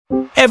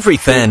Every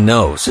fan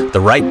knows the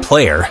right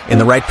player in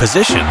the right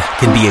position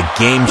can be a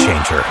game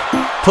changer.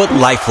 Put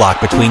LifeLock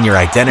between your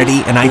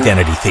identity and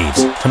identity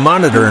thieves to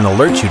monitor and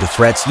alert you to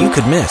threats you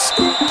could miss.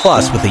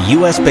 Plus, with a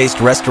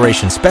U.S.-based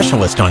restoration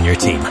specialist on your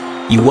team,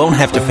 you won't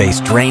have to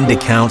face drained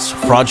accounts,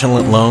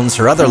 fraudulent loans,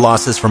 or other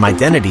losses from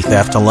identity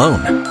theft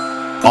alone.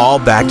 All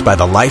backed by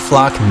the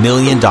LifeLock $1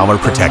 Million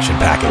Protection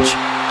Package.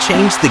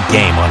 Change the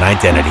game on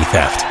identity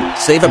theft.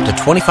 Save up to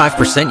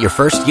 25% your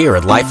first year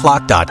at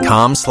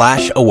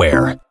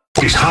LifeLock.com/aware.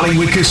 Is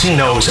Hollywood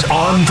Casinos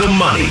on the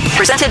money?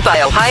 Presented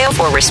by Ohio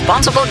for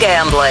Responsible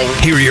Gambling.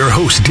 Here are your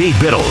hosts, Dave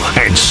Biddle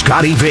and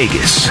Scotty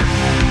Vegas.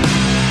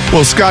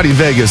 Well, Scotty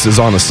Vegas is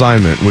on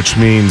assignment, which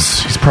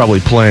means he's probably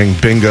playing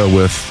bingo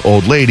with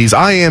old ladies.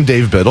 I am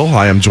Dave Biddle.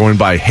 I am joined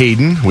by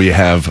Hayden. We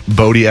have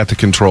Bodie at the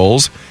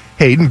controls.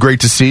 Hayden,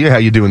 great to see you. How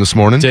you doing this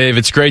morning? Dave,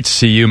 it's great to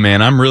see you,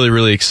 man. I'm really,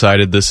 really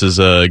excited. This is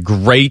a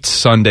great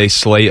Sunday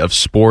slate of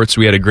sports.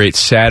 We had a great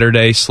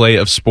Saturday slate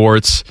of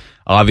sports.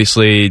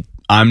 Obviously,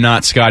 I'm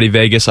not Scotty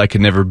Vegas. I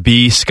could never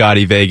be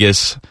Scotty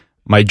Vegas.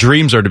 My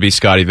dreams are to be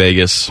Scotty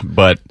Vegas,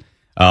 but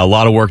a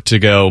lot of work to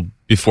go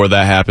before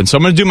that happens. So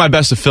I'm going to do my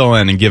best to fill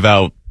in and give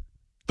out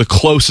the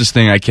closest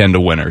thing I can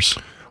to winners.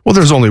 Well,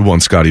 there's only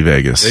one Scotty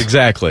Vegas.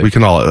 Exactly. We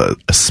can all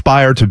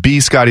aspire to be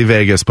Scotty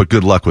Vegas, but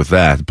good luck with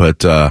that.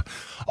 But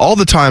all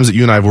the times that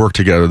you and I have worked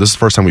together, this is the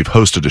first time we've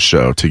hosted a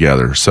show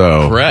together.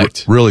 So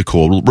correct. Really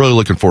cool. Really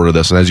looking forward to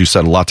this. And as you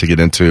said, a lot to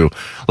get into.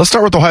 Let's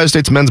start with Ohio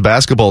State's men's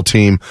basketball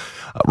team.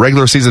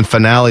 Regular season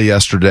finale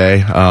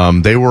yesterday.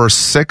 They were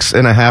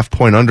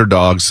 6.5-point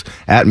underdogs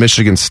at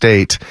Michigan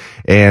State,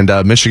 and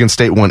Michigan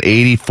State won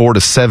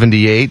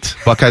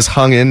 84-78. Buckeyes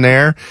hung in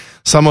there.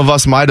 Some of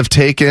us might have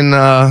taken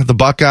the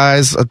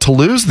Buckeyes to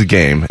lose the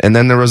game, and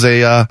then there was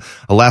a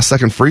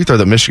last-second free throw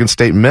that Michigan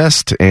State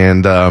missed,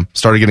 and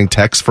started getting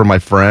texts from my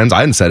friends. I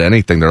hadn't said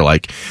anything. They're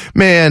like,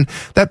 "Man,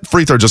 that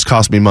free throw just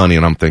cost me money,"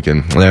 and I'm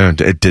thinking,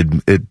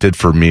 it did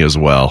for me as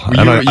well.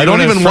 I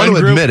don't even want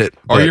to admit it.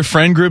 Are your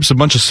friend groups a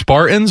bunch of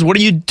Spartans? What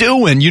are you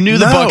doing? You knew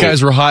the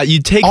Buckeyes were hot.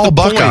 You take all the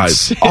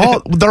Buckeyes.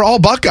 points. They're all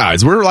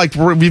Buckeyes.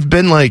 We've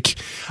been like,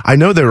 I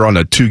know they were on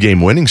a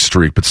 2-game winning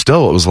streak, but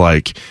still, it was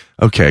like,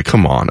 okay,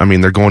 come on. I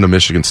mean, they're going to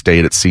Michigan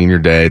State at senior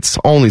day. It's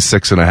only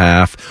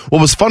 6.5. What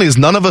was funny is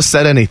none of us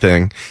said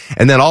anything,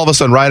 and then all of a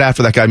sudden, right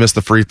after that guy missed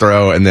the free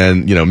throw, and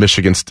then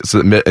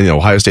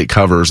Ohio State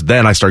covers.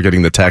 Then I start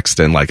getting the text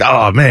and like,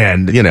 oh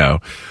man,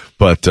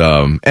 But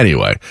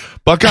anyway,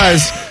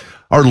 Buckeyes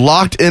are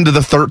locked into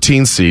the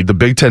 13 seed. The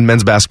Big Ten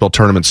men's basketball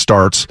tournament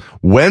starts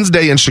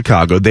Wednesday in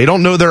Chicago. They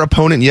don't know their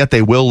opponent yet.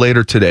 They will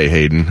later today,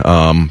 Hayden.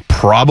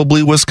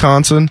 Probably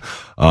Wisconsin.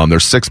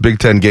 There's 6 Big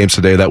Ten games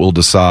today that will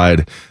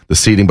decide the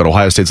seeding, but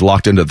Ohio State's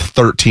locked into the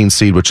 13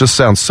 seed, which just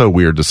sounds so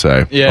weird to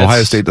say. Yeah,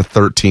 Ohio State the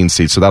 13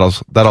 seed, so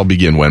that'll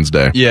begin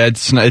Wednesday. Yeah,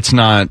 it's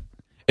not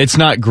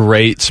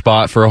great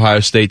spot for Ohio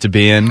State to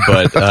be in,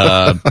 but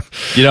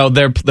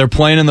they're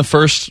playing in the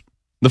first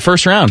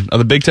round of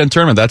the Big Ten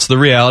tournament. That's the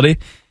reality.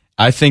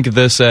 I think of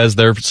this as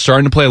they're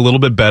starting to play a little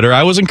bit better.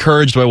 I was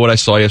encouraged by what I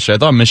saw yesterday. I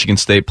thought Michigan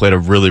State played a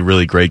really,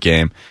 really great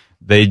game.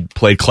 They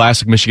played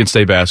classic Michigan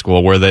State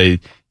basketball where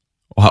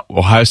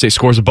Ohio State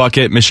scores a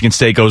bucket, Michigan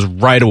State goes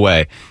right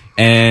away.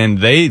 And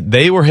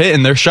they were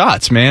hitting their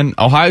shots, man.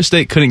 Ohio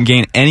State couldn't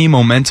gain any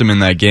momentum in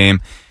that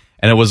game,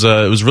 and it was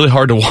really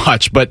hard to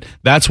watch. But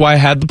that's why I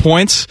had the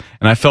points,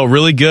 and I felt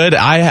really good.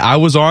 I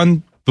was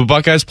on the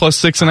Buckeyes plus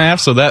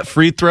 6.5, so that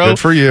free throw good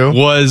for you.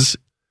 Was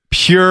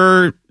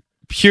pure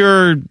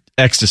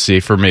ecstasy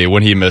for me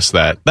when he missed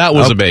that. That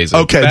was amazing.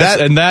 Okay,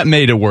 that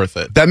made it worth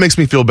it. That makes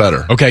me feel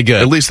better. Okay,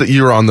 good. At least that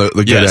you were on the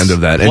good end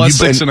of that. Plus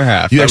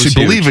 6.5. You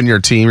actually believe in your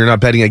team. You're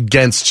not betting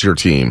against your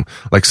team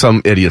like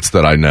some idiots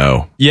that I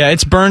know. Yeah,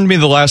 it's burned me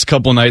the last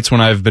couple nights when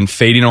I've been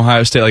fading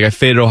Ohio State. Like I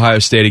faded Ohio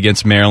State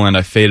against Maryland.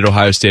 I faded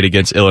Ohio State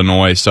against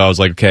Illinois. So I was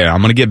like, okay,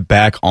 I'm going to get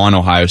back on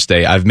Ohio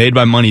State. I've made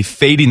my money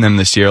fading them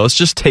this year. Let's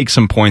just take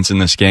some points in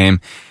this game.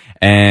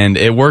 And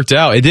it worked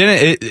out.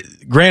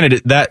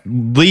 Granted, that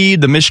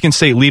lead, the Michigan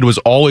State lead, was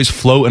always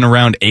floating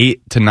around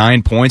 8 to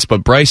 9 points,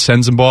 but Bryce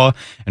Sensabaugh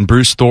and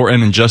Bruce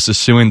Thornton and Justice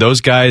Suing,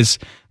 those guys,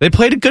 they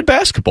played a good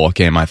basketball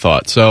game, I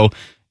thought. So,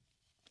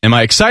 am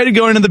I excited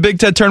going into the Big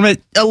Ten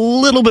tournament? A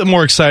little bit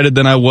more excited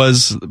than I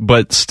was,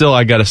 but still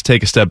I got to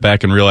take a step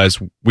back and realize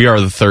we are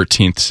the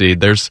 13th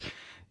seed. There's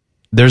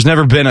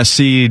never been a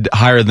seed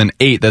higher than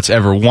 8 that's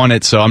ever won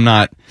it, so I'm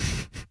not,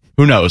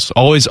 who knows?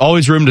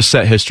 Always room to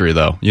set history,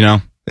 though,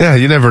 Yeah,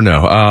 you never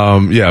know.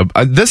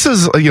 This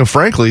is,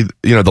 frankly,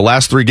 the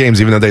last 3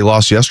 games, even though they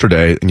lost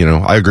yesterday,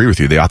 I agree with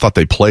you. I thought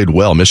they played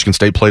well. Michigan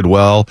State played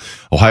well.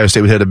 Ohio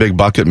State would hit a big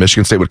bucket.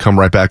 Michigan State would come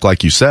right back,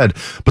 like you said.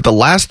 But the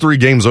last 3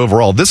 games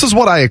overall, this is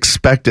what I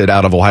expected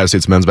out of Ohio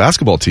State's men's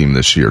basketball team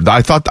this year.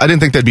 I didn't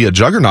think they'd be a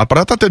juggernaut, but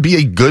I thought they'd be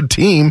a good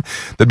team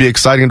that'd be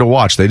exciting to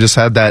watch. They just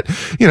had that,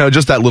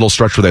 just that little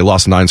stretch where they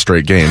lost 9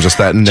 straight games. Just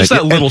that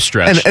little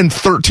stretch. And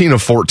 13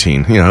 of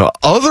 14.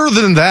 Other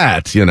than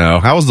that,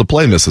 how was the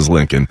play, Mrs.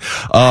 Lincoln?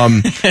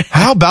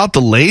 How about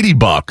the Lady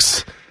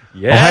Bucks?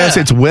 Yeah. Ohio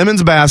State's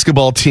women's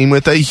basketball team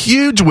with a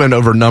huge win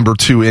over number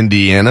 2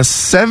 Indiana,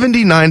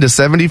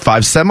 79-75,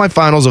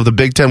 semifinals of the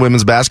Big Ten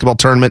women's basketball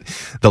tournament,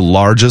 the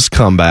largest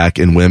comeback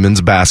in women's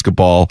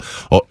basketball,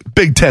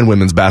 Big Ten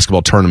women's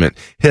basketball tournament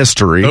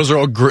history. Those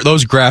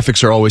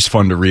graphics are always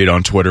fun to read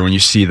on Twitter when you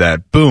see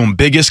that. Boom,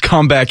 biggest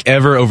comeback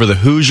ever over the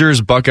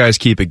Hoosiers. Buckeyes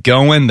keep it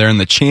going. They're in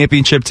the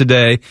championship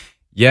today.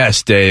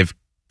 Yes, Dave.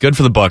 Good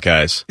for the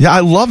Buckeyes. Yeah, I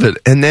love it.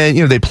 And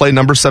then, they play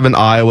number 7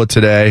 Iowa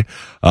today.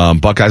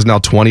 Buckeyes now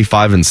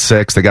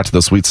 25-6. They got to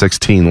the Sweet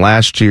 16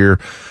 last year.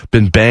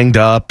 Been banged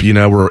up,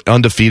 were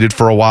undefeated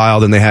for a while.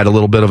 Then they had a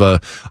little bit of a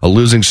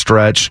losing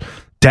stretch.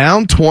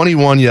 Down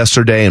 21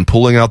 yesterday and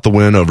pulling out the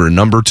win over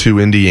number 2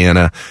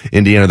 Indiana.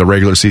 Indiana, the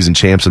regular season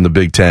champs in the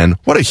Big Ten.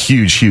 What a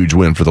huge, huge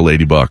win for the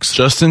Lady Bucks.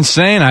 Just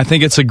insane. I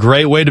think it's a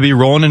great way to be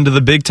rolling into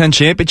the Big Ten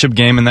championship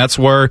game, and that's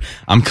where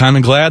I'm kind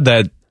of glad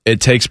that it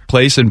takes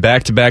place in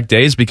back-to-back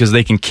days because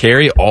they can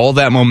carry all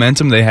that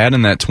momentum they had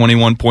in that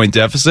 21-point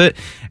deficit,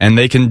 and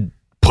they can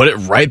put it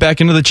right back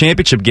into the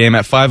championship game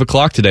at 5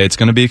 o'clock today. It's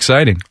going to be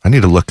exciting. I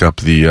need to look up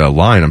the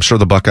line. I'm sure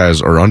the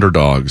Buckeyes are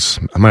underdogs.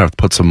 I might have to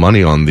put some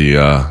money on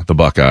the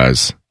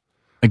Buckeyes.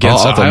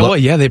 Against Iowa?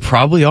 Yeah, they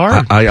probably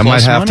are. I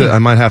might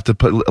have to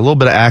put a little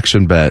bit of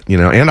action bet,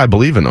 and I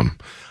believe in them.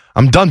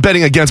 I'm done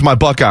betting against my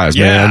Buckeyes,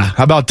 man.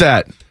 How about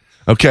that?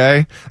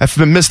 Okay? If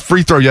the missed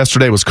free throw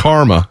yesterday was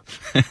karma.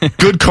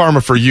 Good karma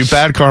for you,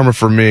 bad karma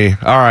for me.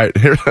 All right,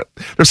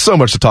 there's so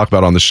much to talk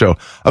about on the show.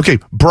 Okay,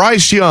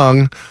 Bryce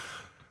Young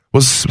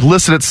was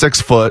listed at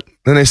 6 foot.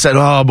 Then they said,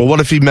 but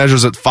what if he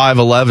measures at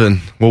 5'11"?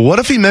 Well, what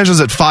if he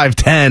measures at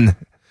 5'10"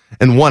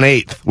 and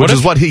 1/8, which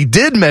is what he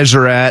did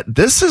measure at?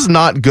 This is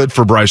not good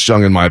for Bryce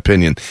Young, in my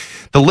opinion.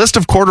 The list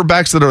of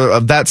quarterbacks that are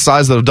of that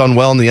size that have done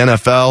well in the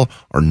NFL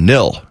are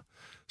nil.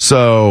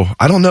 So,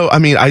 I don't know. I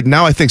mean, I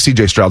think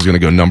C.J. Stroud's going to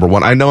go number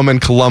 1. I know I'm in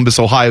Columbus,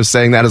 Ohio,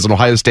 saying that as an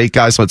Ohio State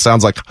guy, so it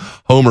sounds like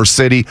Homer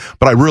City,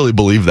 but I really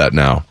believe that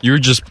now. You're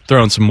just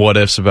throwing some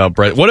what-ifs about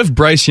Bryce. What if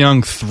Bryce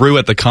Young threw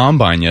at the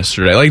Combine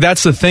yesterday? Like,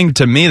 that's the thing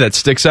to me that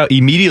sticks out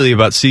immediately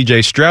about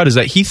C.J. Stroud is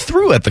that he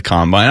threw at the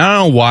Combine. I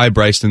don't know why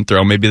Bryce didn't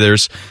throw. Maybe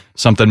there's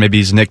something, maybe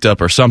he's nicked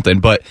up or something,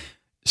 but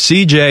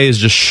C.J. is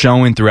just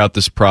showing throughout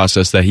this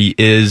process that he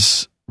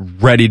is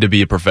ready to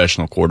be a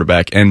professional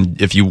quarterback. And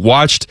if you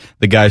watched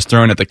the guys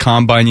throwing at the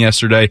Combine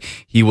yesterday,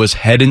 he was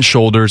head and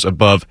shoulders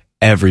above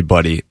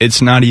everybody. It's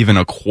not even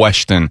a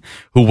question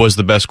who was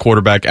the best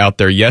quarterback out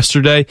there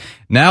yesterday.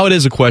 Now it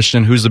is a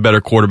question who's the better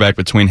quarterback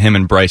between him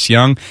and Bryce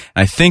Young.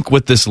 And I think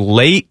with this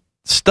late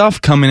stuff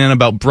coming in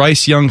about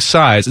Bryce Young's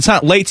size, it's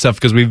not late stuff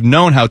because we've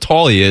known how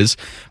tall he is,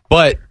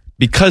 but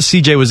because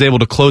CJ was able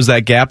to close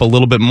that gap a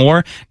little bit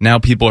more, now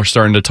people are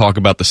starting to talk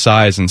about the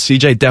size, and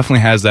CJ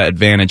definitely has that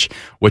advantage,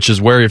 which is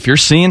where if you're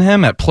seeing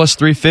him at plus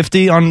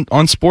 350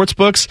 on sports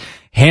books,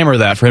 hammer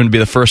that for him to be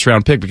the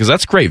first-round pick, because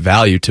that's great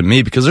value to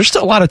me, because there's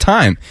still a lot of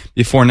time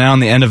before now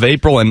and the end of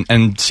April, and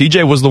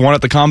CJ was the one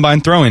at the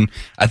Combine throwing.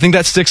 I think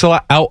that sticks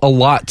out a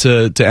lot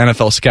to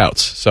NFL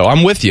scouts. So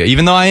I'm with you,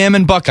 even though I am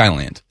in Buckeye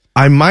land.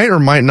 I might or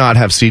might not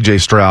have C.J.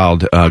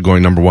 Stroud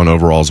going number 1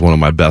 overall as one of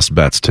my best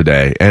bets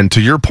today. And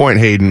to your point,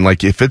 Hayden,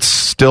 like if it's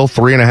still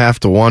 3.5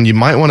 to 1, you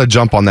might want to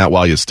jump on that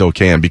while you still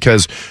can,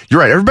 because you're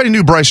right. Everybody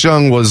knew Bryce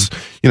Young was,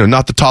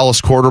 not the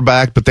tallest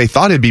quarterback, but they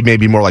thought it'd be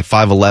maybe more like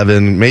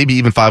 5'11", maybe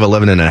even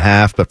 5'11 and a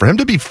half. But for him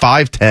to be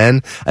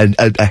 5'10",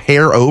 a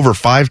hair over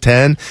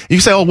 5'10",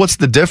 you say, what's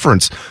the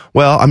difference?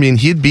 Well, I mean,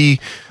 he'd be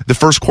the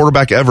first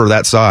quarterback ever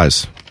that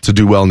size to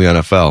do well in the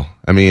NFL.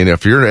 I mean,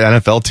 if you're an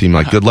NFL team,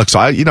 like, good luck. So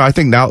I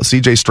think now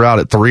C.J. Stroud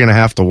at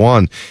 3.5 to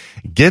 1.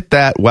 Get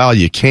that while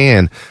you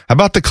can. How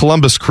about the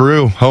Columbus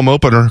Crew home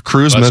opener?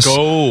 Christmas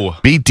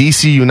beat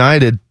DC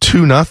United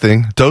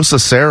 2-0. Dos a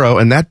Cero,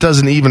 and that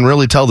doesn't even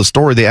really tell the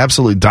story. They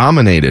absolutely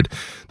dominated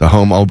the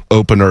home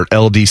opener at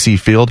LDC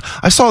Field.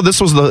 I saw this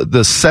was the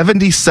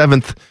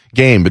 77th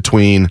game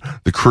between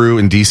the Crew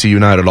and DC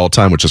United all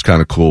time, which is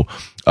kind of cool.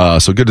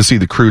 So good to see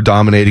the Crew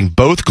dominating.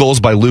 Both goals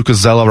by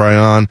Lucas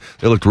Zelarayan.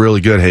 They looked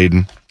really good,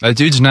 Hayden. That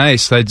dude's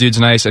nice.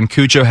 And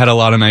Cucho had a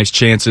lot of nice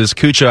chances.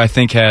 Cucho, I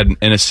think, had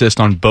an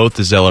assist on both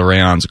the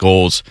Zelarayan's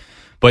goals.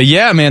 But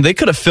yeah, man, they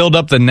could have filled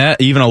up the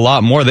net even a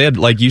lot more. They had,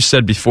 like you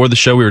said before the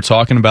show, we were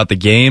talking about the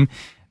game.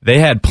 They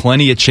had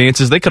plenty of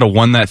chances. They could have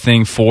won that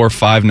thing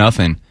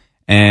 4-5-0.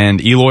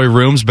 And Eloy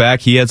Room's back.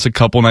 He had a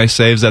couple nice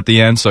saves at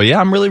the end. So yeah,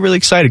 I'm really, really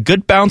excited.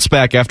 Good bounce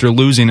back after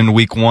losing in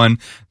week 1.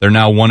 They're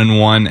now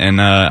 1-1, and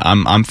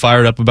I'm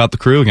fired up about the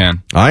Crew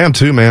again. I am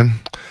too, man.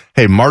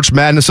 Hey, March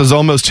Madness is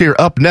almost here.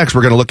 Up next,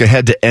 we're going to look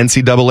ahead to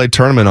NCAA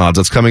tournament odds.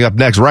 That's coming up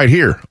next right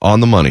here on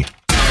The Money.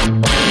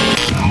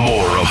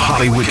 More of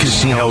Hollywood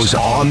Casinos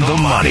on The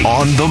Money.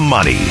 On The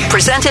Money.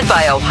 Presented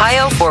by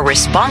Ohio for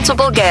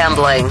Responsible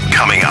Gambling.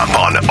 Coming up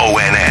on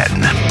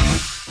ONN.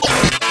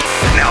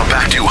 Now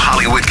back to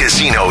Hollywood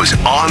Casinos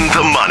on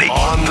The Money.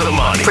 On The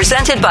Money.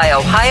 Presented by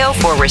Ohio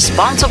for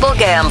Responsible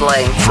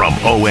Gambling. From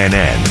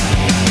ONN.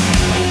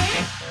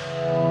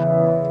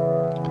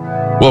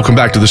 Welcome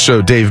back to the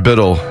show. Dave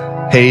Biddle,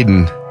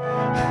 Hayden.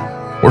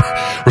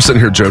 We're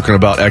sitting here joking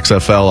about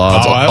XFL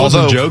odds. I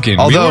wasn't joking.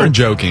 We weren't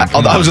joking.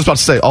 I was just about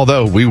to say,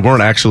 although we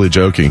weren't actually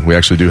joking, we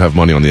actually do have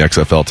money on the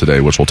XFL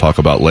today, which we'll talk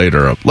about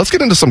later. Let's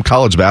get into some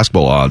college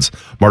basketball odds.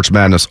 March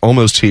Madness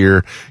almost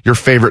here. Your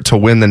favorite to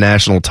win the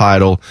national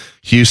title,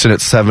 Houston at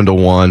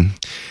 7-1.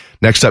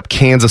 Next up,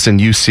 Kansas and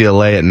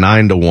UCLA at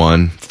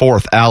 9-1.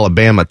 Fourth,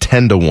 Alabama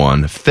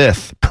 10-1.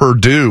 Fifth,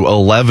 Purdue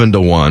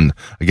 11-1.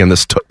 Again,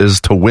 this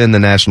is to win the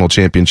national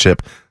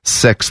championship.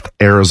 Sixth,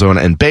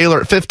 Arizona and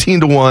Baylor at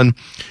 15-1.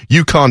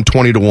 UConn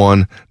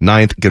 20-1.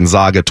 Ninth,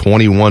 Gonzaga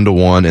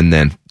 21-1, and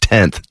then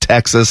 10th,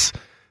 Texas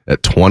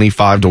at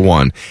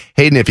 25-1.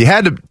 Hayden, if you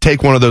had to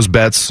take one of those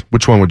bets,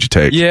 which one would you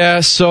take?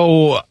 Yeah,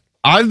 so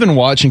I've been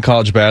watching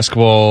college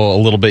basketball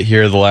a little bit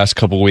here the last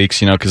couple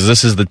weeks, because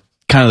this is the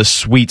kind of the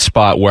sweet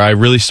spot where I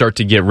really start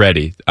to get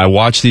ready. I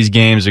watch these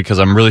games because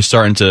I'm really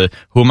starting to,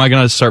 who am I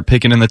going to start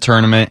picking in the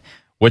tournament?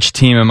 Which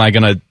team am I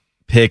going to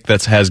pick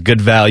that has good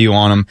value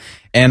on them?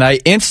 And I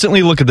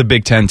instantly look at the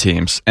Big Ten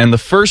teams. And the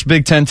first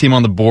Big Ten team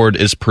on the board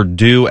is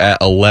Purdue at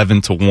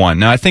 11-1.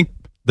 Now, I think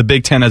the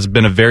Big Ten has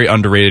been a very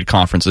underrated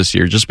conference this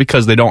year just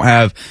because they don't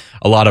have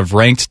a lot of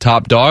ranked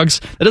top dogs.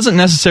 That doesn't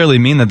necessarily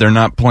mean that they're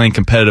not playing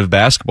competitive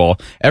basketball.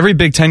 Every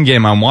Big Ten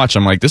game I'm watching,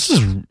 I'm like, this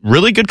is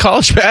really good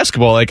college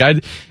basketball.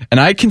 And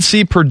I can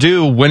see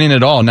Purdue winning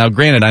it all. Now,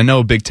 granted, I know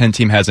a Big Ten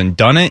team hasn't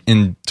done it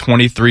in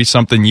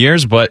 23-something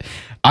years, but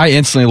I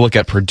instantly look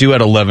at Purdue at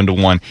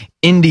 11-1,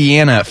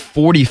 Indiana at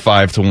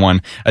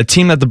 45-1, a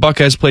team that the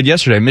Buckeyes played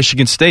yesterday,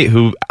 Michigan State,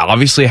 who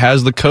obviously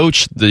has the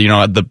coach,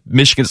 the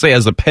Michigan State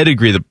has the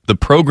pedigree, the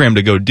program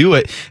to go do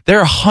it.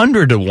 They're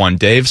 100-1,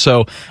 Dave.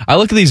 So I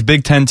look at these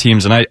Big Ten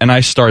teams and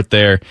I start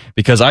there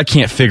because I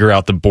can't figure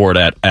out the board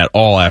at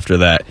all after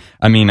that.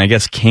 I mean, I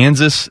guess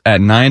Kansas at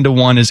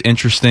 9-1 is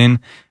interesting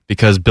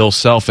because Bill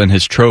Self and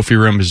his trophy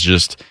room is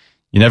just,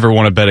 you never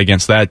want to bet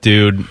against that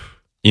dude.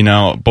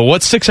 But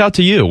what sticks out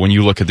to you when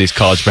you look at these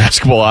college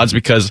basketball odds?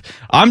 Because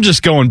I'm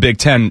just going Big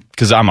Ten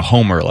because I'm a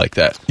homer like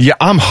that. Yeah,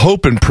 I'm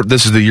hoping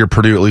this is the year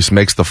Purdue at least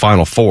makes the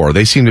Final Four.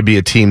 They seem to be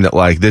a team that,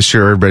 this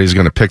year, everybody's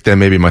going to pick them,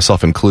 maybe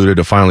myself included,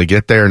 to finally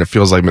get there, and it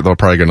feels like they're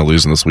probably going to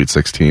lose in the Sweet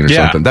 16 or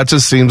something. That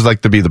just seems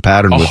like to be the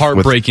pattern with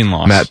heartbreaking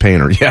loss. Matt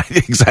Painter. Yeah,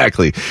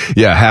 exactly.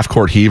 Yeah,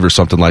 half-court heave or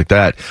something like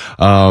that.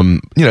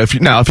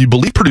 If you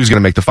believe Purdue's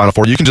going to make the Final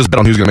Four, you can just bet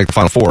on who's going to make the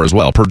Final Four as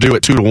well. Purdue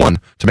at 2-1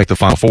 to make the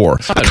Final Four.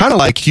 Kind of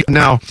like,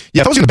 now,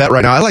 if I was going to bet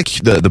right now, I like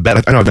the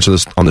bet. I know I mentioned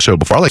this on the show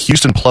before. I like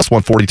Houston plus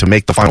 140 to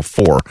make the Final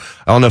Four.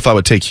 I don't know if I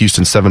would take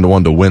Houston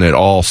 7-1 to win it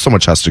all. So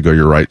much has to go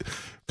right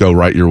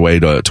your way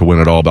to win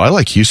it all. But I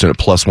like Houston at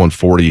plus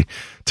 140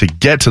 to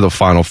get to the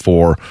Final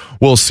Four.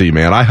 We'll see,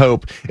 man. I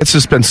hope. It's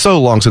just been so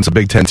long since a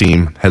Big Ten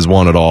team has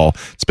won it all.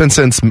 It's been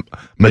since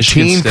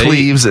Machine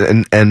Cleaves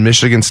and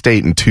Michigan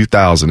State in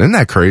 2000. Isn't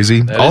that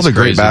crazy? All the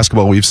great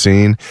basketball we've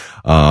seen.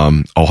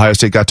 Ohio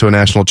State got to a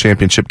national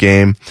championship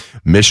game.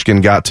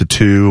 Michigan got to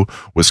 2.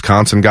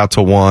 Wisconsin got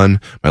to 1. Am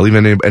I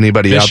leaving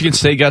anybody out? Michigan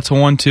State got to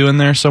 1 too in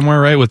there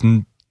somewhere, right?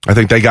 I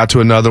think they got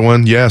to another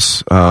one.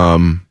 Yes.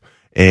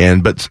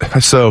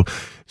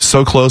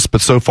 So close,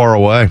 but so far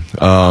away.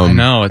 I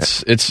know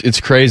it's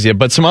crazy.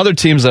 But some other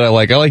teams that I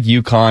like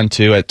UConn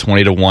too at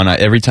 20-1.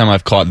 Every time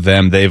I've caught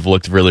them, they've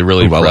looked really,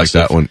 really impressive. I like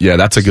that one. Yeah,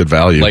 that's a good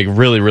value.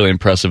 Really, really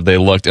impressive. They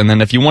looked. And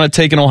then if you want to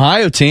take an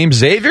Ohio team,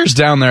 Xavier's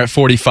down there at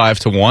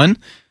 45-1.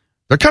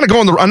 They're kind of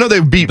going I know they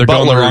beat They're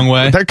Butler. Going the wrong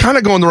way. They're kind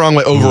of going the wrong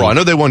way overall. I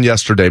know they won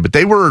yesterday, but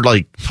they were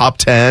top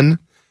 10,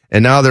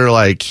 and now they're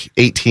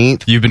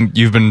 18th.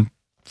 You've been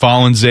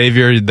following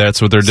Xavier.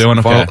 That's what they're doing.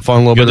 Okay.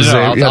 Following a little bit of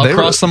Xavier. I'll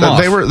cross them off.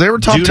 They were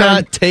top 10. Do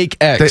not take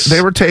X.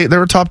 They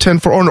were top 10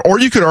 for, or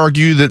you could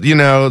argue that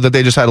that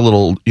they just had a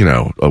little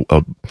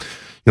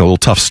a little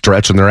tough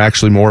stretch, and they're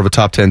actually more of a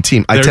top 10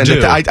 team. I tend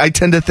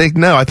to think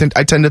no. I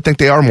tend to think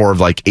they are more of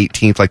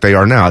 18th like they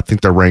are now. I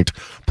think they're ranked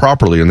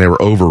properly, and they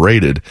were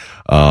overrated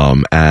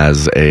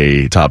as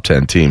a top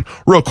 10 team.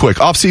 Real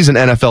quick, off-season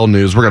NFL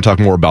news. We're going to talk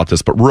more about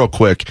this, but real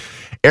quick,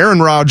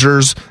 Aaron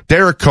Rodgers,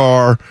 Derek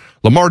Carr,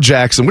 Lamar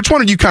Jackson. Which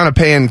one are you kind of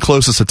paying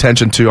closest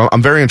attention to?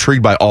 I'm very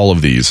intrigued by all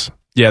of these.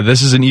 Yeah,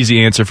 this is an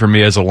easy answer for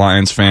me as a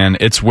Lions fan.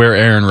 It's where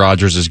Aaron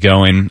Rodgers is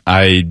going.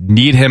 I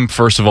need him,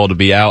 first of all, to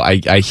be out.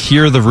 I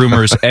hear the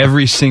rumors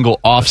every single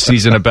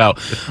offseason about,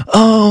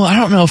 I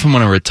don't know if I'm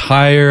going to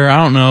retire. I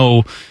don't know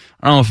if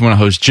I'm going to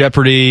host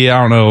Jeopardy.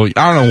 I don't know what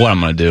I'm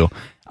going to do.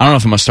 I don't know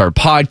if I'm going to start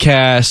a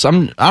podcast. I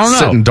don't know.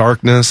 Sit in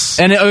darkness.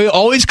 And it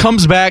always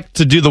comes back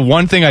to do the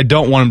one thing I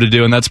don't want him to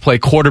do, and that's play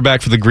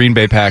quarterback for the Green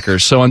Bay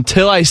Packers. So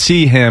until I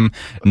see him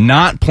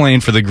not playing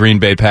for the Green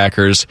Bay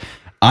Packers,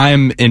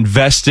 I'm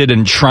invested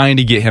in trying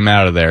to get him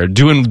out of there,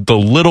 doing the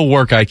little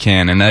work I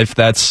can. And if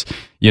that's,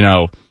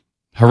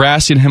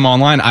 harassing him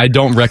online, I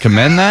don't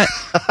recommend that,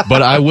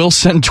 but I will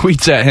send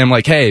tweets at him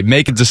hey,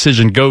 make a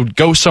decision,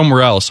 go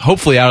somewhere else,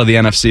 hopefully out of the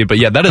NFC. But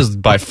yeah, that is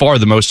by far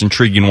the most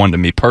intriguing one to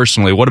me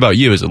personally. What about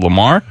you? Is it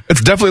Lamar?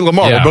 It's definitely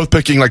Lamar. Yeah. We're both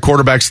picking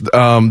quarterbacks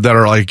that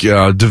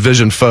are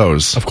division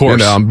foes. Of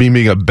course. Me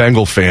being a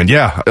Bengal fan.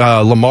 Yeah,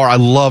 Lamar, I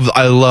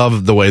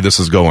love the way this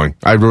is going.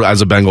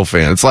 As a Bengal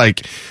fan, it's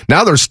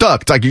now they're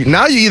stuck. It's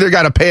now you either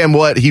got to pay him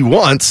what he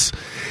wants.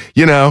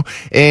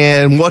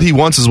 and what he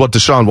wants is what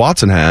Deshaun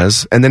Watson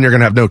has, and then you're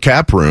going to have no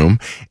cap room,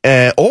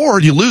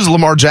 or you lose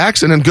Lamar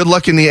Jackson, and good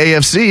luck in the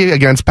AFC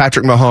against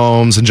Patrick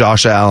Mahomes and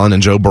Josh Allen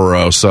and Joe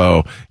Burrow.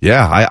 So,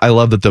 yeah, I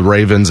love that the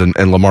Ravens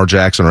and Lamar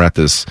Jackson are at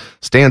this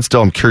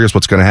standstill. I'm curious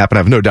what's going to happen. I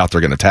have no doubt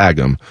they're going to tag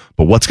him,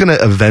 but what's going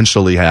to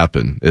eventually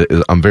happen?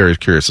 I'm very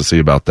curious to see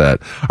about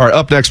that. All right,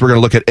 up next, we're going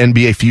to look at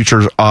NBA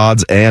futures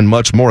odds and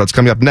much more. That's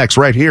coming up next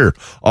right here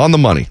on The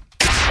Money.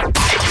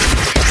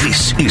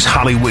 This is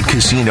Hollywood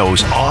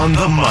Casinos On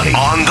the Money.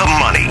 On the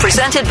Money.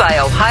 Presented by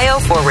Ohio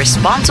for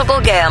Responsible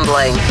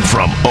Gambling.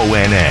 From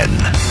ONN.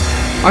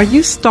 Are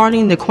you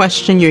starting to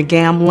question your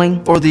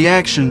gambling? Or the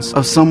actions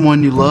of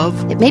someone you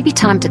love? It may be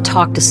time to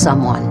talk to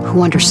someone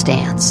who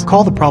understands.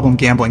 Call the Problem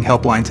Gambling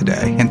Helpline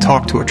today and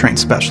talk to a trained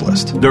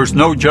specialist. There's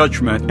no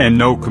judgment and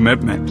no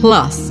commitment.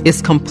 Plus,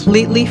 it's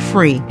completely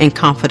free and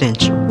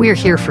confidential. We're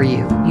here for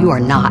you. You are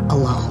not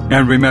alone.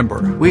 And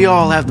remember, we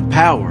all have the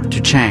power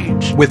to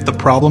change. With the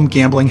Problem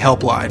Gambling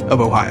Helpline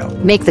of Ohio.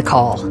 Make the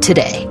call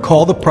today.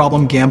 Call the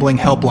Problem Gambling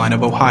Helpline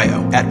of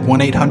Ohio at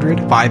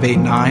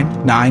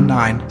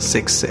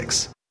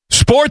 1-800-589-9966.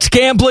 Sports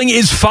gambling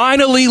is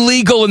finally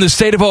legal in the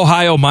state of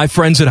Ohio. My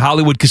friends at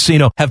Hollywood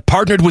Casino have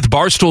partnered with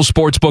Barstool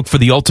Sportsbook for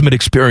the ultimate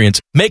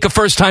experience. Make a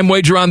first-time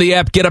wager on the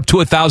app, get up to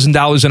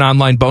 $1,000 in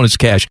online bonus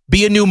cash.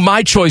 Be a new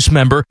My Choice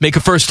member, make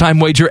a first-time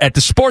wager at the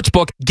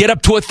Sportsbook, get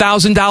up to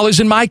 $1,000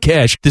 in My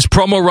Cash. This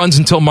promo runs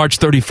until March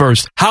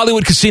 31st.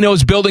 Hollywood Casino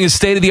is building a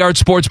state-of-the-art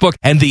sportsbook,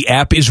 and the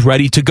app is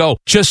ready to go.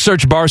 Just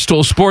search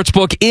Barstool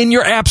Sportsbook in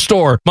your app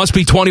store. Must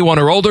be 21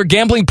 or older.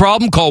 Gambling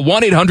problem? Call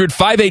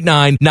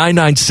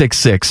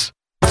 1-800-589-9966.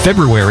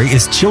 February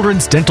is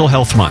Children's Dental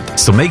Health Month,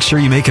 so make sure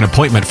you make an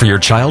appointment for your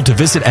child to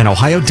visit an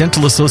Ohio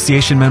Dental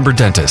Association member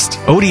dentist.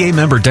 ODA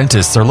member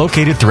dentists are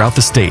located throughout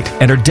the state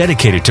and are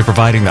dedicated to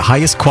providing the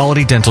highest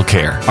quality dental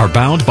care, are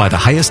bound by the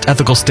highest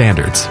ethical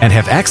standards, and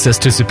have access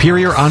to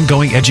superior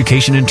ongoing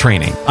education and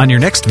training. On your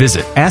next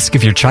visit, ask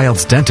if your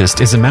child's dentist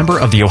is a member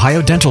of the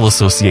Ohio Dental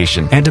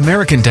Association and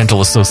American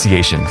Dental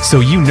Association, so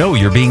you know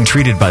you're being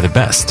treated by the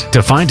best.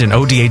 To find an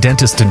ODA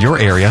dentist in your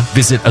area,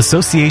 visit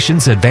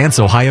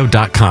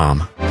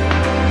associationsadvanceohio.com.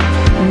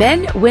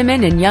 Men,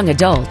 women, and young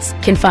adults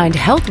can find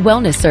health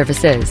wellness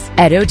services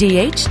at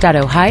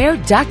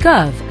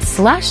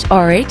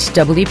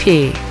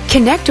odh.ohio.gov/RHWP.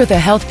 Connect with a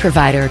health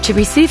provider to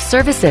receive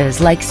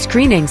services like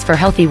screenings for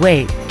healthy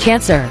weight,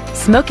 cancer,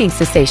 smoking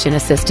cessation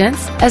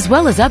assistance, as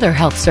well as other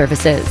health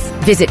services.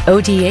 Visit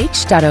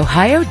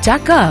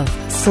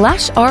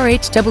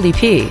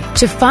odh.ohio.gov/RHWP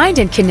to find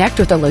and connect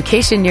with a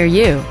location near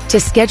you to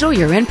schedule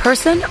your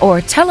in-person or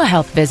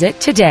telehealth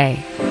visit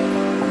today.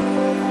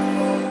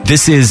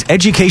 This is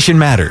Education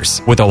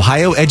Matters with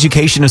Ohio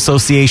Education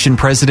Association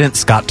President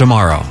Scott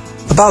Demaro.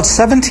 About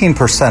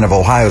 17% of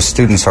Ohio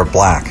students are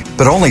black,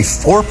 but only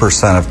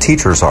 4% of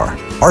teachers are.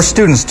 Our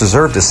students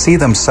deserve to see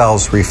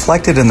themselves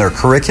reflected in their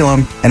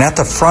curriculum and at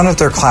the front of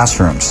their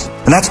classrooms.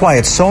 And that's why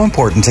it's so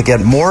important to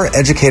get more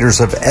educators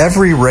of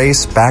every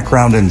race,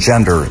 background, and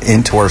gender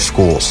into our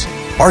schools.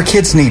 Our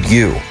kids need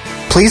you.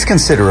 Please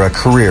consider a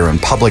career in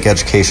public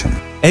education.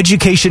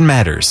 Education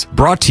Matters,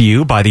 brought to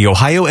you by the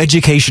Ohio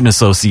Education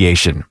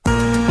Association.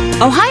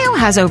 Ohio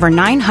has over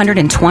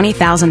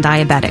 920,000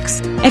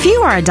 diabetics. If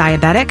you are a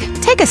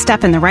diabetic, take a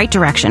step in the right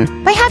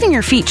direction by having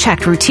your feet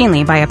checked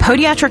routinely by a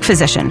podiatric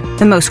physician,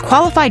 the most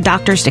qualified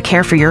doctors to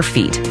care for your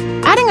feet.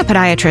 Adding a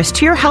podiatrist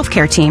to your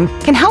healthcare team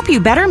can help you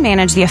better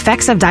manage the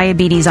effects of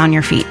diabetes on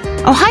your feet.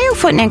 Ohio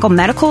Foot and Ankle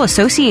Medical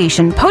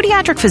Association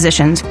podiatric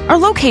physicians are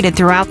located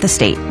throughout the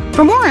state.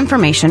 For more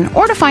information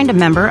or to find a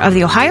member of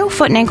the Ohio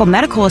Foot and Ankle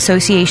Medical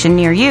Association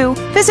near you,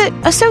 visit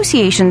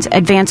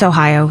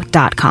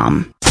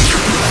associationsadvanceohio.com.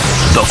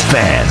 The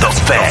Fan.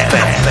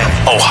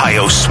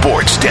 Ohio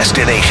sports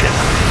destination.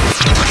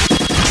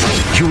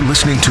 You're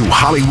listening to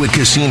Hollywood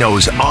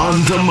Casinos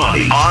On the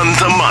Money. On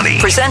the Money.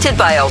 Presented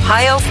by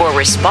Ohio for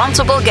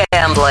Responsible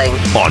Gambling.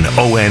 On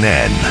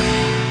ONN.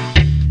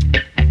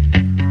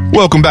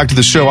 Welcome back to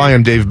the show. I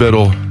am Dave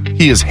Biddle.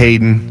 He is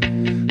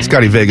Hayden.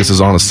 Scotty Vegas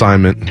is on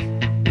assignment.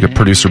 We got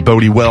producer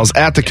Bodie Wells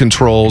at the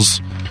controls.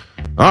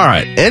 All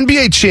right.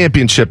 NBA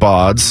championship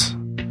odds.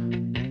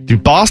 The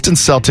Boston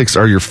Celtics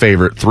are your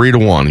favorite,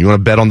 3-1. You want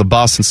to bet on the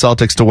Boston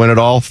Celtics to win it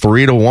all?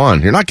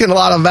 3-1. You're not getting a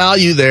lot of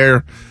value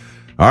there.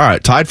 All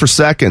right, tied for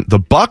second. The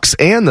Bucks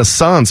and the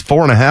Suns,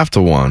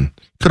 4.5-1.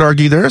 Could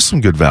argue there is some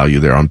good value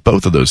there on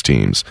both of those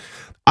teams.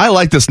 I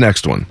like this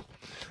next one.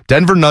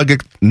 Denver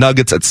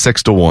Nuggets at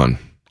 6-1.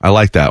 I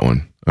like that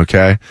one.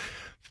 Okay.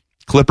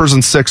 Clippers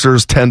and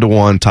Sixers,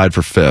 10-1, tied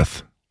for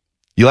fifth.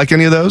 You like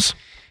any of those?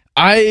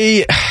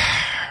 I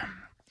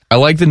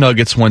like the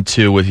Nuggets one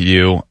too with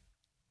you.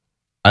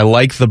 I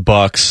like the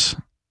Bucks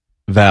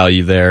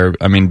value there.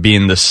 I mean,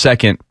 being the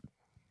second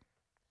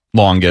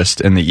longest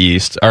in the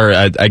East, or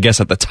I guess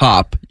at the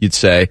top, you'd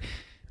say,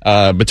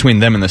 between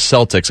them and the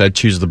Celtics, I'd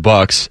choose the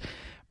Bucks.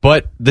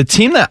 But the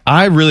team that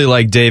I really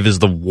like, Dave, is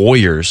the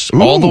Warriors,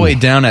 all the way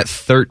down at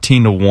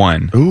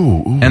 13-1.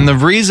 Ooh. And the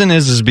reason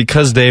is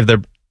because, Dave,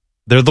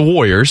 they're the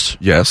Warriors.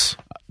 Yes.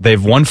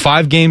 They've won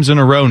 5 games in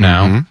a row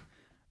now. Mm-hmm.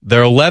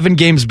 They're 11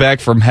 games back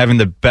from having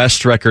the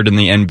best record in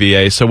the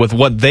NBA. So with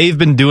what they've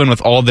been doing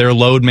with all their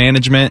load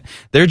management,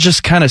 they're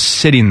just kind of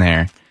sitting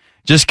there,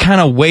 just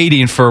kind of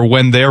waiting for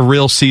when their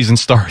real season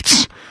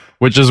starts,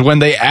 which is when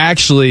they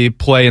actually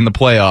play in the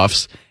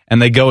playoffs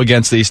and they go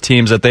against these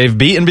teams that they've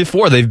beaten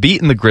before. They've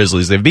beaten the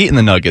Grizzlies. They've beaten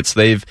the Nuggets.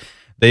 They've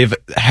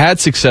had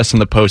success in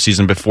the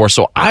postseason before.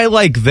 So I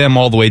like them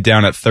all the way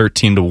down at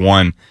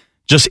 13-1,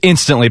 just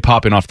instantly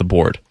popping off the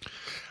board.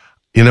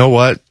 You know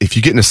what? If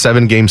you get in a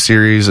 7-game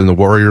series and the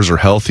Warriors are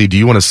healthy, do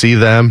you want to see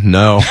them?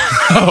 No.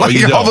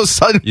 You don't. All of a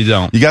sudden, you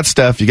don't. You got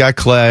Steph, you got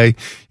Clay,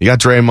 you got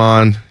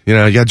Draymond,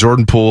 you got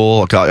Jordan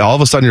Poole. All of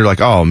a sudden, you're like,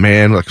 oh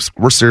man,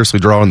 we're seriously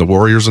drawing the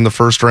Warriors in the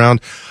first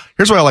round.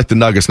 Here's why I like the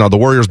Nuggets. Now, the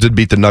Warriors did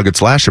beat the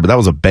Nuggets last year, but that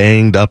was a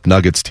banged up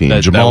Nuggets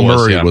team. Jamal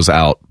Murray was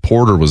out.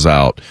 Porter was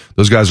out.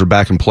 Those guys are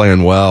back and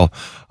playing well.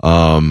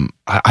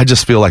 I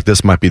just feel like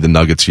this might be the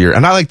Nuggets year.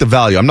 And I like the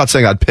value. I'm not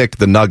saying I'd pick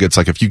the Nuggets.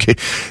 Like if you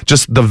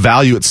just the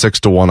value at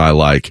 6-1, I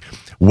like.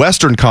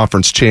 Western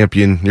Conference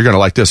champion, you're going to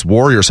like this.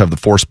 Warriors have the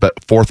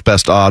fourth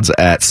best odds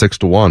at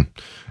 6-1.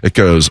 It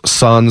goes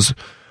Suns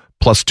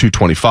plus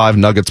 225,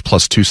 Nuggets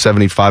plus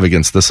 275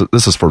 against this.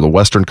 This is for the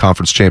Western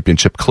Conference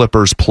Championship.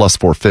 Clippers plus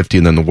 450,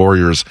 and then the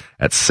Warriors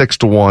at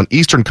 6-1.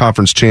 Eastern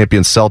Conference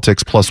champion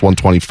Celtics plus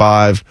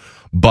 125.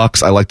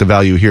 Bucks, I like the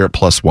value here at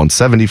plus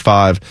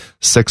 175.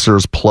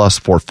 Sixers plus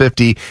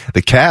 450.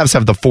 The Cavs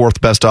have the fourth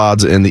best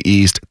odds in the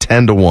East,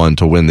 10-1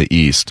 to win the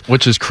East.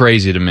 Which is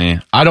crazy to me.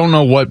 I don't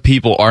know what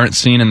people aren't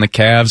seeing in the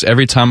Cavs.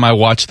 Every time I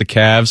watch the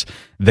Cavs,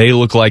 they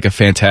look like a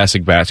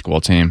fantastic basketball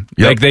team.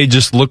 Yep. Like they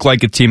just look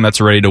like a team that's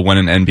ready to win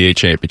an NBA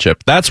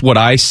championship. That's what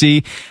I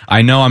see.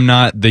 I know I'm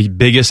not the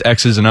biggest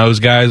X's and O's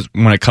guys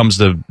when it comes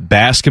to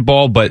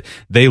basketball, but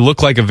they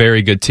look like a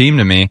very good team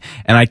to me.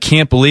 And I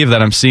can't believe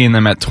that I'm seeing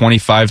them at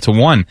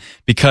 25-1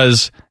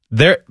 because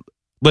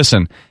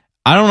listen,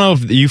 I don't know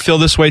if you feel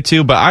this way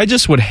too, but I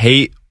just would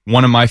hate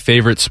one of my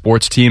favorite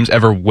sports teams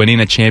ever winning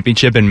a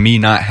championship and me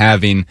not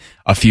having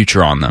a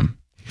future on them.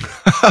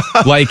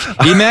 Like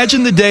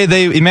imagine the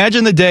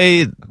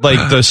day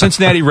like the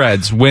Cincinnati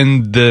Reds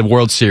win the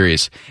World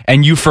Series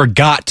and you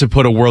forgot to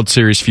put a World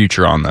Series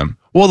future on them.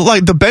 Well,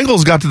 like the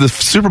Bengals got to the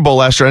Super Bowl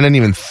last year. I didn't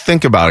even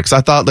think about it because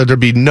I thought that there'd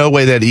be no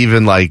way that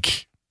even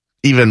make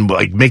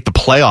the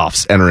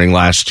playoffs entering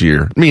last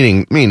year,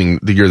 meaning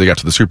the year they got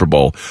to the Super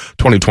Bowl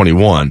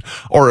 2021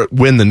 or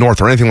win the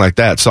North or anything like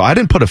that. So I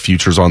didn't put a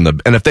futures on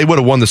and if they would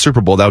have won the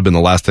Super Bowl, that would have been the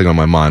last thing on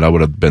my mind. I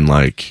would have been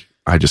like,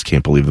 I just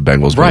can't believe the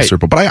Bengals won the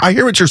Super Bowl. But I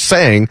hear what you're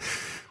saying.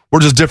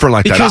 We're just different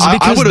like that.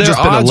 I would have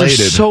just been elated.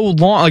 Are so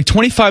long. Like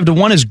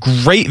 25-1 is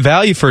great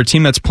value for a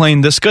team that's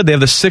playing this good. They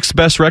have the 6th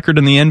best record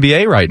in the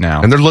NBA right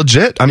now, and they're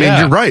legit. I mean,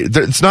 you're right.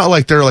 It's not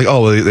like they're like,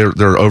 oh, they're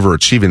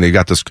overachieving. They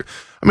got this.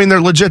 I mean,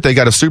 they're legit. They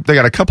got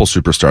a couple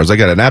superstars. They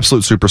got an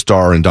absolute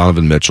superstar in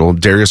Donovan Mitchell.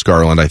 Darius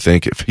Garland, I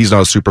think. If he's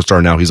not a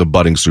superstar now, he's a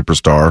budding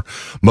superstar.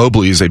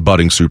 Mobley is a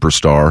budding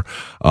superstar.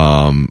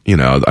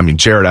 I mean,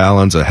 Jared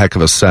Allen's a heck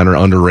of a center,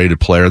 underrated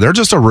player. They're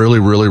just a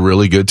really, really,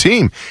 really good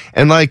team.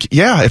 And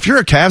if you're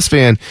a Cavs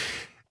fan,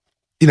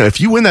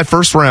 if you win that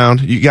first round,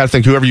 you got to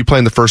think whoever you play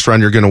in the first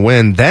round, you're going to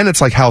win. Then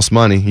it's like house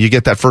money. You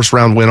get that first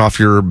round win off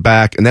your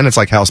back, and then it's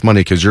like house money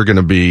because you're going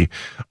to be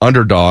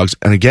underdogs.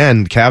 And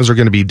again, Cavs are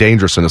going to be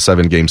dangerous in a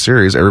 7-game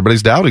series.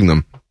 Everybody's doubting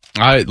them.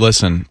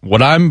 Listen,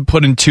 what I'm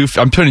putting two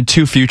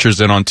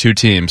futures in on two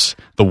teams,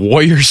 the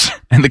Warriors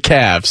and the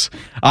Cavs.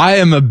 I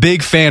am a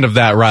big fan of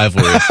that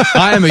rivalry.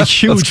 I am a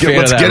huge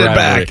fan of that rivalry. Let's get it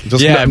back.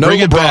 Just no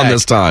LeBron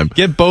this time.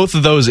 Get both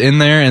of those in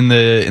there in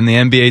the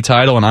NBA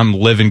title, and I'm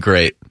living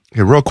great.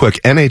 Okay, real quick,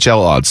 NHL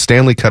odds.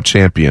 Stanley Cup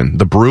champion,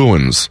 the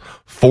Bruins,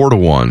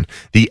 4-1.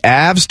 The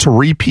Avs to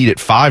repeat at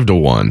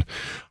 5-1.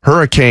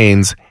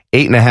 Hurricanes,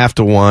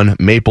 8.5-1.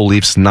 Maple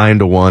Leafs,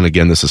 9-1.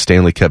 Again, this is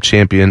Stanley Cup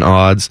champion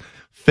odds.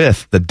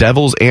 5th, the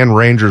Devils and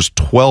Rangers,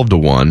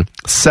 12-1.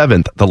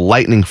 7th, the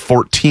Lightning,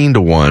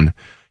 14-1.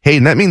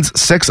 Hayden, that means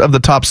 6 of the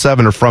top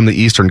 7 are from the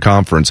Eastern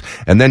Conference.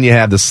 And then you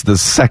have the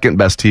second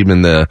best team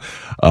in the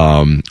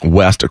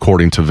West,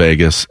 according to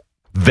Vegas.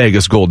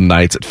 Vegas Golden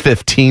Knights at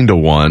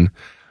 15-1.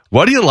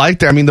 What do you like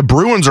there? I mean, the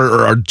Bruins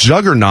are a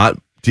juggernaut.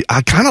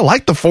 I kind of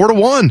like the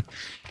 4-1.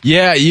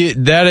 Yeah,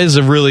 that is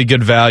a really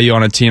good value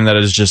on a team that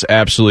is just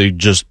absolutely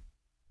just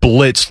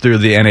blitzed through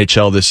the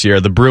NHL this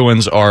year. The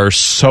Bruins are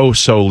so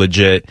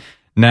legit.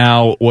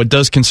 Now, what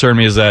does concern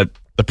me is that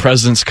the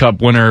President's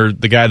Cup winner,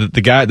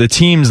 the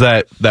teams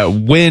that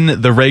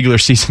win the regular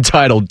season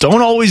title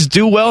don't always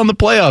do well in the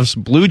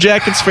playoffs. Blue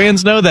Jackets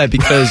fans know that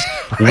because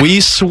we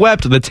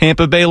swept the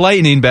Tampa Bay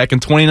Lightning back in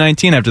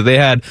 2019 after they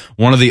had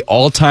one of the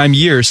all-time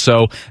years.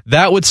 So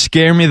that would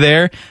scare me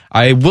there.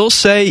 I will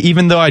say,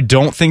 even though I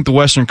don't think the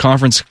Western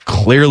Conference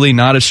clearly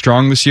not as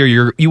strong this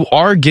year, you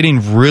are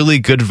getting really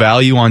good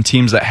value on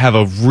teams that have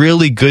a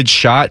really good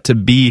shot to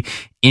be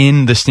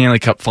in the Stanley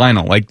Cup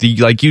final. Like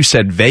you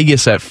said,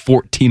 Vegas at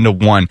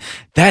 14-1.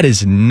 That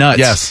is nuts.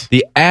 Yes.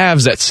 The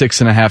Avs at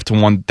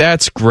 6.5-1.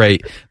 That's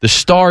great. The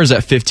Stars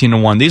at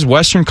 15-1. These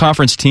Western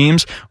Conference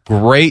teams,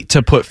 great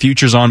to put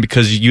futures on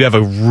because you have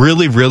a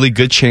really, really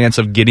good chance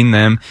of getting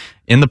them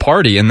in the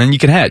party, and then you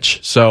can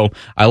hedge. So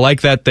I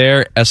like that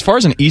there. As far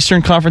as an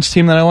Eastern Conference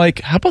team that I like,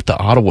 how about the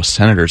Ottawa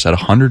Senators at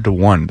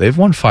 100-1? They've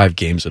won 5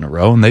 games in a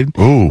row, and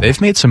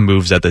they've made some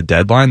moves at the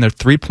deadline. They're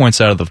 3 points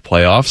out of the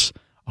playoffs.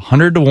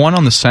 100-1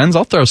 on the Sens.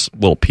 I'll throw a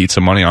little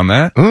pizza money on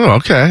that. Oh,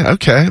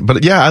 okay.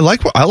 But yeah, I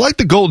like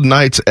the Golden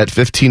Knights at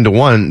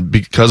 15-1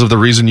 because of the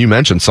reason you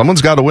mentioned.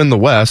 Someone's got to win the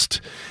West,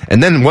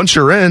 and then once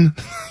you're in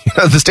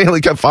the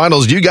Stanley Cup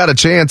Finals, you got a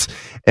chance.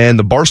 And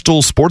the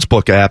Barstool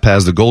Sportsbook app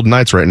has the Golden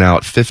Knights right now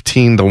at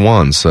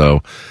 15-1.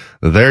 So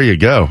there you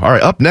go. All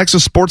right, up next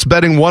is Sports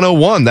Betting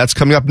 101. That's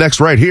coming up next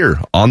right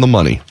here on The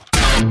Money.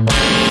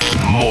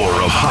 More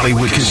of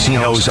Hollywood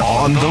Casinos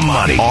on the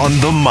money. On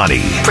the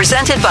money.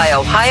 Presented by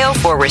Ohio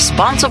for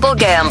Responsible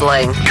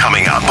Gambling.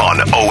 Coming up on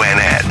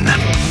ONN.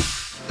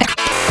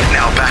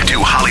 Now back to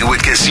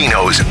Hollywood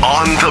Casinos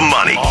on the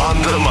money.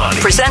 On the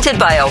money. Presented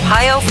by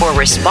Ohio for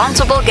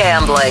Responsible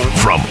Gambling.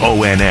 From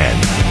ONN.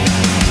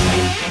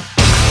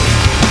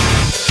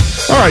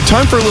 All right,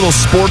 time for a little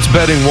Sports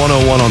Betting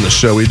 101 on the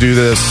show. We do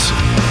this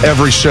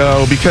every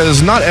show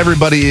because not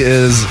everybody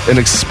is an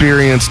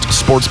experienced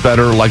sports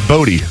bettor like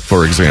Bodie,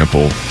 for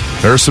example.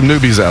 There are some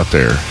newbies out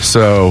there.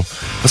 So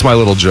that's my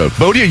little joke.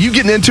 Bodie, are you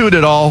getting into it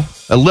at all?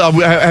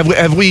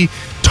 Have we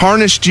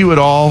tarnished you at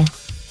all?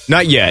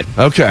 Not yet.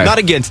 Okay. Not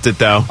against it,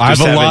 though. I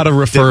have a lot of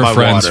refer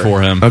friends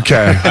for him. Okay.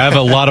 I have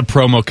a lot of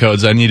promo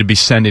codes I need to be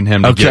sending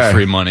him to get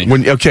free money.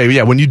 When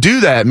you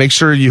do that, make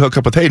sure you hook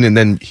up with Hayden, and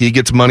then he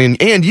gets money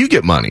and you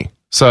get money.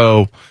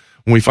 So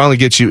when we finally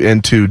get you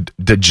into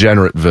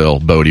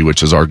Degenerateville, Bodie,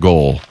 which is our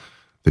goal,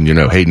 then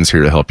Hayden's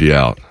here to help you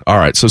out. All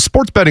right, so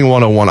Sports Betting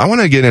 101, I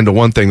want to get into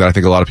one thing that I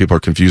think a lot of people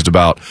are confused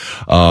about,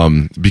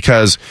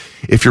 because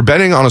if you're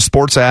betting on a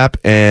sports app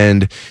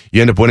and you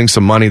end up winning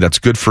some money that's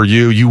good for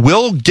you, you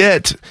will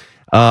get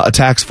a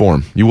tax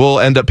form. You will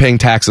end up paying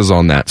taxes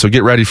on that, so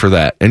get ready for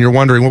that. And you're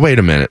wondering, well, wait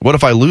a minute, what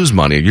if I lose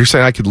money? You're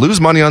saying I could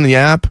lose money on the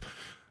app,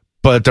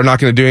 but they're not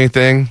going to do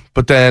anything.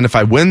 But then if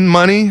I win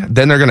money,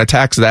 then they're going to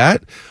tax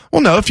that.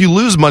 Well, no, if you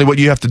lose money, what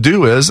you have to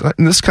do is,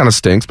 and this kind of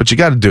stinks, but you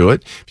got to do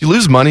it. If you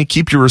lose money,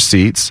 keep your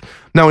receipts.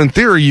 Now, in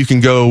theory, you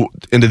can go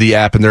into the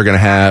app and they're going to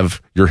have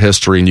your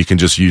history and you can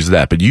just use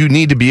that. But you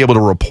need to be able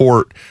to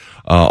report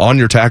on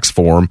your tax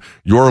form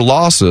your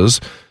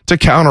losses to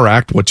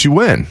counteract what you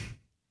win.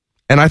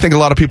 And I think a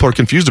lot of people are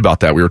confused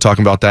about that. We were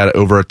talking about that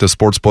over at the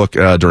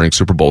Sportsbook during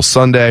Super Bowl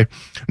Sunday.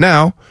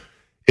 Now,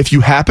 if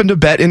you happen to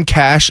bet in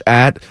cash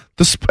at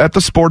the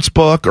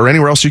Sportsbook or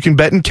anywhere else you can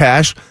bet in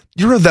cash,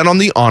 you're then on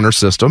the honor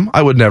system.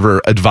 I would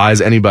never advise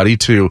anybody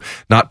to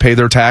not pay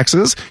their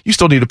taxes. You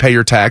still need to pay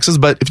your taxes,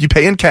 but if you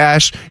pay in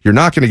cash, you're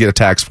not going to get a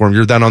tax form.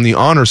 You're then on the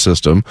honor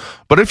system.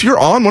 But if you're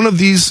on one of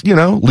these,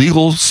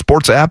 legal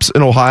sports apps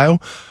in Ohio,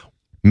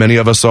 many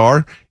of us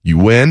are, you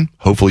win.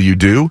 Hopefully you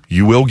do.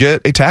 You will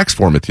get a tax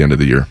form at the end of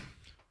the year.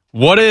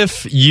 What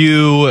if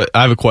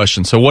I have a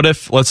question. So what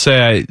if, let's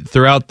say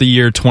throughout the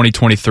year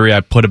 2023,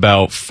 I put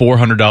about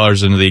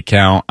 $400 into the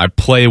account. I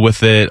play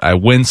with it. I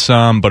win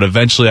some, but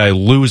eventually I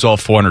lose all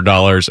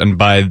 $400. And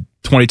by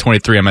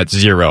 2023, I'm at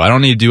zero. I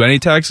don't need to do any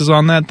taxes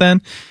on that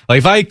then? Like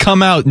if I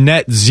come out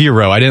net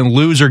zero, I didn't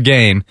lose or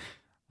gain,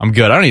 I'm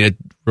good. I don't need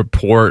to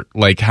report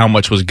like how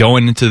much was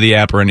going into the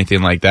app or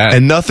anything like that.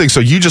 And nothing. So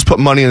you just put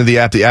money into the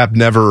app. The app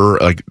never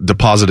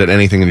deposited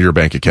anything into your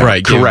bank account.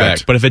 Right.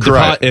 Correct. But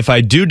if I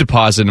do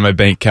deposit in my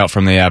bank account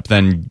from the app,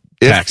 then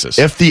taxes.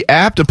 If the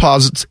app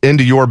deposits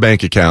into your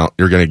bank account,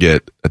 you're going to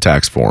get a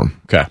tax form.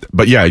 Okay.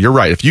 But yeah, you're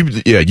right. If you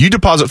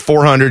deposit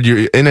 $400,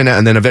 you're in and out,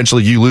 and then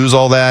eventually you lose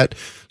all that.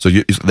 So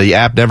the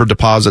app never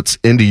deposits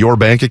into your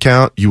bank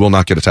account, you will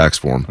not get a tax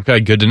form. Okay.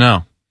 Good to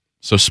know.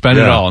 So spend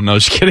it all. No,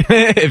 just kidding.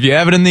 If you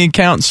have it in the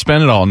account,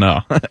 spend it all.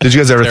 No. Did you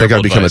guys ever think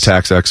I'd become a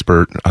tax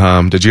expert?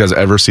 Did you guys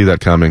ever see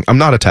that coming? I'm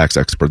not a tax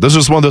expert. This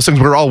is one of those things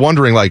we're all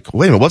wondering, like,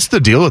 wait a minute, what's the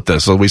deal with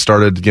this? So we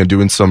started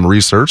doing some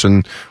research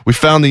and we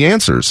found the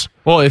answers.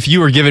 Well, if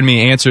you were giving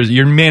me answers,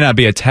 you may not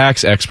be a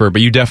tax expert,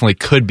 but you definitely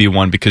could be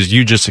one because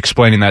you just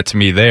explaining that to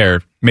me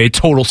there made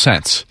total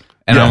sense.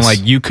 And yes. I'm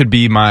like, you could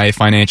be my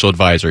financial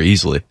advisor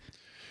easily.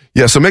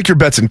 Yeah, so make your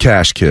bets in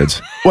cash,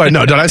 kids. Wait,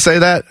 no, did I say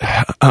that?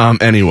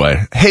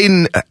 Anyway,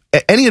 Hayden,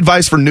 any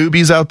advice for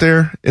newbies out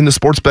there in the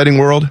sports betting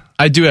world?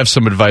 I do have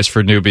some advice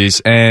for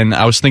newbies, and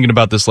I was thinking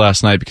about this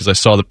last night because I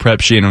saw the prep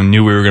sheet and I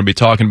knew we were going to be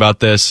talking about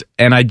this,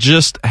 and I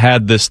just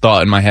had this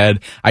thought in my head.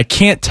 I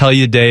can't tell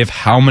you, Dave,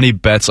 how many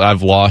bets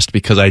I've lost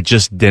because I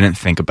just didn't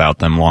think about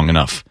them long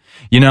enough.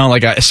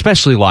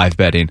 Especially live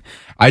betting.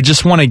 I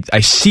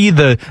see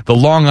the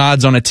long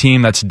odds on a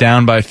team that's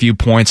down by a few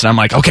points, and I'm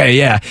like, okay,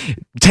 yeah,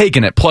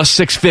 taking it, plus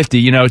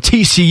 650.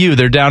 TCU,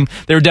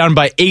 they were down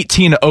by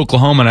 18 to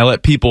Oklahoma, and I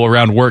let people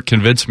around work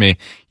convince me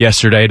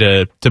yesterday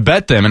to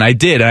bet them, and I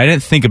did, and I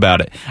didn't think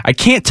about it. I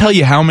can't tell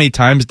you how many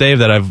times, Dave,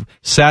 that I've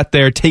sat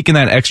there, taken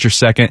that extra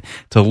second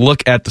to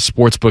look at the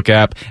Sportsbook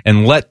app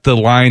and let the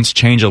lines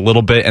change a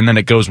little bit, and then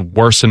it goes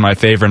worse in my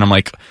favor, and I'm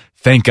like,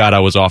 thank God I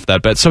was off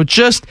that bet. So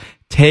just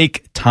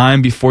take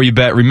time before you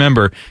bet.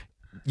 Remember,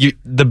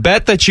 the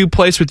bet that you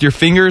place with your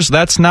fingers,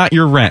 that's not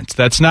your rent.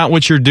 That's not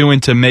what you're doing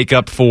to make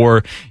up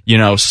for,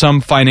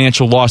 some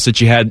financial loss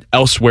that you had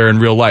elsewhere in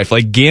real life.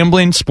 Like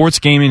gambling, sports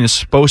gaming is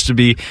supposed to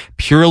be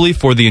purely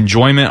for the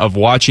enjoyment of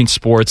watching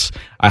sports.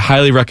 I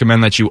highly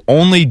recommend that you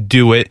only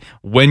do it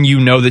when you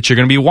know that you're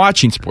going to be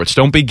watching sports.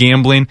 Don't be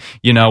gambling,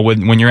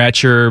 when you're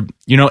at your,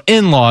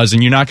 in-laws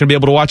and you're not going to be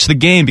able to watch the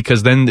game,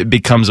 because then it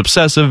becomes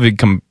obsessive.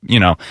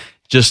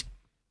 Just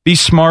be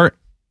smart.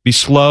 Be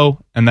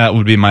slow, and that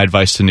would be my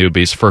advice to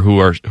newbies for who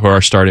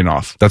are starting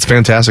off. That's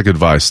fantastic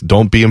advice.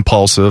 Don't be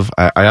impulsive.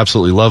 I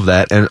absolutely love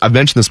that. And I've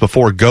mentioned this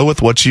before. Go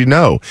with what you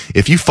know.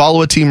 If you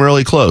follow a team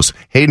really close,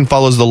 Hayden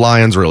follows the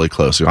Lions really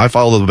close. I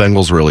follow the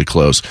Bengals really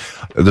close.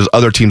 There's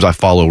other teams I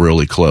follow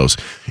really close.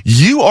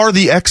 You are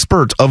the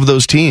expert of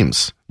those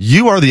teams.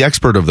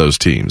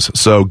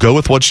 So go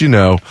with what you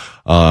know.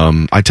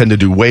 I tend to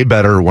do way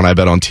better when I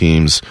bet on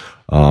teams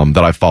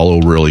that I follow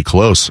really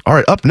close. All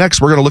right, up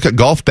next, we're going to look at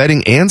golf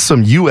betting and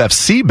some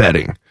UFC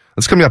betting.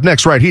 That's coming up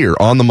next right here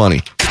on The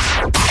Money.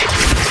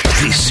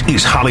 This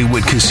is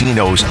Hollywood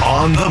Casinos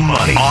On the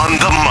Money. On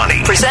the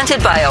Money.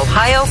 Presented by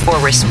Ohio for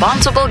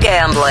Responsible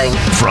Gambling.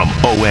 From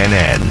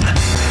ONN.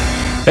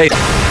 Hey.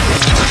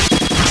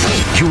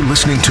 You're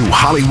listening to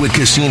Hollywood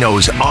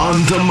Casinos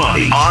On the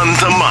Money. On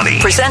the Money.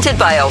 Presented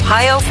by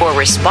Ohio for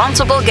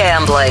Responsible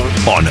Gambling.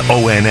 On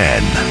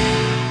ONN.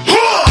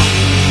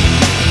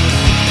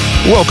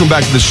 Welcome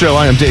back to the show.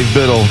 I am Dave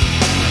Biddle.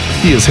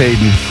 He is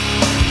Hayden.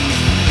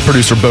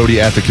 Producer Bodie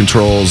at the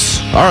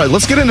controls. All right,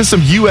 let's get into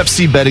some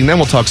UFC betting, then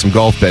we'll talk some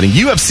golf betting.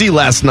 UFC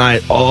last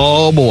night,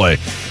 oh boy.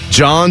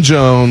 John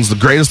Jones, the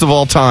greatest of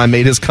all time,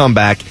 made his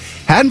comeback.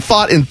 Hadn't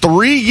fought in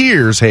 3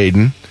 years,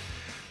 Hayden.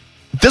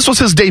 This was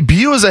his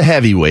debut as a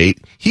heavyweight.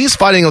 He's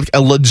fighting like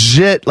a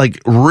legit,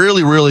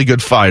 really, really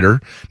good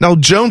fighter. Now,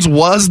 Jones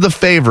was the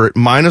favorite,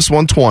 minus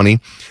 120.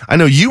 I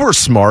know you were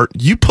smart.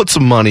 You put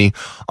some money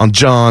on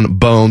John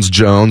Bones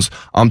Jones.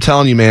 I'm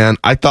telling you, man,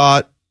 I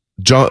thought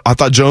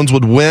Jones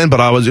would win,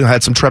 but I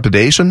had some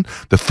trepidation.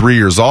 The 3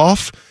 years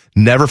off.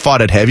 Never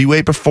fought at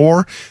heavyweight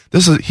before.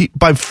 He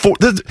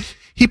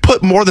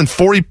put more than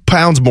 40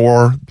 pounds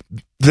more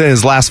than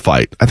his last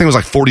fight. I think it was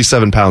like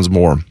 47 pounds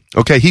more.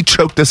 Okay, he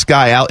choked this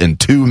guy out in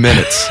 2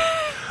 minutes.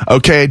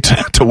 Okay,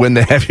 to win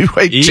the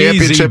heavyweight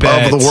championship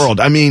of the world.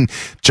 I mean,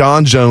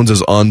 John Jones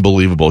is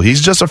unbelievable.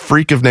 He's just a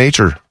freak of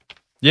nature.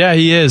 Yeah,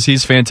 he is.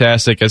 He's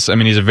fantastic. He's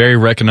a very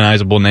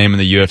recognizable name in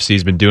the UFC.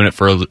 He's been doing it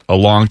for a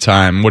long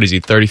time. What is he,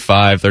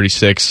 35,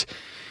 36?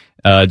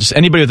 Just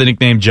anybody with the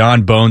nickname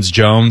John Bones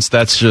Jones,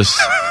 that's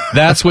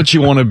what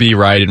you want to be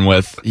riding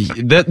with.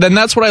 Then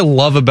that's what I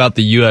love about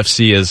the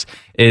UFC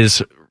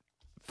is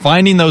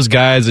finding those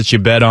guys that you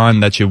bet on,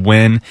 that you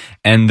win,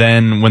 and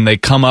then when they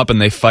come up and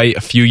they fight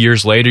a few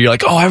years later, you're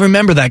like, oh, I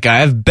remember that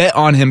guy. I've bet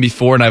on him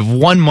before, and I've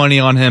won money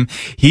on him.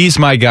 He's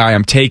my guy.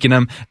 I'm taking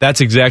him.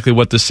 That's exactly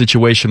what the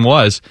situation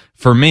was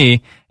for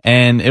me,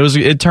 and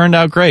it turned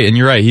out great. And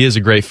you're right, he is a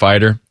great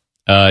fighter.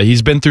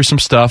 He's been through some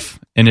stuff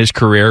in his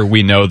career.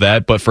 We know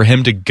that. But for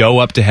him to go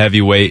up to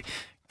heavyweight,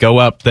 go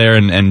up there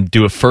and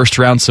do a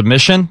first-round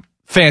submission,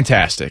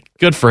 fantastic.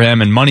 Good for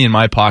him, and money in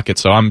my pocket,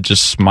 so I'm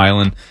just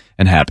smiling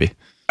and happy.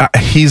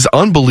 He's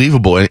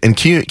unbelievable. And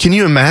can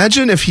you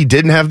imagine if he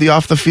didn't have the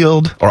off the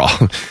field, or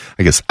I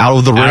guess out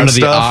of the rim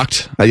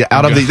stuff?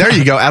 Out of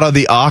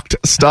the oct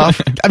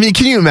stuff. I mean,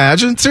 can you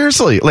imagine?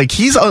 Seriously,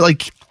 he's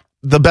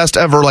the best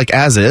ever,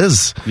 as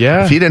is.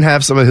 Yeah. If he didn't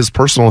have some of his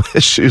personal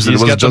issues,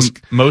 he's got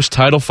the most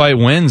title fight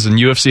wins in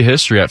UFC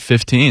history at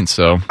 15.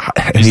 So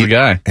he's the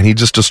guy, and he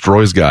just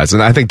destroys guys.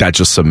 And I think that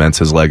just cements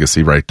his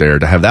legacy right there.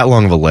 To have that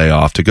long of a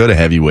layoff, to go to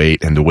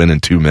heavyweight, and to win in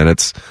 2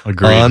 minutes,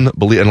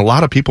 unbelievable. And a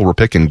lot of people were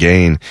picking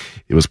Gain.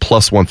 It was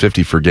plus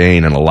 150 for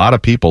Gain, and a lot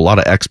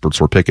of experts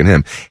were picking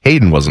him.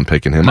 Hayden wasn't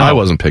picking him. No. I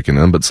wasn't picking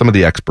him, but some of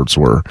the experts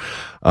were.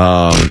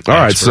 All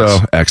right, so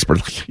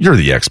expert, you're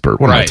the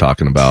expert. What am I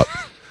talking about?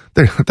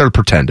 They're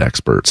pretend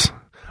experts.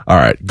 All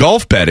right,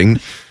 golf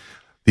betting.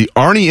 The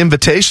Arnie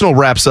Invitational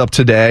wraps up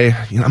today.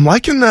 I'm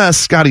liking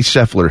Scotty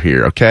Scheffler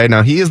here, okay?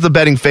 Now, he is the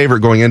betting favorite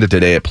going into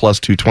today at plus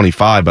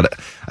 225, but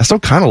I still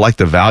kind of like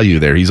the value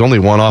there. He's only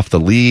one off the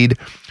lead.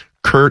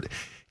 Kurt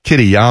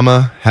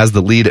Kitayama has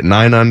the lead at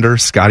 9 under.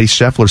 Scotty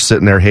Scheffler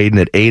sitting there, Hayden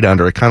at 8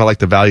 under. I kind of like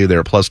the value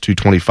there at plus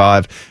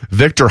 225.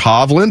 Victor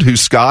Hovland, who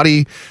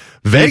Scotty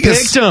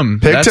Vegas picked him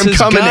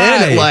coming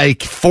in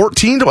at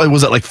 14 to,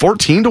 was it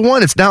 14 to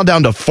 1? It's now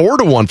down to 4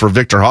 to 1 for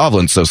Victor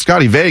Hovland. So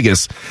Scotty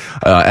Vegas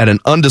at an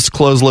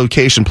undisclosed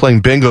location playing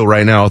bingo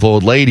right now with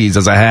old ladies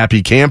as a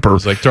happy camper.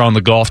 It's like throwing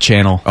the golf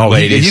channel. Oh,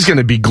 he's going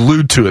to be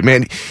glued to it,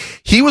 man.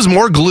 He was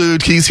more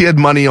glued because he had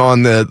money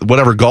on the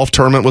whatever golf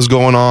tournament was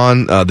going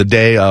on the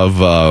day of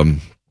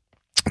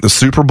the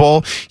Super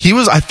Bowl. He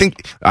was, I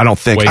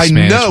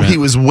know he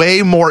was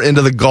way more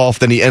into the golf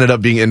than he ended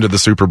up being into the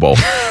Super Bowl.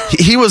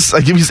 he was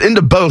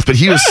into both, but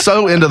he was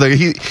so into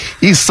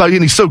he's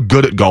so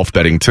good at golf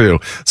betting too.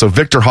 So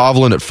Victor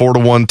Hovland at 4 to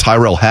 1,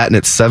 Tyrell Hatton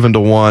at 7 to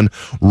 1,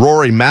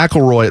 Rory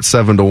McIlroy at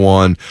 7 to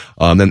 1.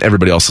 Then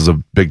everybody else is a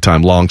big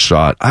time long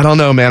shot. I don't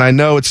know, man. I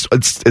know it's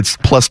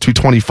plus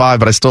 225,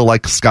 but I still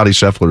like Scotty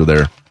Scheffler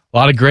there. A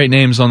lot of great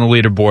names on the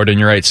leaderboard, and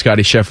you're right,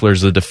 Scotty Scheffler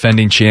is the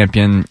defending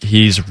champion.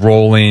 He's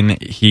rolling.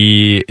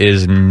 He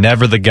is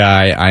never the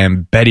guy I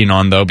am betting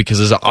on, though, because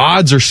his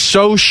odds are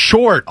so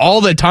short all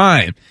the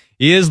time.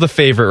 He is the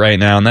favorite right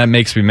now, and that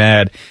makes me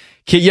mad.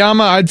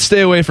 Kitayama, I'd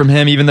stay away from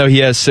him, even though he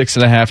has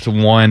 6.5 to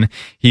 1.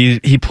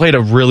 He played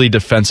a really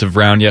defensive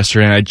round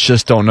yesterday, and I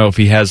just don't know if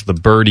he has the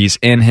birdies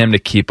in him to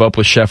keep up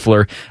with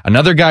Scheffler.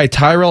 Another guy,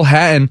 Tyrell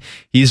Hatton,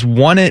 he's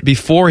won it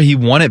before. He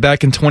won it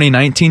back in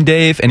 2019,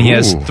 Dave, and he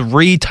has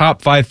 3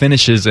 top 5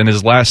 finishes in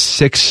his last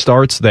 6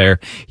 starts there.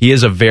 He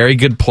is a very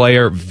good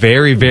player,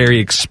 very, very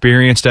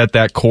experienced at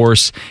that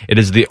course. It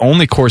is the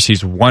only course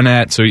he's won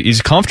at, so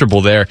he's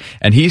comfortable there,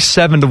 and he's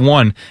 7 to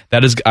 1.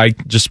 That is, I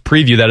just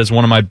preview that as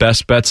one of my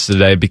best bets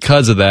today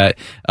because of that,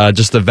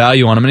 just the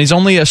value on him. And he's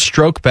only a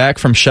stroke back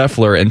from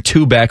Scheffler and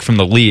 2 back from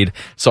the lead.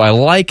 So I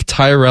like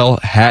Tyrell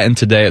Hatton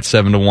today at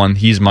 7 to 1.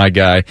 He's my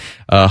guy.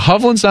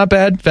 Hovland's not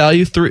bad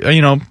value, 4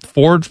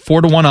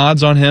 to 1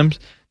 odds on him.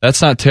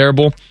 That's not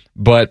terrible.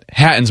 But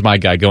Hatton's my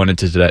guy going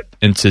into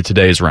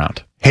today's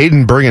round.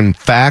 Hayden bringing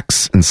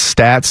facts and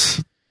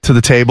stats to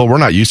the table. We're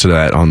not used to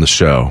that on the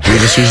show. We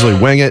just usually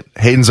wing it.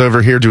 Hayden's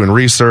over here doing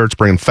research,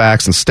 bringing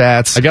facts and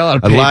stats. I got a lot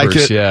of papers, like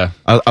it. Yeah.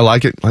 I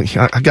like it.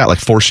 I got like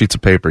 4 sheets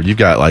of paper. You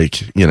got like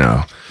 5.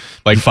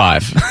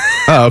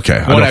 Oh, okay.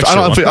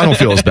 I don't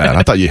feel as bad.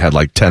 I thought you had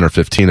like 10 or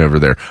 15 over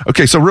there.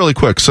 Okay, so really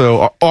quick.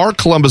 So our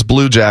Columbus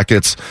Blue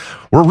Jackets,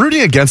 we're rooting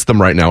against them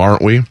right now,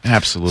 aren't we?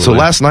 Absolutely. So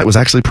last night was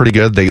actually pretty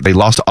good. They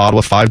lost to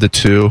Ottawa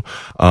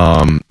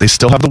 5-2. They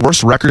still have the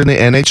worst record in the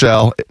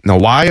NHL. Now,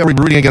 why are we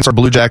rooting against our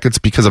Blue Jackets?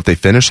 Because if they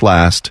finish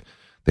last,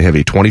 they have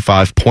a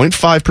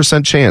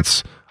 25.5%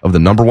 chance of the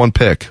number 1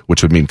 pick,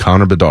 which would mean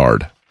Connor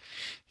Bedard.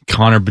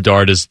 Connor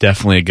Bedard is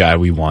definitely a guy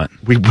we want.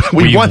 We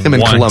want him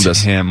in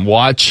Columbus.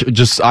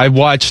 I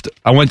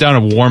went down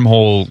a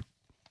wormhole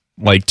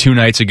like 2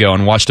 nights ago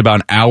and watched about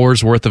an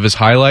hour's worth of his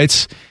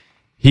highlights.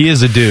 He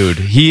is a dude.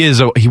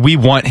 We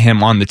want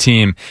him on the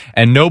team,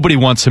 and nobody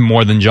wants him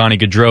more than Johnny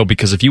Gaudreau,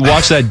 because if you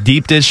watch that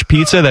deep dish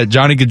pizza that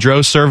Johnny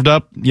Gaudreau served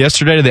up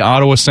yesterday to the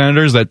Ottawa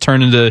Senators that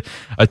turned into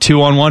a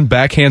 2-on-1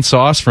 backhand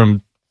sauce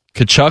from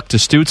Kachuk to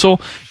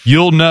Stützle,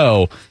 you'll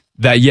know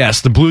that,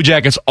 yes, the Blue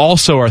Jackets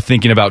also are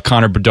thinking about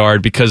Connor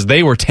Bedard because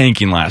they were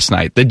tanking last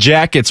night. The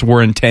Jackets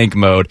were in tank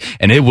mode,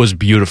 and it was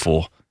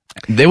beautiful.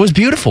 It was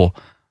beautiful.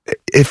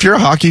 If you're a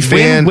hockey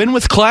fan, win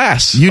with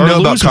class. You know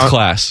lose with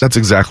class. That's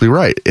exactly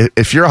right.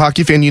 If you're a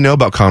hockey fan, you know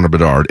about Connor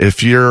Bedard.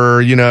 If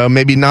you're,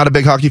 maybe not a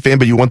big hockey fan,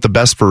 but you want the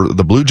best for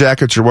the Blue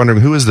Jackets, you're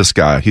wondering, who is this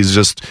guy? He's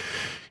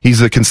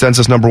the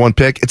consensus number 1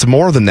 pick. It's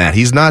more than that.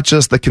 He's not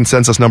just the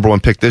consensus number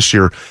 1 pick this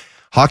year.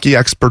 Hockey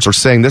experts are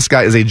saying this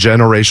guy is a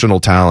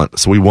generational talent,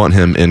 so we want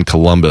him in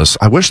Columbus.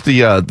 I wish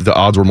the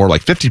odds were more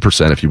like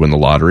 50% if you win the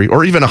lottery,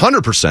 or even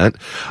 100%,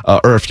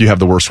 or if you have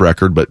the worst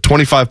record, but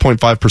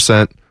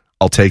 25.5%,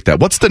 I'll take that.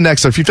 What's the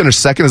next? So if you finish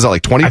second, is that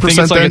like 20%? I think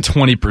it's like a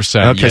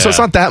 20%. Okay, so it's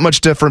not that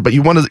much different, but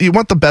you want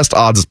the best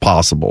odds as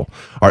possible.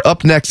 All right,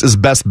 up next is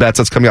Best Bets.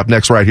 That's coming up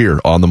next right here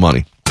on The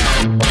Money.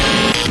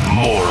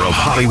 More of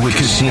Hollywood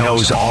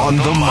Casinos on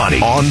the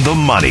money. On the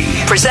money.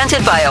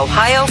 Presented by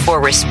Ohio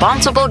for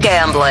Responsible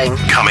Gambling.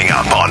 Coming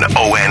up on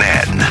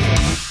ONN.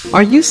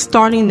 Are you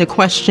starting to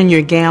question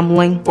your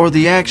gambling? Or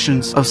the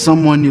actions of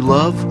someone you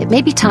love? It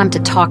may be time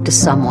to talk to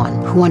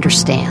someone who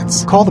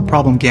understands. Call the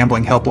Problem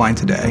Gambling Helpline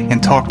today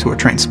and talk to a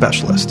trained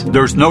specialist.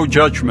 There's no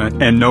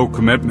judgment and no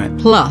commitment.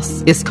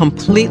 Plus, it's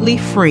completely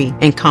free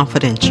and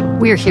confidential.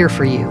 We're here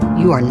for you.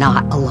 You are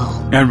not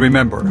alone. And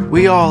remember,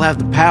 we all have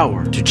the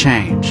power to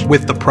change.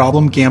 With the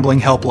Problem Gambling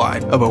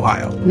Helpline of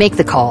Ohio. Make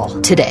the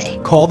call today.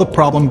 Call the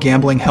Problem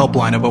Gambling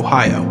Helpline of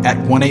Ohio at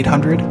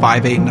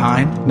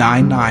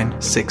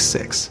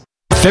 1-800-589-9966.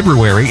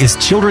 February is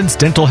Children's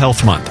Dental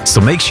Health Month,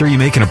 so make sure you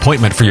make an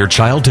appointment for your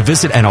child to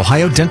visit an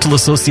Ohio Dental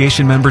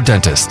Association member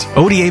dentist.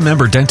 ODA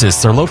member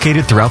dentists are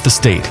located throughout the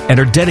state and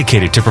are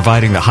dedicated to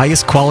providing the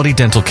highest quality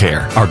dental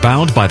care, are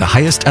bound by the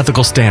highest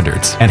ethical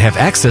standards, and have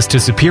access to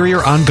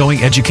superior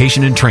ongoing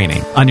education and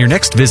training. On your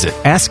next visit,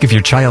 ask if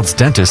your child's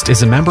dentist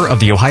is a member of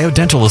the Ohio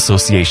Dental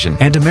Association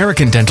and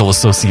American Dental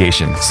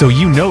Association, so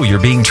you know you're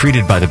being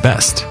treated by the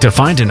best. To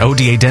find an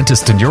ODA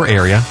dentist in your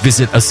area,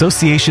 visit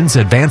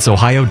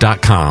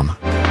associationsadvanceohio.com.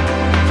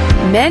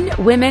 Men,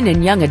 women,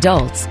 and young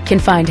adults can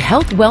find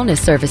health wellness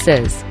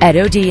services at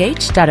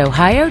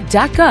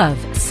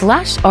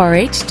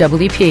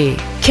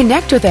odh.ohio.gov/RHWP.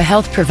 Connect with a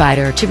health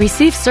provider to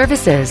receive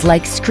services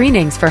like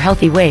screenings for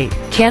healthy weight,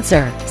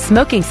 cancer,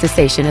 smoking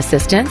cessation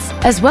assistance,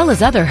 as well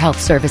as other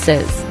health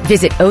services.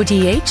 Visit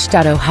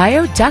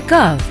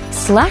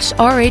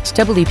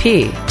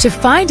odh.ohio.gov/RHWP to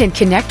find and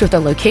connect with a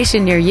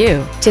location near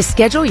you to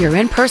schedule your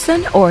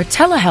in-person or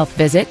telehealth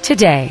visit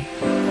today.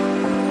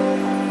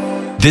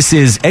 This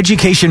is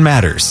Education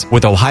Matters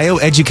with Ohio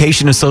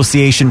Education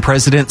Association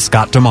President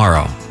Scott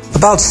Damaro.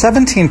 About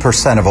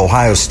 17% of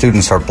Ohio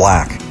students are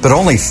black, but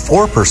only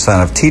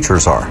 4% of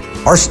teachers are.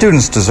 Our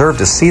students deserve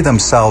to see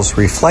themselves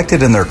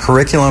reflected in their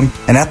curriculum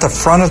and at the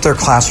front of their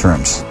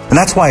classrooms. And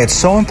that's why it's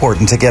so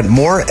important to get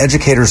more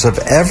educators of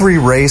every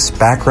race,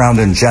 background,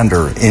 and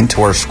gender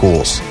into our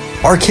schools.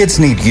 Our kids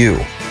need you.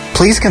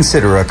 Please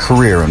consider a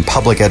career in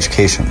public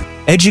education.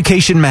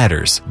 Education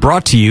Matters,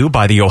 brought to you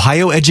by the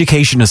Ohio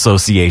Education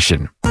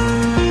Association.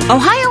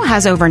 Ohio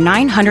has over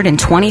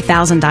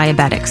 920,000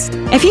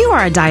 diabetics. If you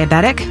are a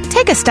diabetic,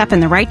 take a step in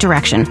the right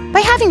direction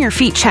by having your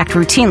feet checked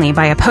routinely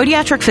by a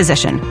podiatric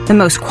physician, the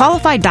most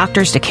qualified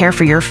doctors to care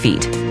for your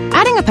feet.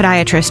 Adding a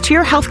podiatrist to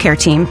your healthcare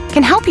team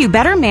can help you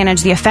better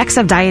manage the effects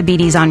of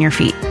diabetes on your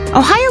feet.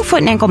 Ohio Foot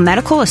and Ankle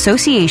Medical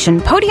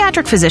Association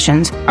podiatric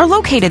physicians are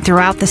located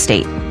throughout the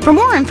state. For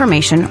more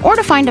information or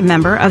to find a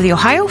member of the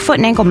Ohio Foot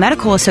and Ankle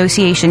Medical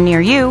Association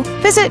near you,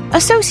 visit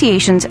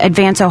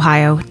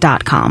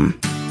associationsadvanceohio.com.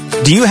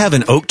 Do you have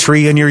an oak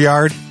tree in your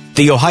yard?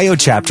 The Ohio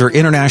Chapter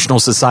International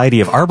Society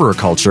of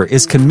Arboriculture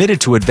is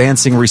committed to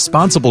advancing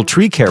responsible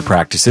tree care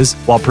practices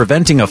while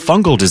preventing a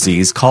fungal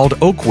disease called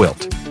oak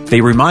wilt.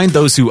 They remind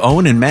those who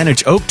own and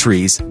manage oak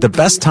trees the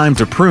best time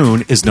to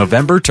prune is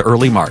November to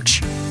early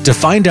March. To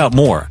find out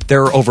more,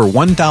 there are over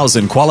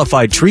 1,000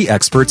 qualified tree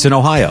experts in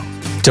Ohio.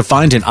 To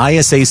find an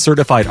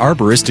ISA-certified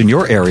arborist in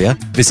your area,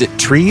 visit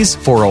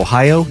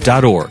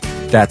treesforohio.org.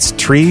 That's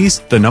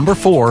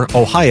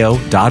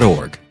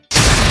trees4ohio.org.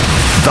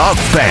 The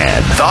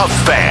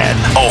Fan,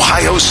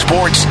 Ohio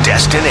sports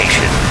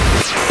destination.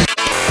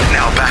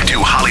 Now back to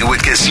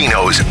Hollywood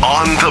Casinos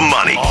on the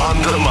money.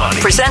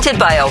 Presented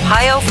by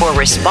Ohio for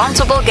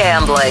Responsible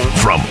Gambling.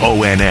 From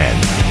ONN.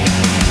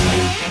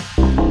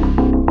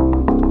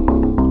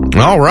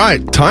 All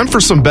right, time for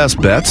some best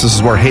bets. This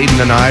is where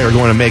Hayden and I are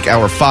going to make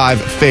our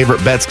 5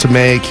 favorite bets to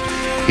make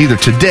either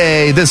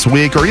today, this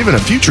week, or even a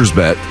futures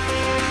bet.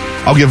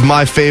 I'll give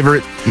my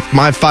 5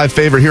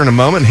 favorite here in a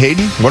moment.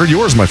 Hayden, what are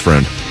yours, my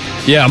friend?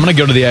 Yeah, I'm going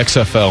to go to the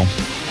XFL.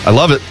 I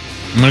love it.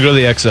 I'm going to go to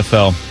the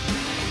XFL.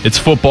 It's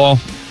football.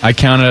 I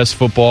count it as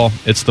football.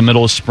 It's the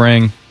middle of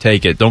spring.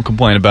 Take it. Don't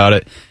complain about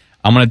it.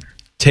 I'm going to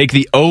take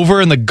the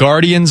over in the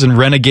Guardians and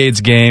Renegades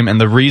game, and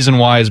the reason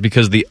why is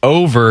because the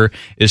over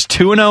is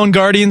 2-0 in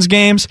Guardians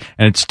games,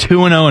 and it's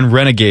 2-0 in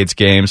Renegades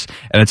games,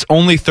 and it's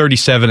only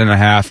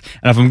 37.5.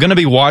 And if I'm going to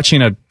be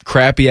watching a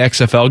crappy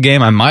XFL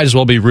game, I might as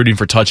well be rooting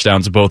for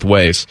touchdowns both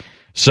ways.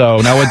 So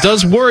now what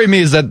does worry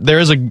me is that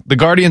the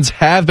Guardians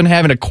have been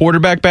having a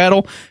quarterback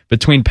battle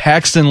between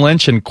Paxton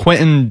Lynch and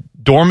Quentin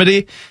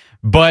Dormady,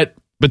 but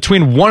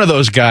between one of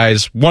those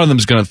guys, one of them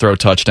is going to throw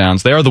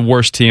touchdowns. They are the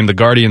worst team. The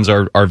Guardians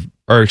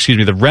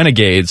the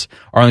Renegades,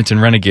 Arlington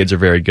Renegades are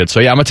very good. So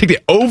yeah, I'm going to take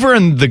the over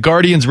in the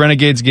Guardians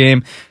Renegades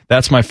game.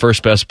 That's my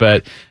first best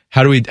bet.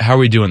 How are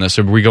we doing this?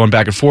 Are we going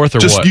back and forth or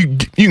what? You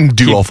can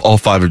do all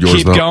 5 of yours.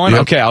 Keep going?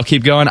 Yep. Okay, I'll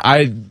keep going.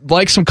 I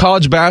like some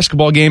college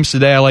basketball games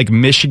today. I like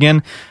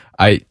Michigan.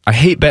 I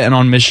hate betting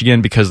on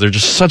Michigan because they're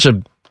just such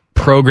a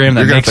program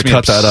that makes me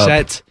upset.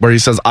 That up, where he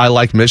says, I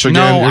like Michigan.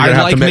 No,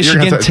 I like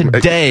Michigan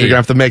today. You're going to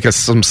have to make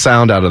some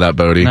sound out of that,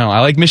 Bodie. No,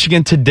 I like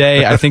Michigan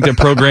today. I think their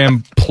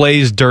program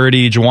plays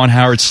dirty. Juwan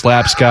Howard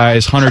slaps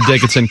guys. Hunter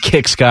Dickinson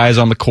kicks guys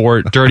on the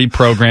court. Dirty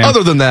program.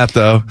 Other than that,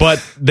 though.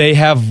 But they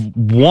have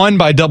won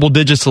by double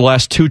digits the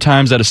last 2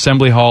 times at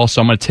Assembly Hall,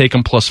 so I'm going to take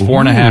them plus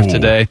 4.5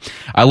 today.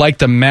 I like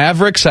the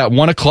Mavericks at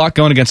 1 o'clock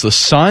going against the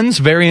Suns.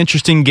 Very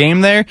interesting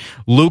game there.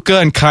 Luka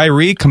and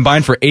Kyrie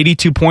combined for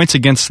 82 points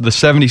against the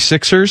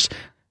 76ers.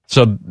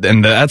 So,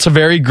 and that's a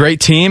very great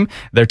team.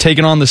 They're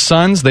taking on the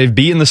Suns. They've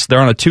beaten this. They're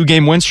on a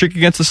 2-game win streak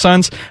against the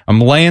Suns. I'm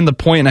laying the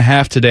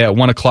 1.5 today at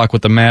 1 o'clock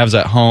with the Mavs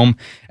at home.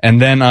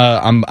 And then,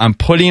 I'm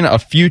putting a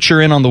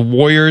future in on the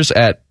Warriors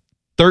at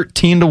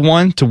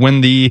 13-1 to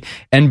win the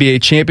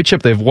NBA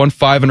championship. They've won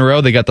 5 in a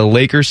row. They got the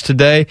Lakers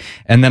today.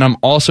 And then I'm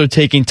also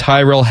taking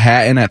Tyrell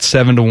Hatton at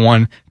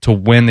 7-1 to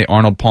win the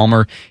Arnold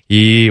Palmer.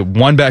 He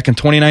won back in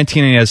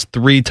 2019 and he has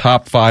 3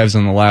 top 5s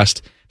in the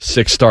last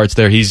 6 starts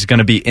there. He's going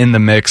to be in the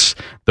mix.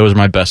 Those are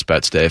my best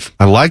bets, Dave.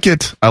 I like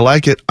it.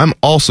 I'm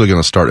also going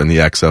to start in the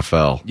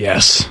XFL.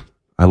 Yes.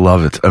 I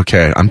love it.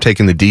 Okay, I'm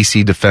taking the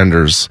DC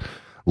Defenders,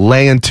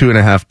 laying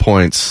 2.5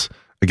 points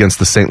against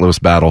the St. Louis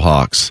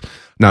Battlehawks.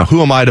 Now,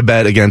 who am I to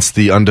bet against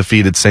the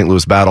undefeated St.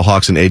 Louis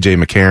Battlehawks and A.J.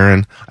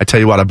 McCarron? I tell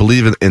you what, I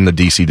believe in the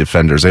DC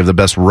Defenders. They have the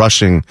best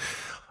rushing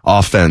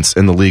offense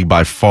in the league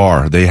by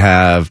far. They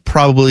have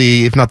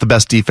probably, if not the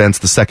best defense,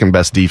 the second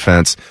best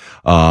defense.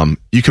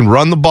 You can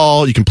run the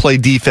ball, you can play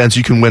defense,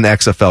 you can win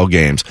XFL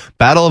games.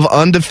 Battle of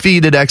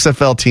undefeated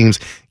XFL teams.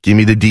 Give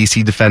me the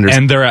DC Defenders.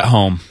 And they're at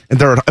home.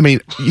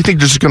 You think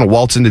they're just going to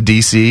waltz into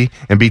DC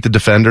and beat the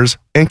Defenders?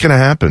 Ain't going to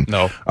happen.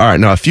 No. All right,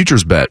 now a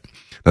futures bet.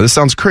 Now this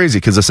sounds crazy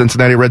because the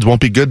Cincinnati Reds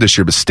won't be good this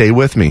year, but stay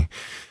with me.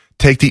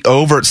 Take the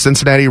over at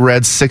Cincinnati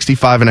Reds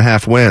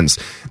 65.5 wins.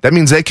 That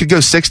means they could go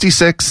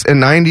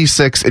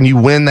 66-96 and you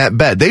win that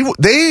bet.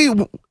 They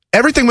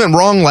everything went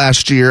wrong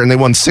last year and they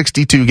won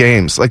 62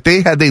 games. Like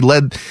they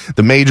led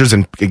the majors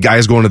and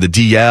guys going to the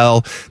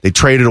DL. They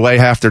traded away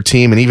half their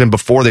team, and even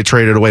before they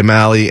traded away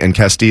Malley and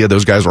Castilla,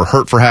 those guys were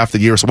hurt for half the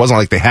year. So it wasn't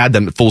like they had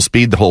them at full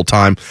speed the whole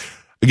time.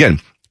 Again,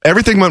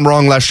 everything went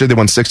wrong last year. They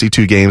won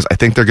 62 games. I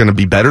think they're going to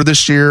be better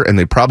this year, and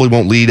they probably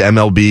won't lead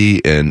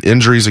MLB in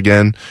injuries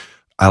again.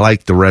 I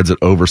like the Reds at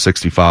over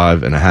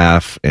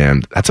 65.5,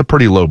 and that's a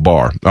pretty low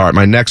bar. All right,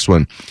 my next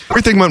one.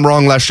 Everything went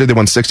wrong last year. They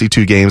won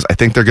 62 games. I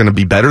think they're going to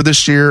be better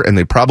this year, and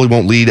they probably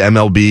won't lead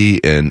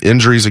MLB in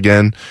injuries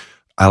again.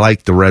 I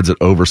like the Reds at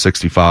over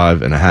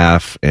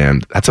 65.5,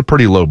 and that's a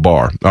pretty low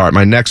bar. All right,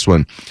 my next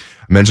one.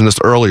 I mentioned this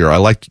earlier. I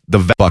like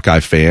the Buckeye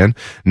fan.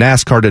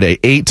 NASCAR today,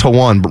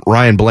 8-1,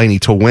 Ryan Blaney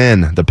to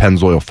win the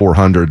Pennzoil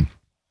 400.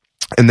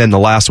 And then the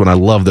last one, I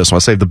love this one. I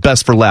saved the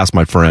best for last,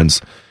 my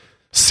friends.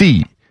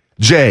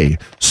 C.J.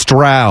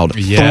 Stroud,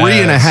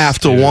 3.5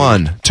 to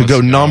 1 to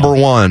go number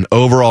 1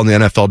 overall in the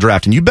NFL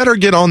draft. And you better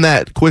get on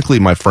that quickly,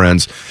 my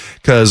friends,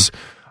 because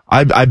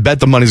I bet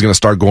the money's going to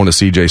start going to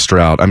C.J.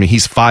 Stroud. I mean,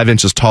 he's 5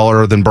 inches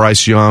taller than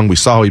Bryce Young. We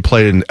saw how he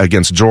played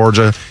against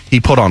Georgia. He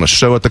put on a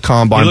show at the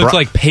Combine. He looked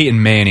like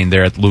Peyton Manning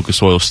there at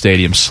Lucas Oil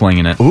Stadium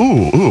slinging it.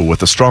 Ooh,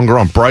 with a stronger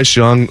arm. Bryce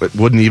Young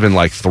wouldn't even,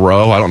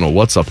 throw. I don't know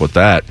what's up with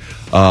that.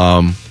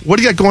 What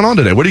do you got going on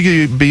today? What are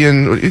you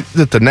being? Is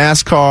it the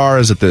NASCAR?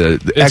 Is it the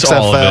it's XFL?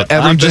 All of it.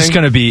 Everything? I'm just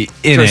going to be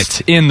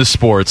in the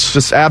sports.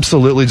 Just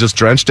absolutely just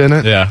drenched in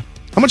it? Yeah.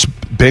 How much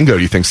bingo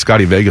do you think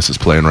Scotty Vegas is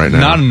playing right now?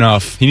 Not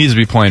enough. He needs to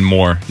be playing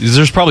more.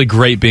 There's probably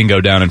great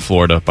bingo down in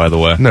Florida, by the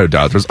way. No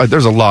doubt.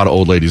 There's a lot of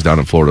old ladies down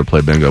in Florida to play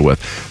bingo with.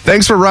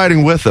 Thanks for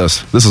riding with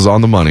us. This is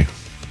On the Money.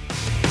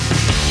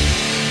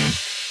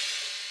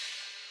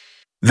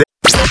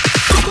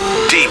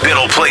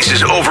 Biddle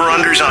places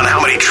over-unders on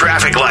how many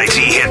traffic lights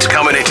he hits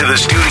coming into the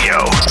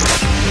studio.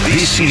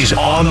 This is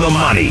On the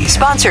Money.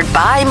 Sponsored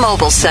by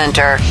Mobile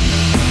Center.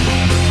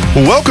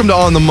 Welcome to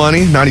On the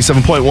Money,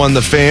 97.1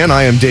 The Fan.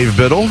 I am Dave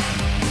Biddle.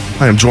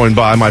 I am joined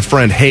by my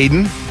friend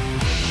Hayden.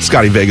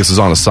 Scotty Vegas is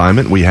on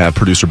assignment. We have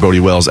producer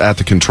Bodie Wells at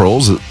the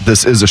controls.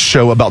 This is a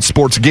show about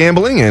sports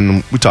gambling,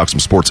 and we talk some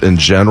sports in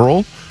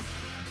general.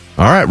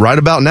 All right, right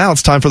about now,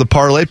 it's time for the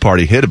Parlay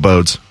Party. Hit it,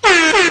 Bodes.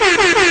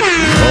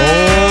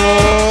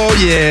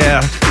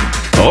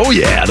 Oh,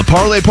 yeah. The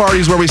Parlay Party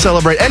is where we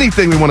celebrate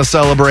anything we want to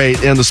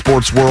celebrate in the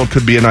sports world.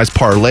 Could be a nice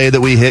parlay that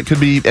we hit. Could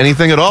be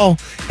anything at all.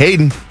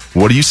 Hayden,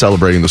 what are you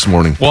celebrating this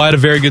morning? Well, I had a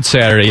very good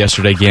Saturday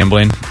yesterday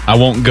gambling. I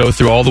won't go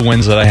through all the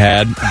wins that I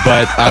had,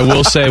 but I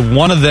will say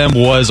one of them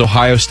was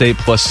Ohio State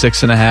plus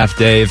 6.5,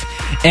 Dave.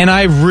 And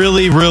I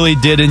really, really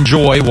did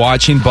enjoy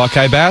watching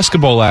Buckeye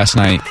basketball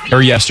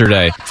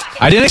yesterday.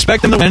 I didn't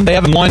expect them to win. They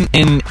haven't won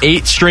in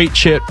 8 straight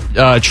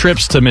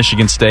trips to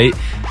Michigan State,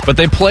 but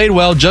they played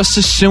well.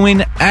 Justice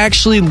Suing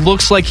actually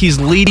looks like he's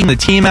leading the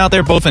team out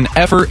there, both in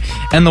effort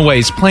and the way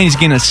he's playing. He's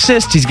getting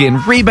assists, he's getting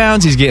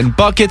rebounds, he's getting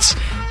buckets.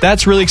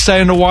 That's really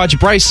exciting to watch.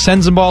 Bryce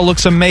Sensabaugh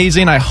looks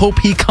amazing. I hope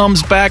he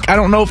comes back. I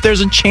don't know if there's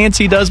a chance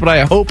he does, but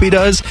I hope he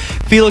does.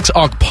 Felix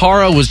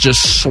Okpara was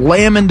just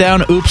slamming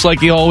down oops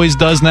like he always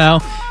does now.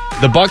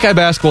 The Buckeye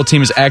basketball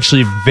team is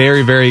actually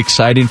very, very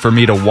exciting for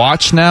me to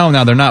watch now.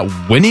 Now, they're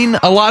not winning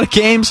a lot of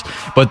games,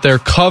 but they're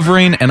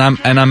covering, and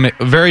I'm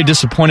very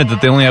disappointed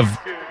that they only have,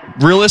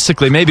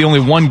 realistically, maybe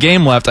only one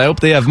game left. I hope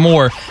they have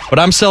more, but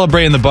I'm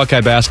celebrating the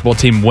Buckeye basketball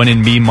team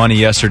winning me money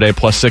yesterday,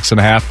 plus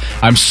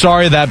 6.5. I'm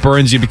sorry that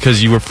burns you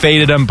because you were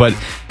faded them, but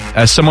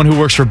as someone who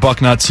works for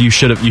Bucknuts, you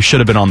should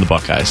have been on the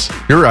Buckeyes.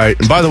 You're right.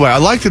 And by the way, I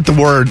like that the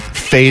word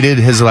faded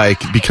has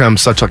become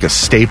such a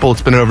staple.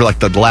 It's been over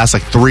the last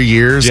 3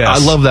 years. Yes.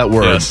 I love that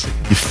word. Yes.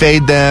 You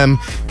fade them,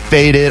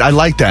 faded. I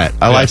like that.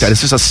 I like that.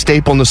 It's just a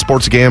staple in the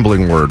sports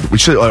gambling world. We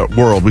should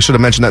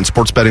have mentioned that in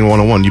Sports Betting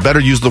 101. You better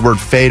use the word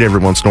fade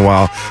every once in a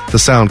while to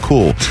sound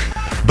cool.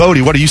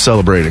 Bodie, what are you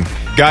celebrating?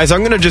 Guys, I'm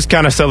going to just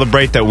kind of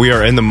celebrate that we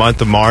are in the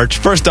month of March.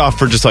 First off,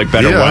 for just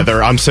better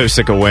weather. I'm so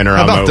sick of winter.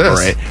 I'm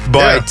over it.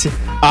 But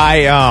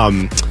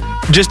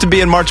just to be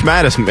in March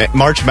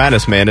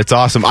Madness, man, it's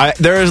awesome.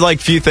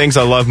 There's few things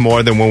I love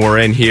more than when we're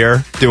in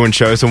here doing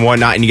shows and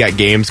whatnot, and you got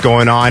games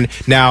going on.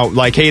 Now,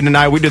 Hayden and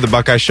I, we do the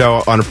Buckeye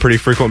Show on a pretty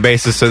frequent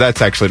basis, so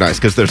that's actually nice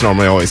because there's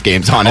normally always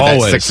games on at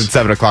that 6 and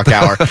 7 o'clock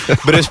hour.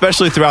 But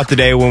especially throughout the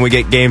day when we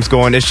get games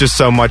going, it's just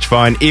so much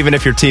fun. Even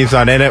if your team's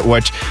not in it,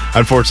 which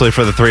unfortunately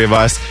for the three of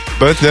us,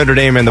 both Notre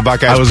Dame and the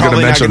Buckeyes are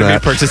probably not going to be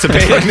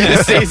participating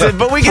this season,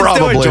 but we can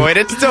still enjoy it.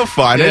 It's still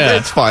fun. Yeah.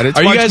 It's fun. It's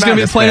Are you guys going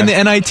to be playing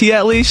the NIT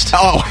at least?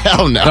 Oh,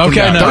 hell no.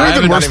 Okay, no. They're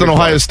even worse than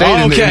Ohio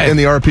State in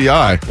the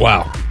RPI.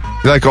 Wow.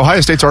 Ohio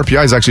State's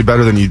RPI is actually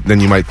better than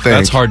you might think.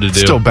 That's hard to do.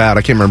 It's still bad.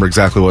 I can't remember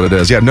exactly what it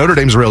is. Yeah, Notre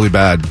Dame's really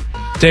bad.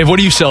 Dave, what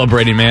are you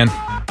celebrating, man?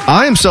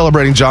 I am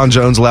celebrating John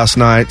Jones last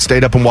night.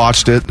 Stayed up and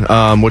watched it,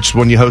 which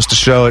when you host a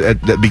show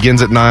that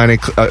begins at 9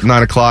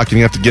 o'clock and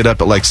you have to get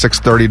up at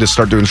 6:30 to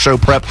start doing show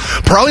prep,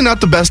 probably not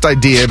the best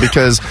idea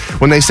because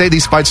when they say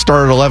these fights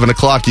start at 11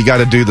 o'clock, you got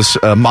to do this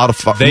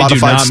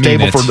modified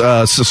stable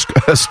for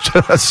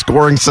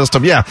scoring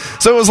system. Yeah.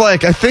 So it was I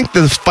think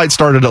the fight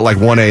started at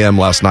 1 a.m.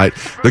 last night.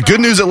 The good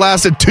news, it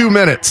lasted 2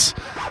 minutes.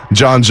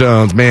 John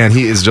Jones, man,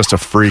 he is just a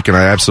freak, and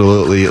I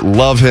absolutely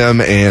love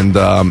him. And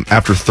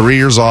after 3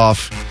 years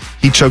off,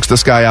 he chokes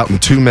this guy out in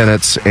 2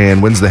 minutes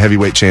and wins the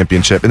heavyweight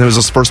championship. And it was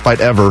his first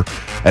fight ever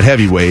at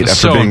heavyweight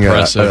after being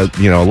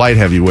a light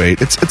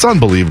heavyweight. It's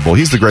unbelievable.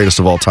 He's the greatest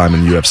of all time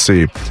in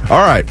UFC. All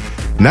right,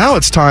 now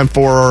it's time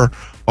for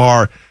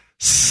our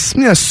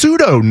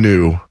pseudo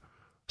new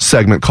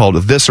segment called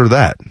This or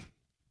That.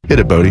 Hit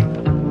it, Bodie.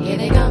 Here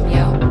they come,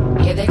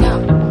 yo. Here they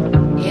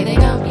come. Here they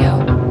come,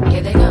 yo.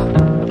 Here they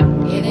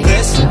come. Here they come.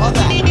 This or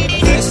that.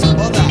 This or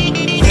that.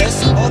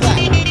 This or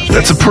that.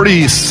 That's a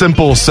pretty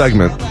simple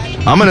segment.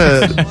 I'm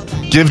going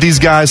to give these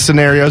guys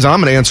scenarios. I'm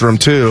going to answer them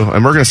too.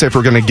 And we're going to say if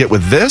we're going to get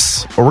with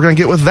this or we're going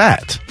to get with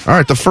that. All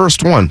right, the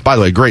first one. By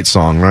the way, great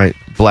song, right?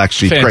 Black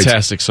Sheep.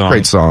 Fantastic song.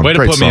 Great song. Way to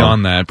great put song. me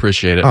on that.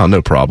 Appreciate it. Oh,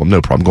 no problem.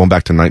 No problem. Going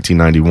back to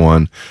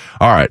 1991.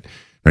 All right.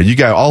 Now, you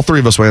got all three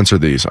of us will answer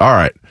these. All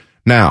right.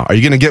 Now, are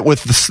you going to get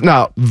with this?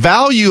 Now,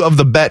 value of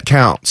the bet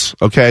counts.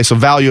 Okay, so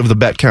value of the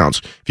bet counts.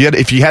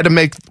 If you had to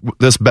make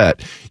this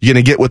bet, you're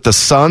going to get with the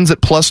Suns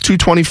at plus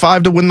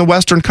 225 to win the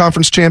Western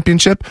Conference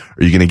Championship,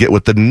 or are you going to get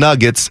with the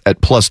Nuggets at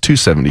plus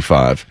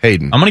 275?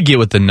 Hayden. I'm going to get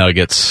with the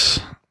Nuggets.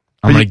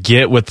 I'm going to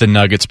get with the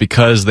Nuggets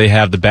because they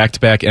have the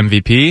back-to-back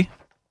MVP,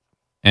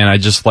 and I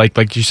just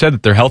like you said,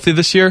 that they're healthy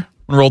this year.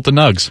 Roll with the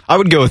Nugs. I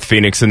would go with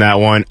Phoenix in that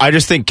one. I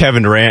just think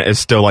Kevin Durant is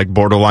still like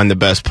borderline the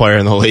best player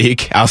in the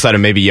league, outside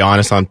of maybe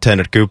Giannis on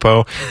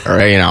Antetokounmpo, or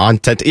on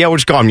we'll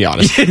just call him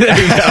Giannis. There you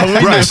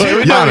go. Right,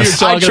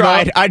 Giannis.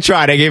 I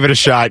tried. I gave it a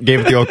shot.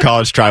 Gave it the old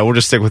college try. We'll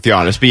just stick with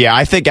Giannis. But yeah,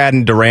 I think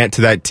adding Durant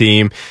to that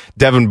team.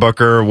 Devin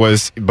Booker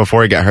was,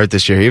 before he got hurt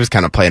this year, he was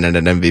kind of playing at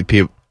an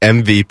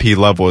MVP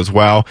level as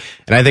well.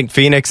 And I think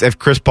Phoenix, if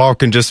Chris Paul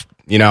can just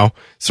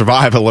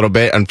survive a little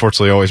bit.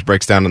 Unfortunately, always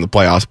breaks down in the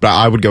playoffs. But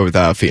I would go with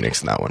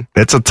Phoenix in that one.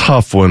 It's a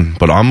tough one,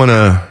 but I'm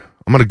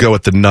gonna go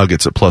with the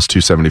Nuggets at plus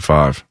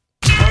 275.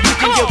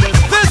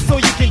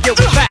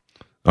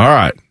 All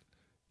right,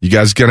 you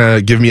guys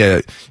gonna give me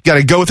you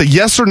gotta go with a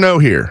yes or no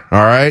here.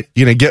 All right,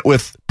 you gonna get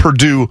with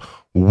Purdue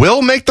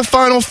will make the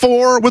Final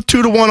Four with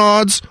 2-1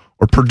 odds,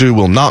 or Purdue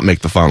will not make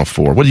the Final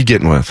Four. What are you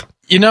getting with?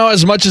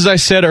 As much as I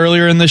said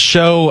earlier in this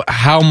show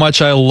how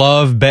much I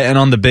love betting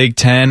on the Big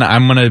Ten,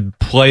 I'm going to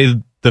play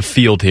the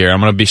field here. I'm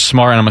going to be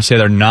smart, and I'm going to say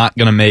they're not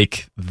going to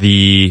make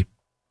the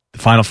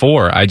Final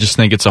Four. I just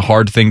think it's a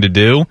hard thing to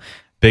do.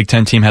 Big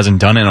Ten team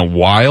hasn't done it in a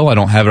while. I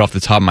don't have it off the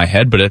top of my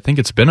head, but I think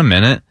it's been a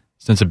minute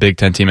since a Big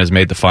Ten team has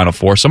made the Final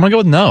Four. So I'm going to go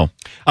with no.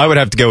 I would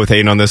have to go with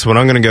Hayden on this one.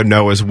 I'm going to go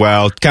no as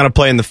well. Kind of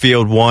playing the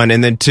field, one,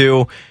 and then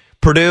two.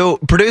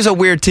 Purdue's a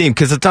weird team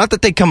because it's not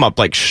that they come up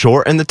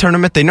short in the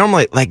tournament. They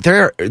normally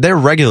they're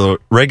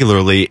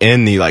regularly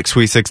in the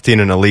Sweet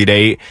 16 and Elite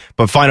 8,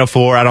 but Final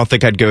Four, I don't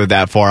think I'd go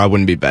that far. I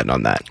wouldn't be betting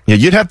on that. Yeah,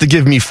 you'd have to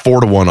give me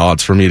 4-1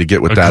 odds for me to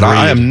get with that.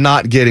 I am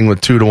not getting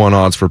with 2-1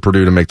 odds for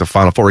Purdue to make the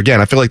Final Four. Again,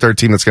 I feel like they're a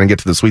team that's going to get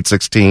to the Sweet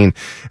 16,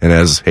 and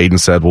as Hayden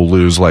said, will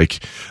lose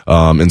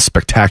in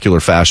spectacular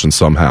fashion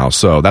somehow.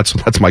 So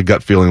that's my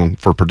gut feeling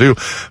for Purdue.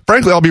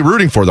 Frankly, I'll be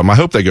rooting for them. I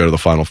hope they go to the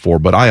Final Four,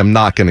 but I am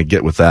not going to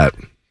get with that.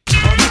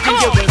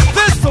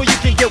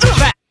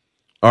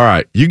 All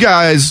right, you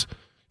guys,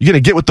 you're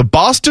going to get with the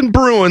Boston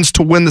Bruins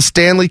to win the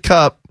Stanley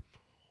Cup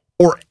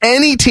or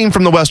any team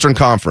from the Western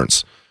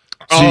Conference.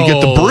 So you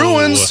get the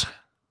Bruins,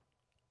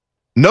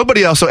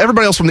 nobody else. So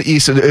everybody else from the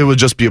East, it would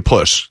just be a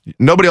push.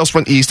 Nobody else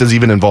from the East is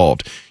even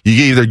involved. You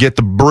either get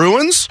the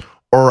Bruins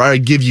or I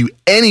give you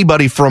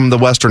anybody from the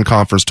Western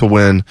Conference to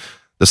win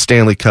the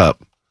Stanley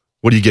Cup.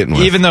 What are you getting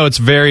with? Even though it's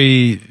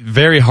very,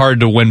 very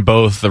hard to win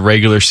both the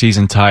regular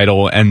season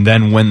title and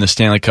then win the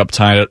Stanley Cup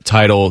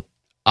title,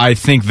 I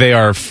think they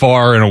are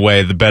far and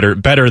away the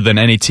better than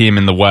any team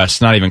in the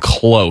West, not even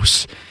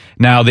close.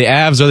 Now, the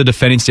Avs are the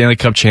defending Stanley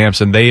Cup champs,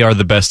 and they are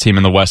the best team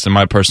in the West, in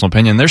my personal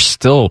opinion. They're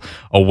still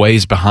a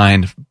ways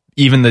behind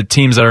even the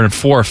teams that are in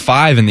 4 or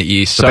 5 in the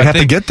East. But they have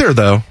to get there,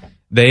 though.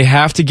 They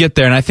have to get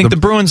there, and I think the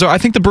Bruins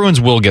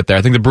will get there.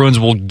 I think the Bruins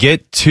will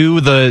get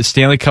to the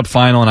Stanley Cup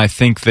final, and I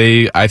think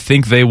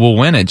they will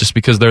win it just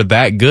because they're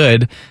that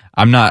good.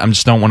 I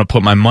just don't want to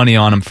put my money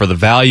on them for the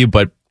value,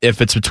 but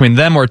if it's between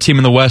them or a team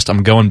in the West,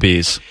 I'm going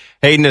Bees.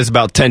 Hayden is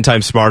about 10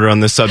 times smarter on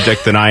this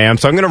subject than I am,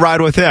 so I'm going to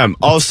ride with him.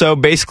 Also,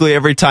 basically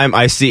every time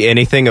I see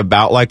anything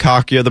about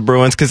hockey or the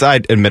Bruins, because I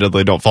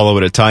admittedly don't follow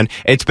it a ton,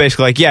 it's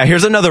basically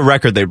here's another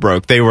record they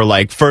broke. They were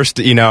first,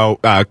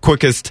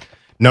 quickest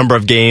number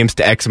of games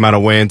to X amount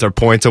of wins or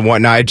points and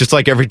whatnot. Just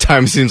every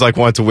time seems like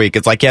once a week.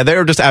 It's they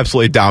were just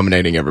absolutely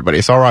dominating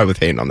everybody. So I'll ride with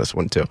Hayden on this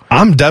one too.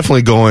 I'm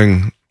definitely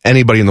going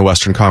anybody in the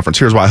Western Conference.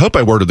 Here's why. I hope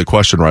I worded the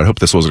question right. I hope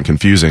this wasn't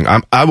confusing.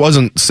 I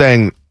wasn't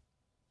saying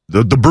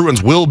the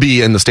Bruins will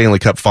be in the Stanley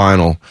Cup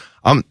final.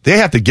 They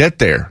have to get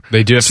there.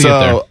 They do have to get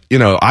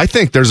there. I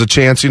think there's a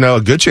chance,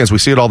 a good chance. We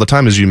see it all the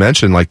time, as you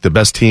mentioned, the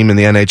best team in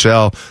the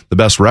NHL, the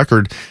best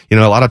record, a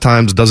lot of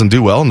times doesn't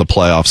do well in the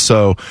playoffs.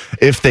 So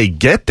if they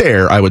get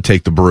there, I would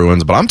take the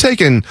Bruins, but I'm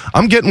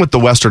getting with the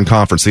Western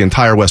Conference, the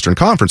entire Western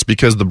Conference,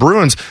 because the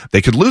Bruins,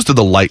 they could lose to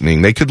the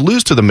Lightning, they could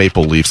lose to the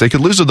Maple Leafs, they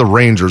could lose to the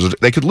Rangers,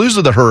 they could lose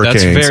to the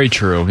Hurricanes. That's very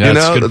true. Yeah,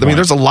 that's a good point.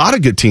 There's a lot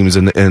of good teams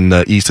in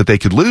the East that they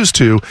could lose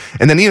to,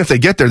 and then even if they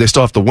get there, they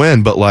still have to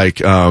win. But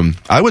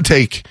I would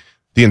take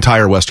the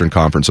entire Western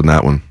Conference in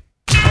that one.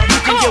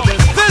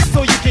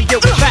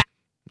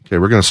 Okay,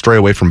 we're going to stray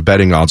away from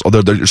betting odds,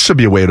 although there should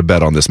be a way to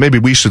bet on this. Maybe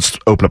we should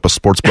open up a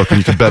sports book and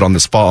you can bet on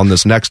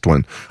this next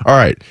one. All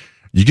right,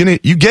 you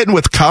getting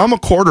with Kyle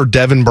McCord or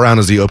Devin Brown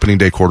as the opening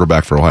day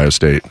quarterback for Ohio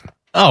State?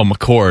 Oh,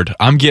 McCord.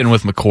 I'm getting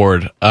with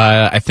McCord.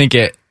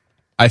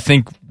 I I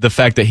think the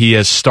fact that he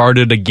has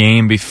started a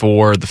game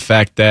before, the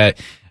fact that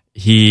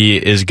he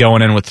is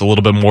going in with a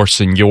little bit more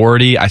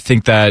seniority, I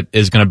think that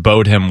is going to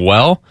bode him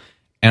well.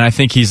 And I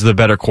think he's the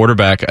better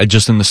quarterback.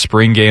 Just in the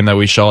spring game that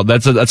we saw,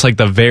 that's like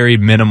the very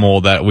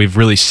minimal that we've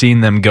really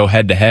seen them go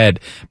head to head.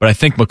 But I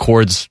think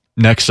McCord's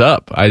next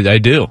up. I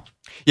do.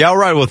 Yeah, I'll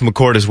ride with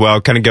McCord as well.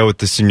 Kind of go with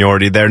the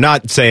seniority there.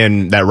 Not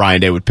saying that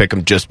Ryan Day would pick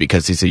him just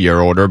because he's a year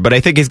older, but I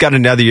think he's got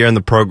another year in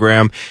the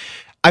program.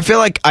 I feel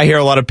like I hear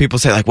a lot of people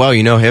say, like, well,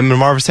 him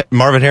and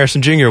Marvin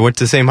Harrison Jr. went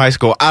to the same high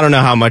school. I don't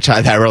know how much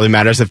that really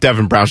matters. If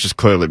Devin Brown's just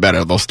clearly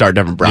better, they'll start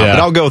Devin Brown. Yeah.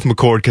 But I'll go with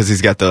McCord because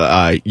he's got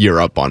the year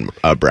up on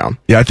Brown.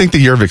 Yeah, I think the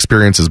year of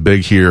experience is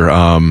big here.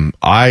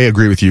 I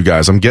agree with you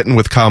guys. I'm getting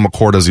with Kyle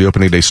McCord as the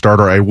opening day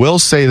starter. I will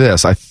say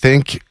this. I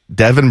think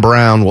Devin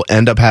Brown will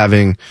end up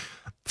having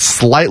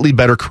slightly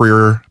better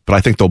career, but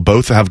I think they'll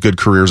both have good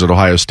careers at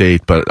Ohio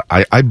State. But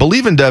I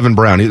believe in Devin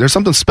Brown. There's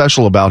something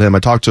special about him. I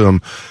talked to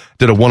him,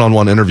 did a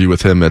one-on-one interview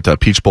with him at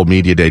Peach Bowl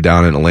Media Day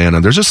down in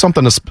Atlanta. There's just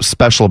something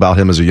special about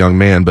him as a young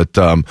man. But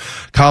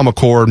Kyle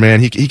McCord,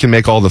 man, he can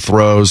make all the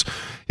throws.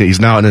 He's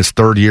now in his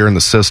third year in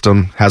the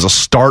system, has a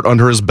start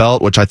under his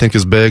belt, which I think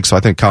is big. So I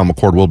think Kyle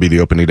McCord will be the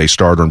opening day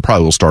starter and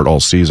probably will start all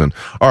season.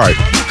 All right.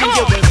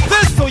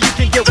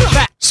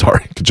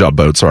 Sorry. Good job,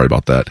 Bode. Sorry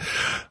about that.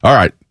 All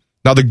right.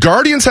 Now, the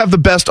Guardians have the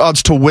best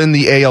odds to win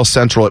the AL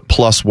Central at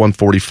plus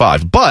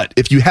 145. But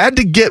if you had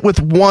to get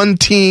with one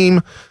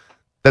team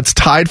that's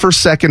tied for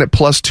second at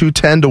plus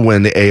 210 to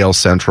win the AL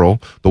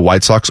Central, the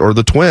White Sox or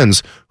the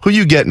Twins, who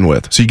you getting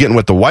with? So you getting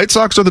with the White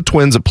Sox or the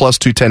Twins at plus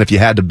 210 if you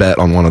had to bet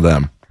on one of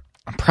them?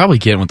 I'm probably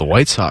getting with the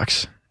White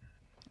Sox.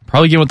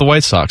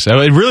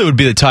 It really would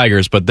be the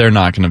Tigers, but they're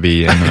not going to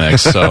be in the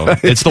mix, so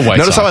it's the White Sox.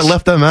 Notice how I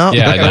left them out?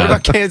 Yeah, what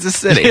about Kansas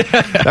City?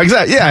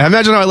 Exactly. Yeah,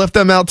 imagine how I left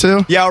them out,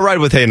 too. Yeah, I'll ride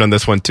with Hayden on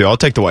this one, too. I'll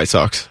take the White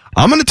Sox.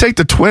 I'm going to take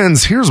the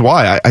Twins. Here's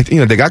why.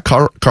 They got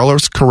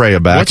Carlos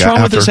Correa back. What's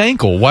wrong with his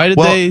ankle? Why did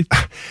they?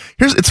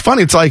 It's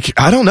funny. It's like,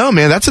 I don't know,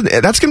 man. That's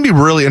going to be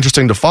really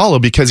interesting to follow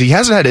because he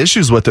hasn't had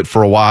issues with it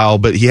for a while,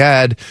 but he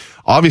had,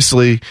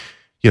 obviously,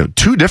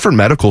 two different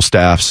medical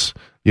staffs.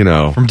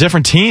 From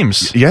different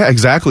teams. Yeah,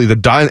 exactly. The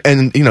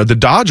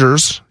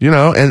Dodgers,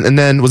 and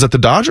then was it the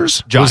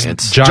Dodgers?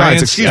 Giants,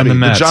 excuse me.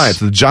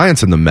 The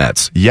Giants and the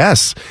Mets.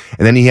 Yes.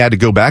 And then he had to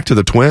go back to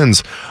the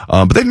Twins.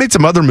 But they've made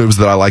some other moves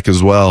that I like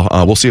as well.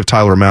 We'll see if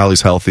Tyler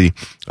O'Malley's healthy.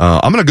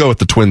 I'm going to go with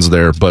the Twins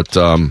there, but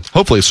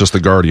hopefully it's just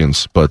the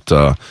Guardians, but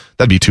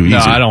that'd be too easy.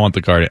 No, I don't want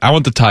the Guardians. I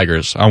want the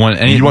Tigers.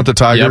 You want the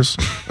Tigers?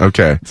 Yep.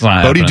 Okay.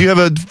 Bodie, do you have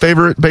a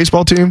favorite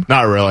baseball team?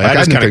 Not really. I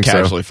just kind of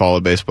casually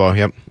follow baseball.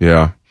 Yep.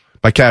 Yeah.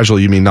 By casual,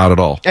 you mean not at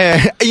all.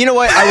 You know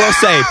what? I will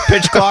say,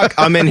 pitch clock.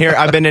 I'm in here.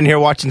 I've been in here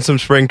watching some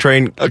spring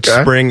training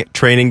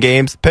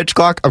games. Pitch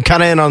clock. I'm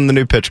kind of in on the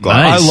new pitch clock.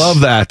 Nice. I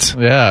love that.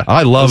 Yeah,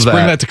 I love that.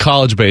 Bring that to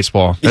college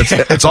baseball.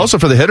 It's also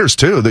for the hitters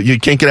too. That you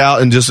can't get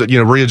out and just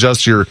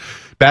readjust your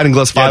batting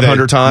gloves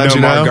 500 times.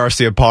 Nomar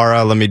Garcia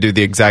Parra. Let me do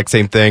the exact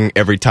same thing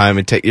every time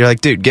and take. You're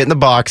like, dude, get in the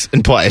box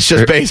and play. It's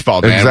just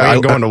baseball, man. Exactly.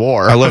 I'm going to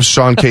war. I love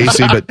Sean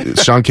Casey, but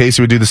Sean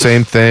Casey would do the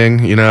same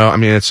thing.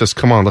 It's just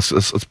come on, let's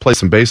play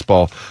some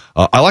baseball.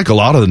 I like a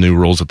lot of the new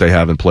rules that they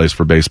have in place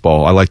for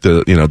baseball. I like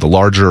the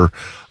larger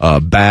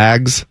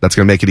bags. That's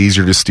going to make it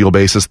easier to steal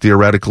bases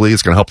theoretically.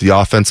 It's going to help the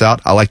offense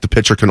out. I like the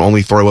pitcher can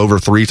only throw over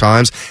 3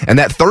 times. And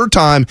that third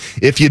time,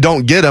 if you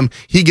don't get him,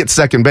 he gets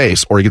second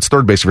base or he gets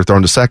third base if you're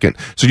throwing to second.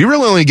 So you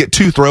really only get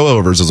 2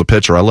 throwovers as a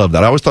pitcher. I love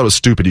that. I always thought it was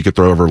stupid. You could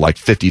throw over like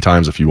 50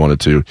 times if you wanted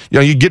to.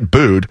 You get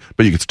booed,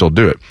 but you could still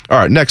do it. All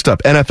right, next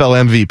up,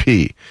 NFL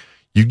MVP.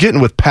 You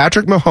getting with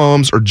Patrick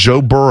Mahomes or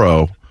Joe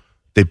Burrow?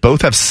 They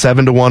both have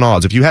 7-1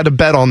 odds. If you had to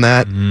bet on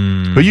that,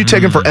 who are you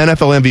taking for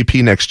NFL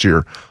MVP next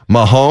year?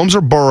 Mahomes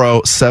or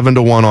Burrow?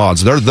 7-1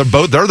 odds. They're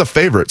the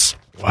favorites.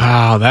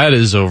 Wow, that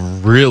is a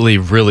really,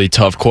 really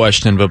tough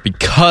question. But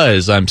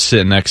because I'm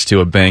sitting next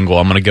to a Bengal,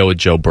 I'm going to go with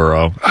Joe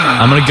Burrow.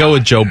 I'm going to go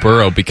with Joe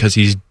Burrow because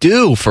he's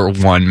due for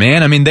one,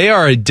 man. I mean, they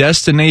are a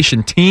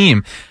destination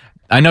team.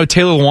 I know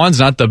Taylor Lewan's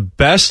not the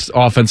best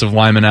offensive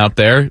lineman out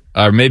there,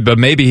 but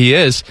maybe he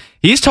is.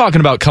 He's talking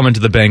about coming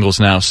to the Bengals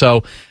now.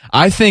 So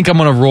I think I'm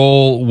going to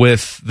roll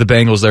with the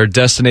Bengals. They're a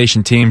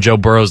destination team. Joe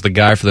Burrow's the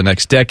guy for the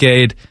next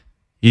decade.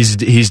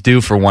 He's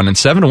due for one, and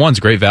 7-1 is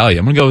great value.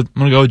 I'm going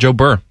to go with Joe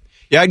Burrow.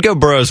 Yeah, I'd go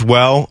Burrow as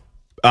well.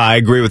 I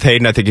agree with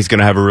Hayden. I think he's going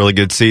to have a really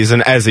good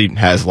season, as he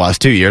has the last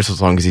 2 years,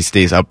 as long as he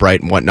stays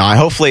upright and whatnot.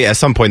 Hopefully, at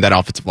some point, that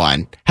offensive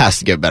line has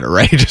to get better,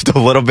 right? Just a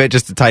little bit,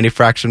 just a tiny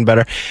fraction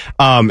better.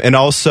 And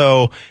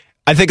also,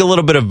 I think a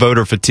little bit of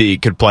voter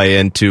fatigue could play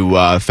into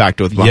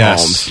factor with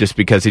Mahomes, just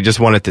because he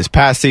just won it this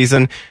past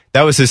season.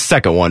 That was his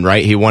second one,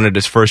 right? He won it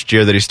his first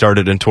year that he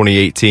started in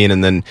 2018,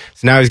 and then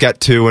so now he's got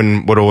 2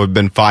 in what will have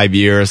been 5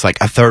 years, like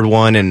a third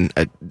one in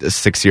a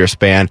 6-year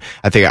span.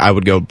 I think I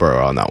would go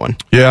Burrow on that one.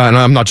 Yeah, and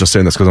I'm not just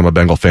saying this because I'm a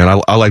Bengal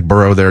fan. I like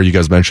Burrow there. You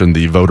guys mentioned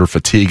the voter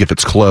fatigue. If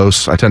it's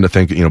close, I tend to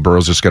think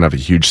Burrow's just going to have a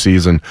huge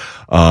season.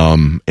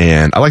 And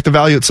I like the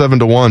value at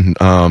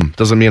 7-1.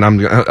 Doesn't mean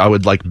I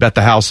would like bet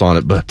the house on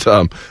it, but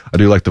I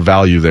do like the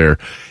value there.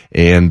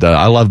 And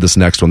I love this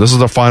next one. This is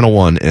the final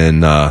one in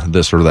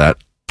this or that.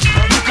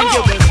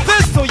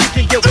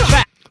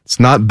 It's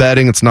not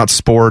betting, it's not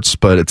sports,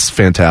 but it's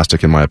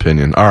fantastic in my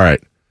opinion. All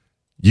right.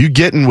 You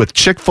getting with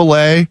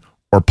Chick-fil-A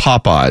or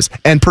Popeyes?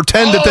 And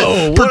pretend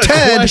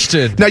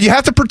question. Now you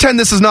have to pretend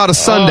this is not a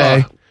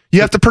Sunday.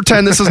 You have to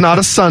pretend this is not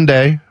a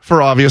Sunday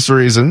for obvious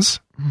reasons.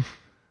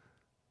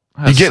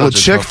 You getting with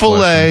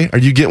Chick-fil-A or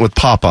you getting with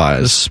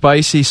Popeyes? The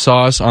spicy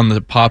sauce on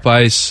the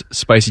Popeyes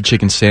spicy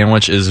chicken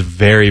sandwich is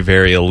very,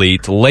 very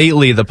elite.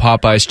 Lately, the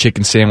Popeyes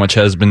chicken sandwich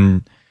has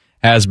been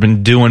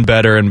doing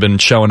better and been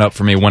showing up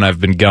for me when I've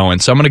been going.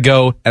 So I'm going to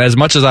go, and as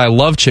much as I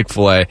love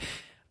Chick-fil-A,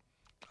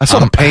 I saw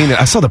the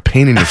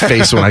pain in your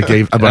face when I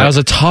gave. That was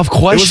a tough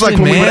question. It was like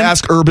when we would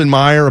ask Urban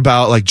Meyer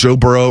about like Joe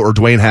Burrow or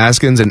Dwayne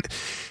Haskins, and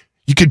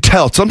you could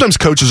tell. Sometimes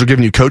coaches are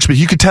giving you coach, but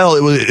you could tell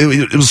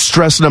it was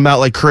stressing him out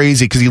like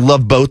crazy because he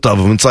loved both of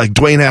them. It's like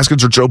Dwayne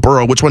Haskins or Joe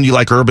Burrow. Which one do you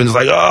like? Urban is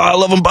like, oh, I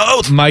love them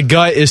both. My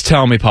gut is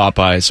telling me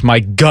Popeyes.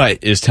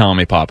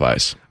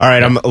 All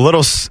right, I'm a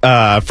little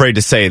afraid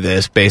to say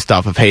this based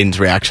off of Hayden's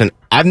reaction.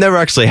 I've never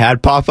actually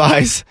had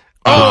Popeyes.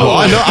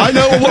 I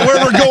know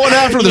where we're going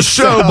after the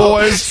show,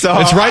 boys. So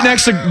it's right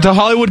next to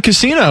Hollywood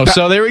Casino.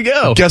 So there we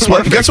go. Guess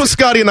what? Guess what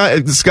Scotty and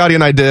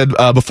I did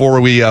before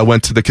we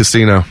went to the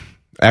casino.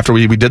 After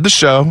we did the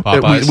show,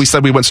 we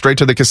said we went straight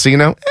to the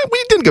casino.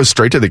 We didn't go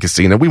straight to the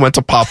casino. We went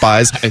to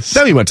Popeyes. Nice.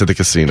 Then we went to the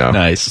casino.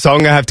 Nice. So I'm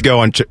going to have to go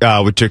on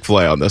with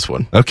Chick-fil-A on this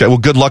one. Okay. Well,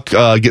 good luck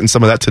getting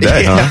some of that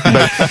today,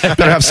 huh? You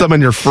better have some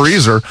in your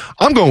freezer.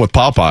 I'm going with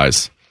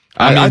Popeyes.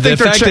 I think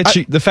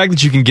the fact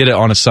that you can get it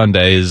on a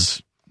Sunday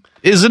is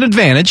an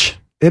advantage.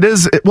 It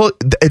is.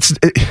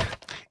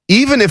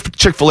 Even if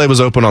Chick-fil-A was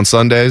open on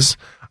Sundays,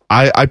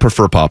 I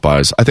prefer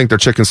Popeyes. I think their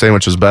chicken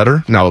sandwich is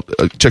better. Now,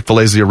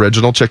 Chick-fil-A is the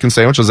original chicken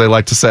sandwich, as they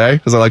like to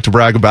say, as I like to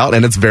brag about,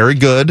 and it's very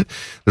good.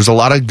 There's a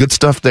lot of good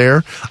stuff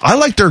there. I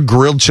like their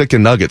grilled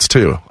chicken nuggets,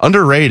 too.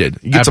 Underrated.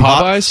 You get at some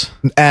Popeyes?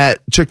 At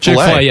Chick-fil-A.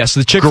 Chick-fil-A, yes.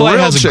 The Chick-fil-A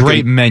has a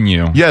great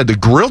menu. Yeah, the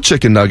grilled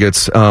chicken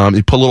nuggets,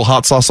 you put a little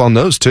hot sauce on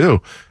those,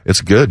 too. It's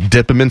good.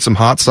 Dip them in some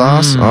hot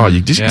sauce. You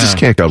just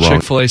can't go wrong.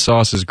 Chick-fil-A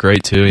sauce is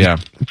great, too, yeah.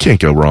 You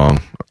can't go wrong.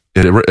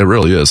 It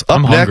really is.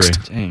 I'm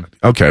next. Dang.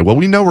 Okay, well,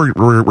 we know we're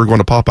going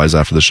to Popeyes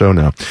after the show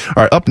now. All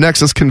right, up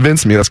next is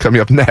Convince Me. That's coming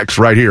up next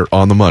right here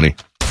on The Money.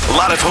 A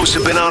lot of hosts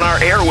have been on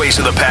our airways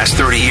in the past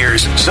 30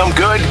 years. Some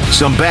good,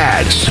 some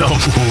bad, some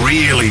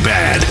really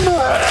bad.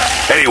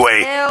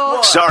 Anyway,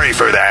 sorry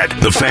for that.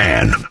 The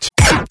Fan.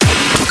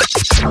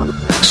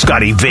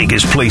 Scotty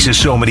Vegas places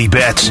so many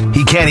bets,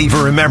 he can't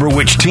even remember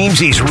which teams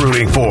he's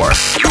rooting for.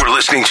 You're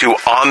listening to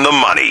On the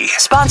Money.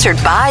 Sponsored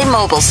by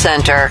Mobile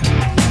Center.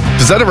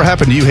 Does that ever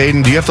happen to you,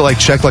 Hayden? Do you have to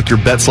check your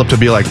bet slip to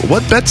be like,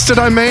 what bets did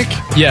I make?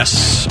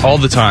 Yes, all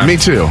the time. Me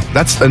too.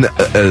 That's an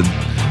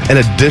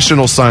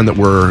additional sign that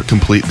we're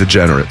complete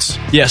degenerates.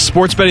 Yes,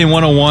 sports betting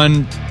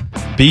 101.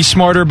 Be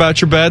smarter about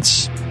your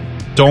bets.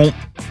 Don't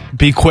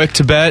be quick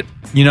to bet.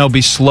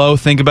 Be slow,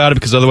 think about it,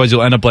 because otherwise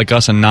you'll end up like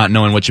us and not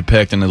knowing what you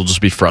picked, and it'll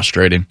just be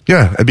frustrating.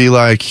 Yeah, it'd be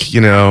like,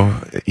 who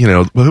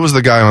was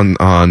the guy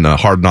on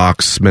Hard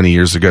Knocks many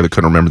years ago that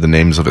couldn't remember the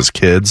names of his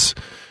kids?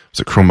 Was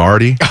it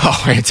Cromartie?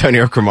 Oh,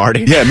 Antonio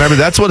Cromartie. Yeah, remember,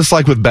 that's what it's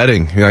like with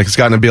betting. It's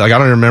gotten to be like, I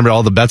don't even remember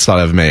all the bets that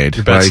I've made.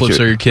 Your bet slips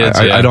are your kids.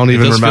 I don't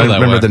even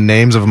remember the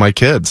names of my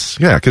kids.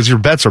 Yeah, because your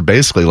bets are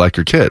basically like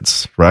your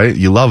kids, right?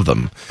 You love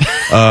them.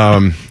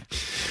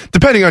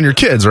 Depending on your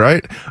kids,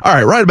 right? All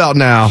right, right about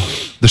now,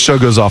 the show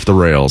goes off the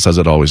rails, as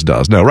it always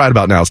does. No, right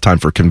about now, it's time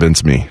for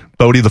Convince Me.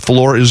 Bodie, the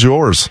floor is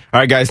yours. All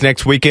right, guys,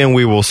 next weekend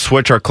we will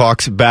switch our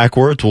clocks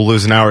backwards. We'll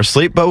lose an hour of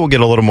sleep, but we'll get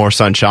a little more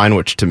sunshine,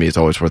 which to me is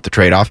always worth the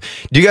trade-off.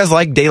 Do you guys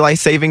like daylight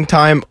saving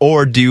time,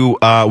 or would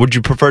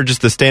you prefer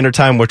just the standard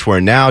time, which we're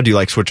in now? Do you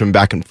like switching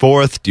back and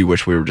forth? Do you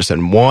wish we were just in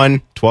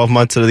 12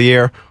 months of the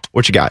year?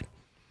 What you got?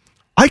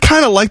 I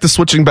kind of like the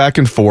switching back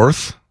and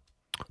forth.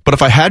 But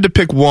if I had to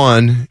pick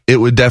one, it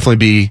would definitely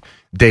be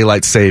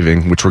daylight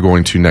saving, which we're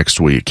going to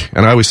next week.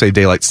 And I always say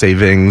daylight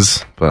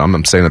savings, but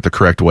I'm saying it the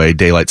correct way.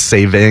 Daylight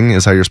saving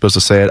is how you're supposed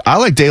to say it. I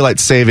like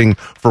daylight saving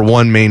for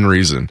one main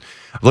reason.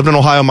 I've lived in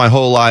Ohio my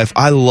whole life.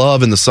 I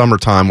love in the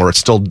summertime where it's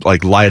still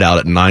light out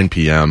at 9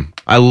 p.m.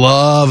 I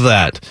love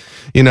that.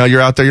 You're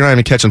out there, you're not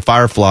even catching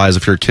fireflies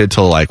if you're a kid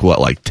till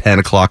 10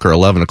 o'clock or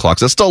 11 o'clock.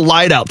 So it's still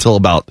light out till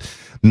about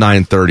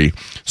 9:30.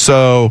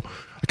 So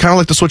I kind of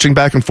like the switching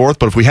back and forth,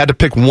 but if we had to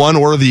pick one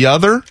or the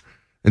other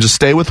and just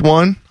stay with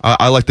one,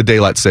 I like the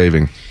daylight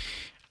saving.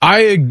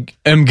 I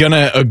am going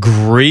to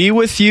agree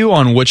with you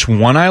on which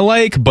one I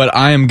like, but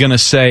I am going to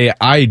say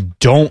I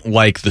don't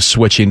like the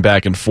switching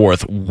back and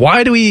forth.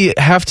 Why do we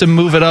have to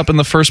move it up in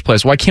the first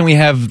place? Why can't we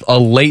have a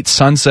late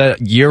sunset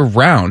year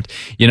round?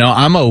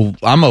 I'm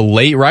a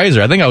late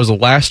riser. I think I was the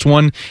last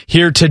one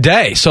here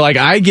today. So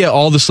I get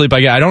all the sleep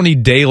I get. I don't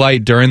need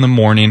daylight during the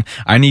morning.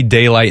 I need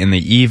daylight in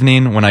the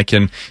evening when I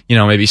can,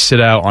 maybe sit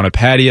out on a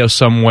patio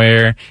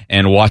somewhere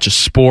and watch a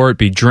sport,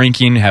 be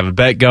drinking, have a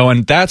bet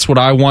going. That's what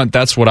I want.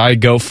 That's what I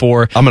go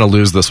before. I'm going to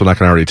lose this one. I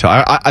can already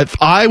tell. If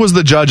I was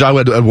the judge, I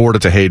would award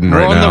it to Hayden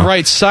right now. We're on the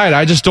right side.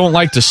 I just don't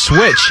like to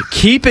switch.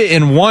 Keep it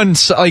in one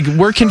side. Like,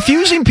 we're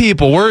confusing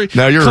people. We're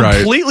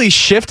completely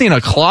shifting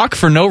a clock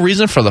for no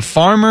reason for the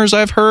farmers,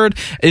 I've heard.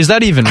 Is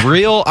that even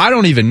real? I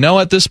don't even know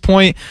at this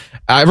point.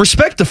 I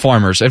respect the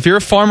farmers. If you're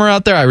a farmer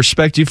out there, I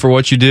respect you for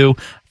what you do.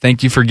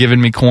 Thank you for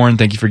giving me corn.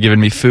 Thank you for giving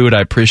me food.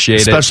 I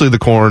appreciate Especially the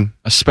corn.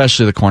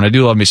 Especially the corn. I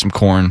do love me some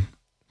corn.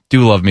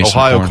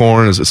 Ohio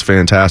corn is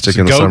fantastic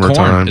in the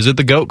summertime. Corn? Is it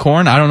the goat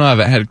corn? I don't know. I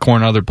haven't had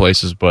corn other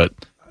places, but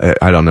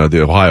I don't know.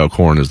 The Ohio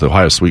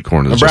sweet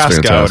corn is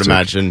Nebraska, just fantastic. I would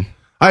imagine.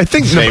 I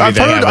think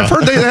I've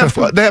heard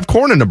they have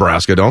corn in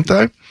Nebraska, don't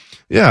they?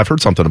 Yeah, I've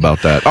heard something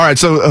about that. All right,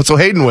 so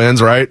Hayden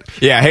wins, right?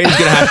 Yeah, Hayden's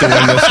gonna have to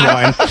win this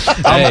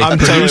one. I'm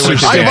totally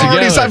with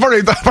you. I've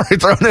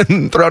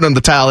already thrown in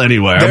the towel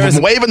anyway.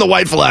 I'm waving the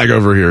white flag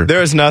over here.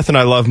 There is nothing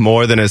I love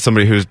more than as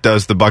somebody who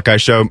does the Buckeye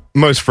Show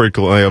most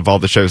frequently of all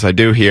the shows I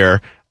do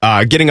here.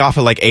 Getting off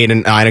at like 8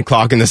 and 9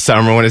 o'clock in the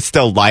summer when it's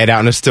still light out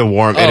and it's still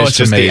warm. It is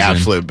just amazing. The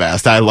absolute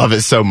best. I love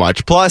it so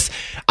much. Plus,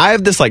 I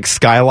have this like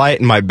skylight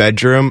in my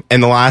bedroom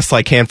in the last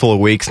like handful of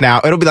weeks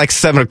now. It'll be like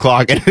 7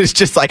 o'clock and it's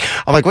just like,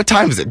 I'm like, what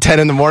time is it? 10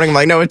 in the morning? I'm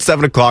like, no, it's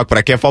 7 o'clock, but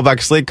I can't fall back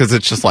asleep because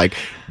it's just like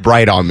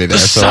bright on me there.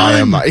 So I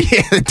am,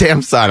 the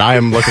damn sun. I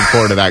am looking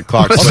forward to that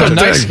clock. Also,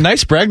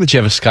 nice brag that you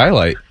have a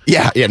skylight.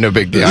 Yeah, no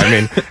big deal. I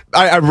mean,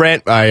 I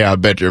rent my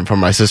bedroom from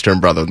my sister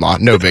and brother-in-law.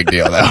 No big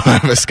deal, though. I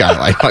have a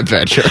skylight in my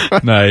bedroom.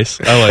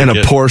 Nice. I like and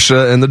a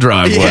Porsche in the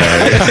driveway.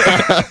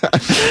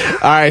 Yeah.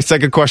 All right,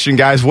 second question,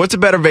 guys. What's a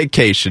better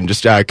vacation?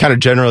 Just kind of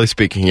generally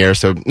speaking here,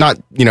 so not,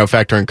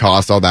 factoring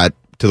cost, all that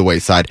to the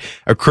wayside.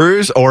 A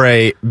cruise or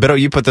a, Biddle,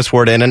 you put this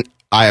word in, and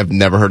I have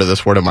never heard of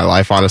this word in my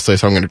life, honestly,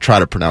 so I'm going to try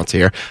to pronounce it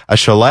here. A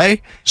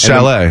chalet?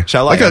 Chalet.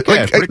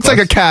 It's like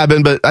a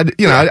cabin, but I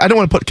don't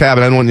want to put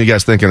cabin. I don't want you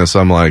guys thinking of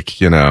some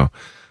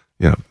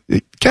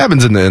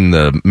cabins in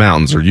the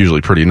mountains are usually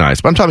pretty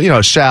nice. But I'm talking,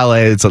 a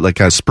chalet. It's like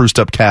a spruced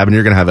up cabin.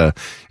 You're gonna have a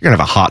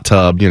hot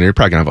tub. You're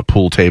probably gonna have a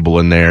pool table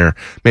in there.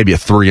 Maybe a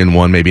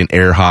 3-in-1. Maybe an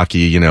air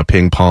hockey.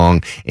 Ping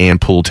pong and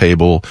pool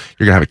table.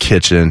 You're gonna have a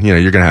kitchen.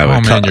 You're gonna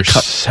have you're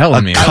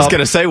selling me. I was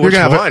gonna say which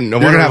one.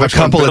 You're gonna have a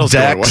couple of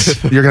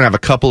decks. You're gonna have a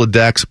couple of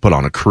decks put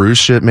on a cruise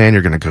ship, man.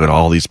 You're gonna go to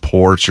all these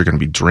ports. You're gonna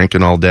be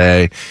drinking all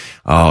day.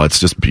 Oh, it's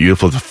just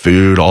beautiful. The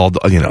food,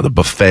 the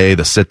buffet,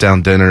 the sit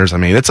down dinners. I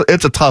mean, it's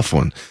a tough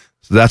one.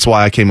 So that's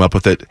why I came up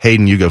with it.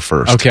 Hayden, you go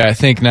first. Okay, I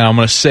think now I'm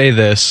going to say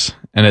this,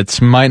 and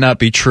it might not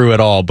be true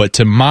at all, but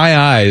to my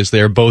eyes,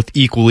 they're both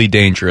equally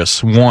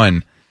dangerous.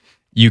 1,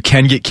 you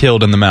can get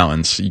killed in the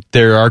mountains.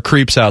 There are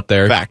creeps out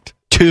there. Fact.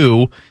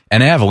 2,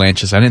 and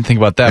avalanches. I didn't think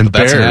about that, and but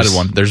that's bears. an added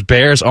one. There's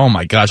bears. Oh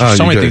my gosh, there's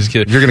so many things.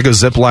 You're going to go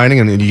zip lining,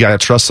 and you got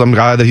to trust some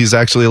guy that he's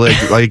actually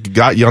like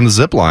got you on the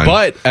zip line.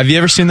 But have you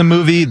ever seen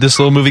this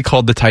little movie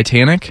called The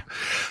Titanic?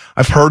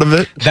 I've heard of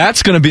it.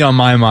 That's going to be on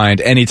my mind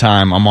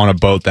anytime I'm on a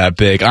boat that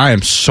big. I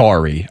am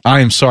sorry. That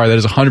is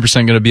 100%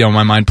 going to be on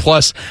my mind.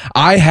 Plus,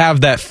 I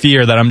have that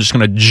fear that I'm just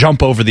going to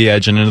jump over the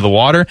edge and into the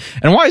water.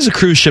 And why is a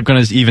cruise ship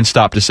going to even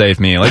stop to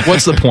save me? Like,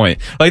 what's the point?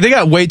 Like, they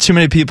got way too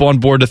many people on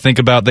board to think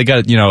about. They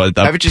got,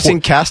 haven't you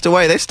seen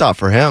Castaway? They stopped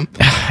for him.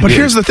 But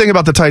here's the thing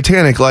about the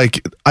Titanic.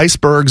 Like,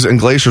 icebergs and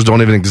glaciers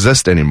don't even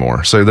exist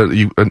anymore. So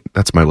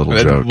that's my little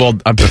joke. Well,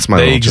 that's my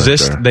they little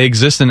exist. joke there. They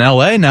exist in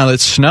L.A. now that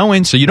it's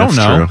snowing, so you don't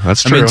know.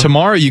 That's true. I mean,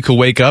 tomorrow you could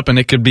wake up and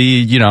it could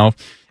be,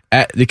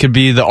 it could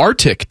be the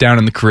Arctic down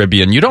in the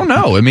Caribbean. You don't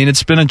know. I mean,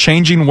 it's been a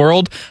changing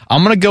world.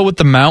 I'm going to go with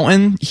the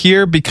mountain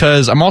here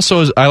because I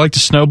like to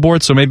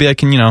snowboard, so maybe I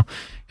can,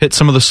 hit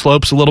some of the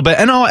slopes a little bit.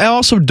 And I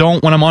also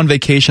when I'm on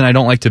vacation, I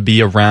don't like to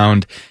be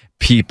around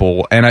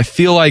people. And I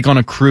feel like on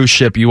a cruise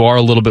ship, you are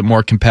a little bit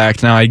more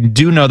compact. Now, I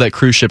do know that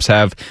cruise ships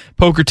have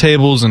poker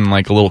tables and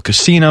like a little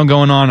casino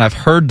going on. I've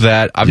heard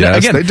that.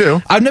 They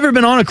do. I've never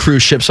been on a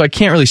cruise ship, so I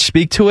can't really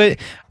speak to it.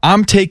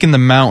 I'm taking the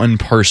mountain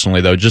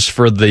personally, though, just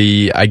for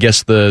the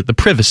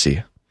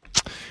privacy.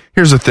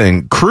 Here's the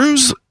thing.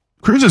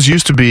 Cruises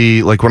used to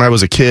be, like when I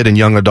was a kid and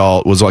young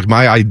adult, was like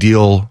my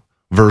ideal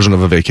version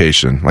of a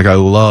vacation. Like I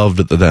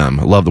loved them.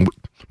 I loved them.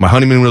 My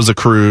honeymoon was a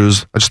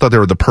cruise. I just thought they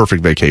were the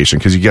perfect vacation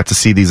because you get to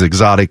see these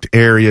exotic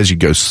areas. You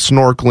go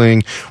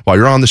snorkeling. While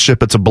you're on the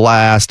ship, it's a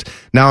blast.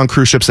 Now on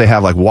cruise ships, they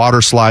have like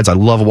water slides. I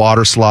love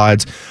water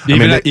slides.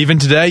 Even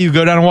today, you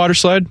go down a water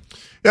slide?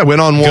 Yeah,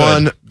 went on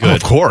one. Good. Oh,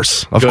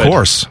 of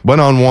course.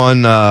 Went on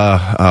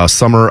one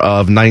summer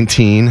of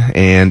 19,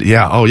 and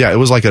it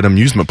was like an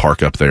amusement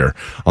park up there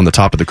on the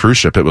top of the cruise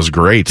ship. It was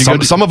great.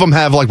 Some of them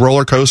have like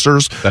roller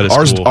coasters. That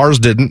is cool. Ours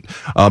didn't,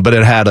 but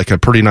it had like a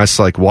pretty nice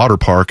like water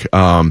park.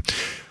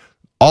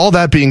 All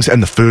that being said,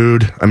 and the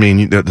food, I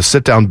mean, the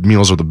sit-down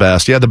meals are the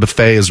best. Yeah, the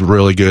buffet is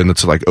really good, and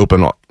it's like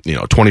open,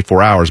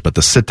 24 hours, but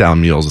the sit-down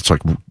meals, it's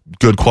like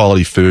good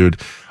quality food.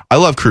 I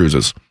love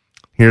cruises.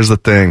 Here's the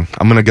thing.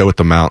 I'm going to go with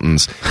the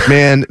mountains.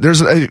 Man,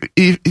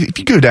 if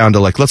you go down to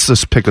like, let's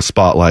just pick a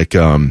spot like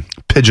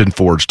Pigeon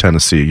Forge,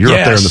 Tennessee. You're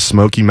up there in the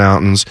Smoky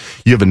Mountains.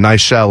 You have a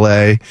nice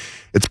chalet.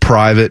 It's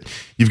private.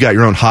 You've got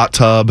your own hot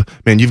tub.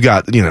 Man, you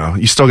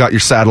still got your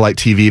satellite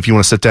TV if you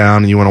want to sit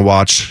down and you want to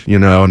watch,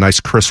 a nice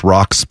Chris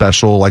Rock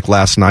special like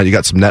last night. You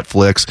got some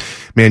Netflix.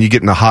 Man, you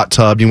get in a hot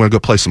tub. You want to go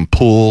play some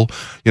pool.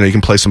 You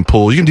can play some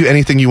pool. You can do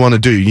anything you want to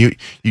do.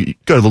 You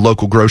go to the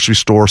local grocery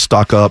store,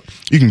 stock up.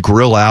 You can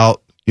grill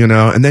out,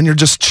 and then you're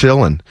just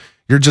chilling.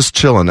 You're just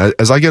chilling.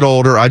 As I get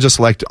older, I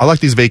like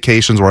these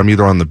vacations where I'm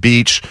either on the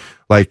beach,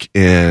 like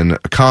in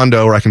a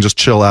condo where I can just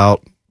chill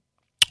out,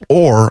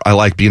 or I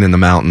like being in the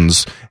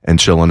mountains and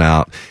chilling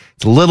out.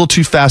 It's a little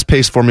too fast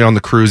paced for me on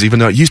the cruise, even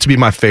though it used to be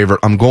my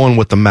favorite. I'm going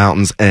with the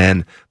mountains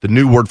and the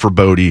new word for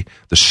Bodie,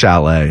 the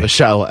chalet. The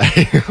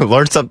chalet.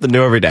 Learn something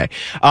new every day.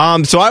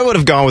 So I would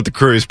have gone with the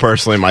cruise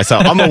personally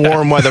myself. I'm a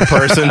warm weather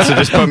person, so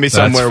just put me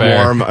somewhere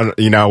warm,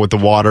 with the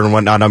water and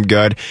whatnot. I'm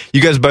good. You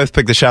guys both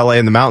picked the chalet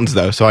in the mountains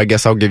though, so I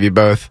guess I'll give you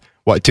both.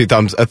 What, 2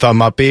 thumbs, a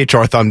thumb up each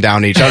or a thumb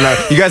down each? I don't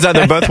know. You guys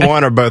either both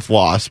won or both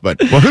lost,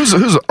 but. Well,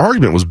 whose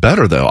argument was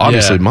better though?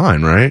 Obviously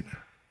mine, right?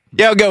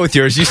 Yeah, I'll go with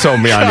yours. You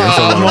sold me on yours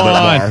a little bit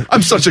more.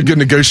 I'm such a good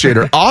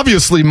negotiator.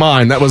 Obviously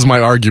mine. That was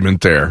my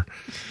argument there.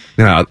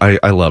 Yeah,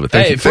 I love it.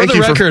 Thank you. For the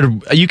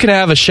record, you can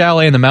have a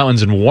chalet in the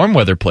mountains in warm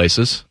weather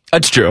places.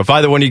 That's true. If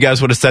either one of you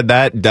guys would have said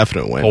that,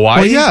 definitely.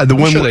 Hawaii? Well, yeah.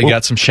 I'm sure they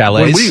got some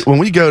chalets. When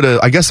we go to,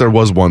 I guess there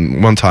was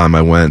one time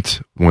I went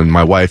when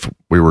my wife,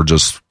 I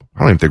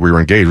don't even think we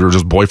were engaged. We were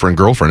just boyfriend,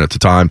 girlfriend at the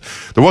time.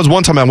 There was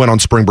one time I went on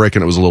spring break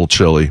and it was a little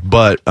chilly,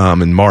 but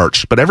in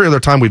March. But every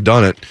other time we've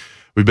done it,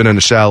 we've been in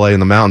a chalet in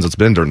the mountains. It's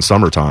been during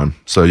summertime.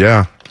 So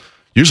yeah,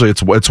 usually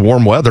it's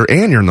warm weather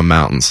and you're in the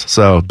mountains.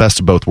 So best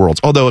of both worlds.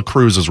 Although a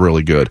cruise is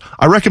really good.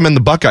 I recommend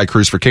the Buckeye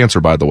cruise for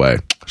cancer, by the way.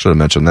 Should have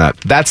mentioned that.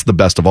 That's the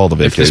best of all the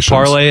vacations. If this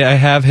parlay I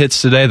have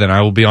hits today, then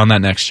I will be on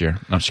that next year.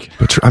 No, I'm just kidding.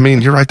 But,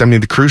 you're right.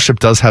 The cruise ship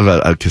does have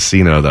a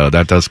casino, though.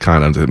 That does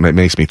it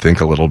makes me think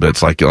a little bit.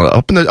 It's like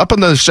up in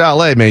the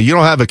chalet, man. You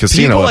don't have a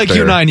casino. People like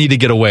you and I need to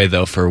get away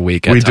though for a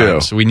week. We do.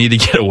 We need to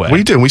get away.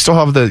 We do. We still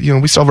have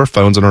we still have our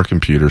phones and our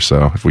computer.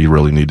 So if we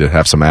really need to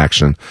have some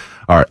action.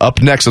 All right.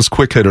 Up next is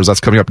Quick Hitters.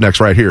 That's coming up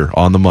next right here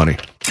on The Money.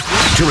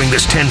 During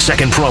this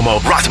 10-second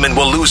promo, Rothman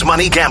will lose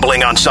money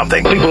gambling on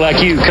something. People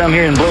like you come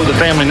here and blow the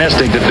family nest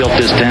egg that built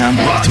this town.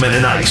 Rothman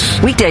and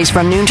Ice. Weekdays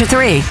from noon to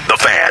 3. The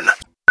Fan.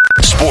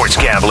 Sports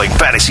gambling,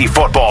 fantasy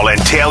football, and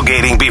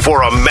tailgating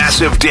before a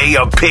massive day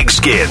of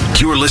pigskin.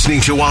 You're listening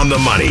to On the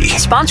Money.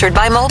 Sponsored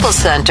by Mobile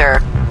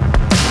Center.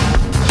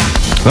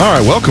 All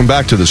right, welcome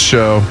back to the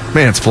show.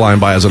 Man, it's flying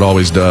by as it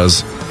always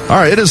does. All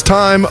right, it is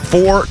time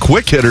for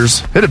Quick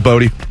Hitters. Hit it,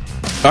 Bodie.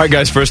 All right,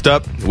 guys, first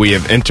up, we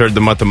have entered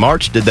the month of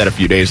March. Did that a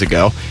few days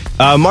ago.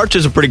 March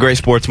is a pretty great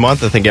sports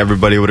month. I think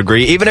everybody would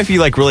agree. Even if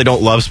you really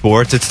don't love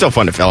sports, it's still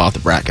fun to fill out the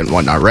bracket and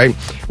whatnot, right?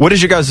 What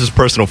is your guys'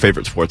 personal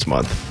favorite sports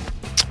month?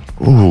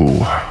 Ooh.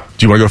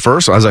 Do you want to go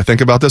first as I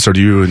think about this, or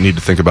do you need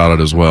to think about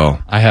it as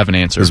well? I have an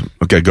answer.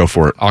 Okay, go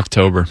for it.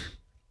 October,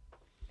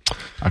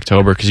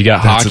 because you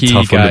got hockey, you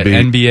got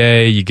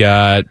NBA, you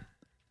got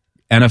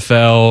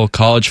NFL,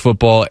 college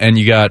football, and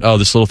you got,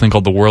 this little thing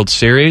called the World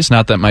Series.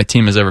 Not that my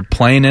team is ever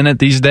playing in it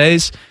these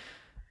days.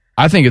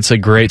 I think it's a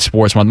great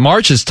sports month.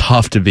 March is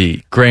tough to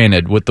beat.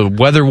 Granted, with the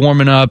weather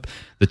warming up,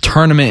 the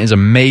tournament is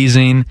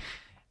amazing,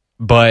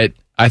 but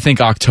I think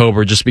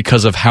October, just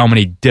because of how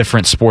many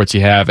different sports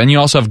you have, and you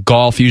also have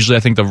golf. Usually,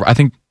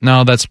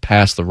 no, that's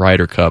past the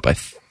Ryder Cup, I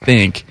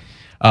think.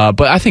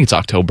 But I think it's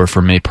October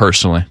for me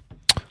personally.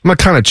 I'm going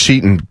to kind of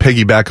cheat and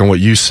piggyback on what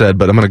you said,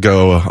 but I'm going to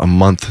go a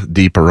month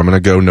deeper. I'm going to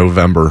go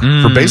November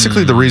for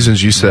basically the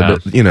reasons you said.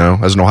 Yeah.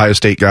 But, as an Ohio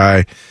State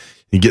guy,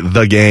 you get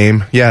the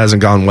game. Yeah, it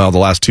hasn't gone well the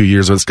last 2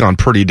 years, but it's gone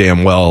pretty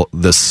damn well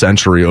this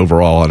century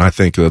overall. And I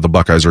think the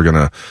Buckeyes are going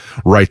to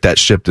right that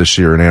ship this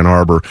year in Ann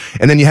Arbor.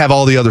 And then you have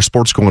all the other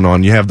sports going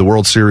on. You have the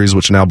World Series,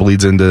 which now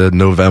bleeds into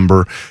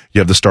November.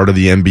 You have the start of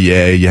the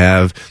NBA. You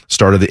have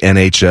start of the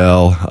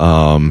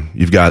NHL.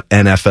 You've got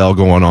NFL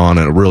going on,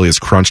 and it really is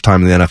crunch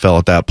time in the NFL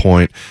at that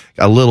point.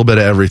 A little bit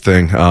of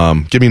everything.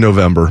 Give me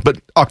November,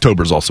 but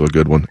October is also a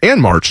good one,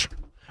 and March.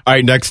 All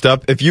right, next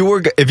up, if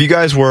you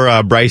guys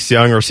were Bryce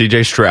Young or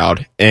CJ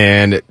Stroud,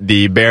 and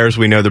the Bears,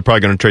 we know they're probably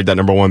going to trade that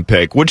number 1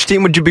 pick, which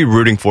team would you be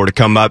rooting for to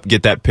come up,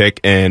 get that pick,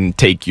 and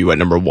take you at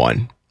number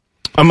 1?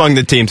 Among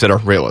the teams that are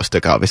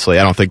realistic, obviously.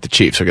 I don't think the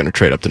Chiefs are going to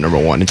trade up to number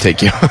 1 and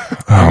take you.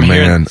 Oh,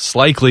 man. It's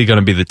likely going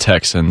to be the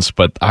Texans,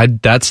 but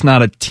that's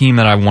not a team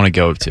that I want to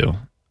go to.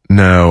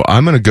 No,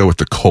 I'm going to go with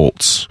the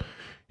Colts.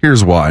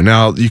 Here's why.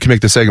 Now, you can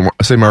make the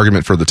same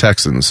argument for the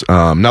Texans.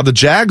 Now, the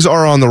Jags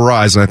are on the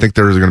rise, and I think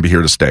they're going to be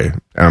here to stay.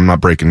 And I'm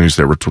not breaking news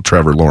there with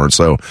Trevor Lawrence.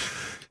 So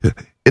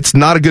it's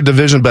not a good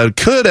division, but it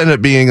could end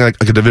up being like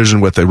a division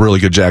with a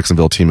really good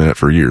Jacksonville team in it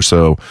for years.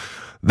 So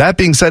that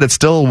being said, it's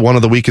still one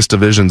of the weakest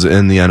divisions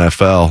in the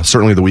NFL,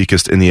 certainly the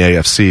weakest in the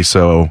AFC.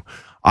 So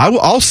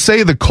I'll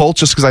say the Colts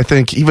just because I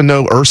think even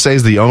though Irsay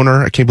is the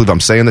owner, I can't believe I'm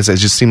saying this, it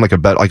just seemed like a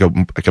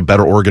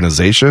better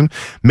organization.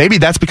 Maybe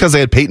that's because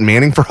they had Peyton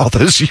Manning for all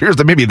those years.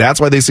 That maybe that's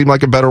why they seem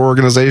like a better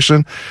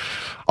organization.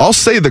 I'll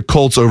say the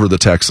Colts over the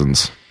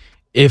Texans.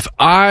 If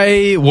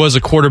I was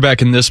a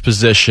quarterback in this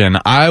position,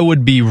 I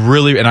would be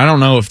really, and I don't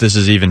know if this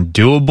is even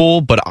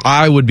doable, but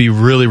I would be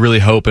really, really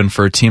hoping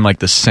for a team like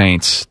the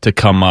Saints to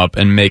come up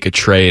and make a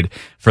trade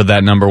for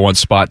that number one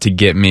spot to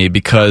get me,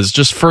 because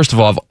just first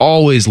of all, I've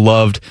always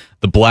loved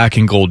the black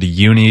and gold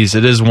unis.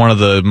 It is one of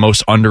the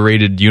most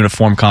underrated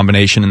uniform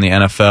combination in the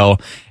NFL.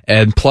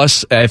 And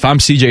plus, if I'm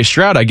CJ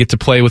Stroud, I get to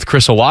play with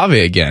Chris Olave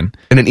again.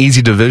 In an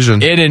easy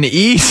division. And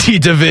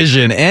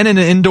an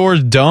indoor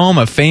dome,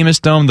 a famous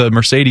dome. The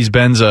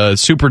Mercedes-Benz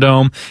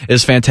Superdome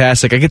is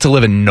fantastic. I get to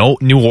live in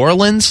New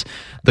Orleans.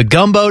 The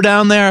gumbo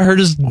down there, I heard,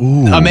 is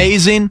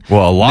amazing.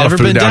 Well, a lot of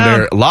food down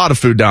there. A lot of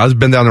food down. I've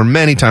been down there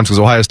many times because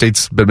Ohio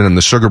State's been in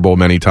the Sugar Bowl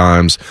many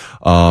times.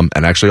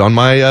 And actually on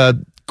my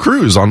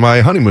cruise, on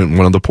my honeymoon,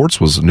 one of the ports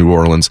was New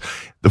Orleans.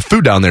 The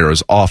food down there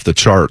is off the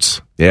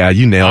charts. Yeah,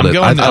 you nailed it.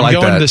 I'm like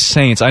going that. to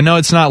Saints. I know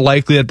it's not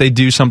likely that they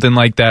do something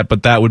like that,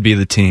 but that would be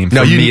the team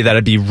for me that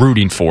I'd be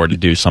rooting for to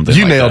do something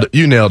like that.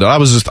 You nailed it. I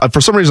was just,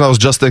 for some reason, I was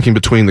just thinking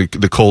between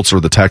the Colts or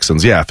the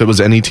Texans. Yeah, if it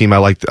was any team, I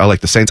like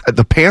the Saints.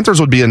 The Panthers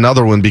would be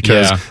another one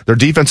because their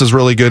defense is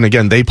really good. And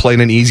again, they play in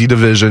an easy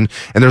division,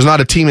 and there's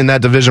not a team in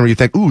that division where you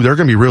think, ooh, they're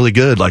going to be really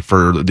good. Like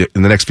in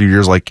the next few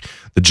years, like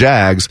the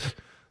Jags.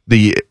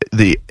 The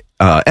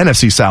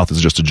NFC South is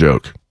just a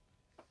joke.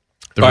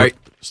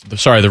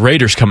 The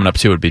Raiders coming up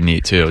too would be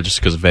neat too,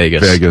 just because of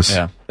Vegas.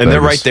 Yeah. And they're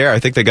right there. I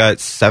think they got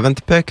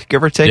 7th pick,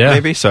 give or take,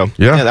 maybe. So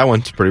yeah, that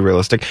one's pretty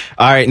realistic.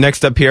 All right,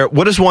 next up here.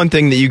 What is one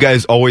thing that you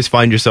guys always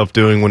find yourself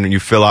doing when you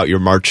fill out your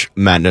March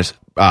Madness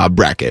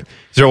bracket?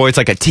 Is there always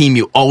like a team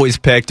you always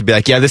pick to be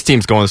like, yeah, this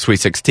team's going to Sweet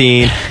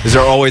 16? Is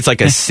there always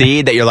like a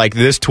seed that you're like,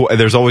 there's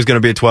always going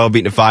to be a 12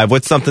 beating a 5?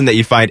 What's something that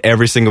you find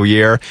every single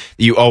year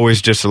that you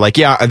always just are like,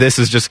 yeah, this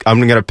is just, I'm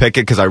going to pick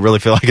it because I really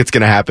feel like it's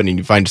going to happen, and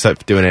you find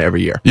yourself doing it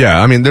every year?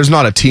 Yeah, I mean, there's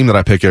not a team that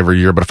I pick every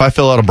year, but if I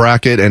fill out a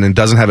bracket and it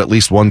doesn't have at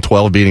least one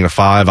 12 beating a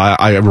 5, I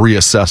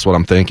reassess what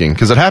I'm thinking,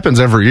 because it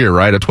happens every year,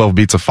 right? A 12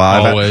 beats a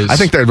 5. Always. I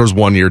think there's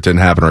one year it didn't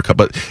happen,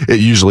 but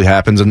it usually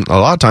happens, and a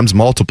lot of times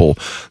multiple.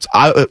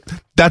 So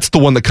that's the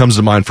one that comes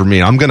to mind for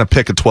me. I'm going to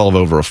pick a 12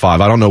 over a 5.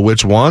 I don't know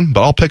which one,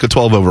 but I'll pick a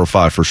 12 over a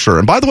 5 for sure.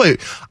 And by the way,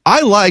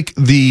 I like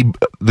the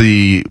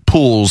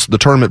pools, the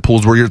tournament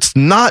pools, where it's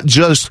not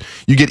just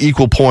you get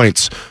equal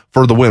points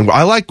for the win.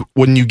 I like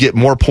when you get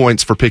more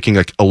points for picking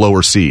a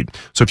lower seed.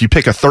 So if you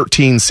pick a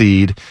 13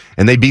 seed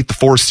and they beat the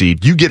 4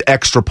 seed, you get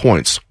extra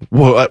points.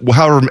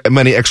 However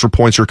many extra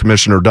points your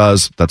commissioner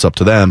does, that's up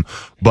to them.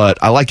 But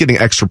I like getting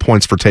extra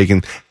points for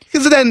taking,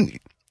 because then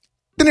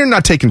you're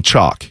not taking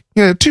chalk.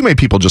 You know, too many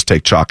people just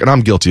take chalk, and I'm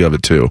guilty of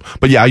it too.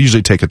 But yeah, I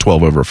usually take a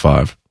 12 over a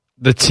 5.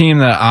 The team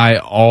that I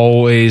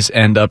always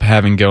end up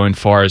having going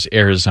far is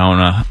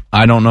Arizona.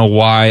 I don't know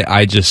why.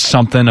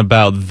 Something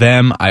about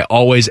them. I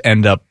always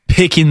end up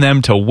picking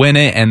them to win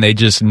it, and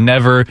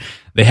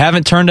they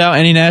haven't turned out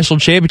any national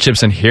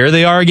championships, and here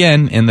they are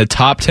again in the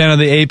top 10 of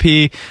the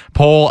AP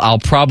poll. I'll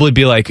probably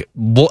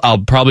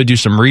do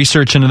some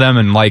research into them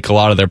and like a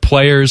lot of their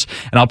players,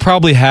 and I'll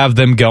probably have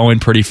them going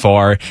pretty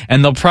far,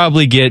 and they'll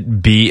probably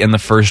get beat in the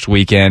first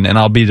weekend, and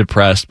I'll be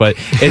depressed, but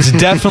it's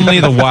definitely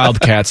the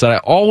Wildcats that I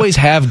always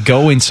have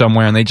going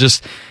somewhere, and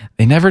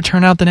they never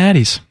turn out the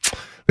natties.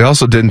 They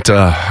also didn't,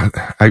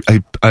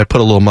 I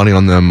put a little money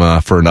on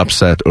them for an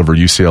upset over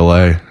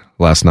UCLA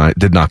last night.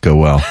 Did not go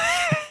well.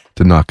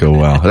 Did not go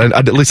well.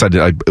 At least I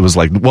did.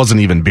 It wasn't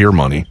even beer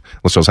money,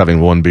 unless I was having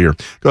one beer.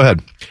 Go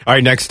ahead. All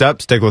right, next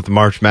up, stick with the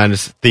March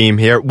Madness theme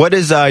here. What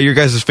is your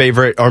guys'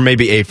 favorite, or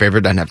maybe a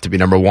favorite, doesn't have to be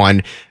number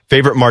one,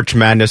 favorite March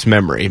Madness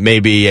memory?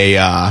 Maybe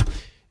a,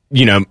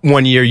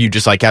 one year you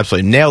just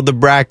absolutely nailed the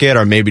bracket,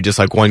 or maybe just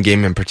one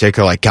game in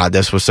particular, God,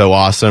 this was so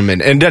awesome.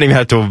 And it doesn't even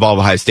have to involve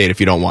Ohio State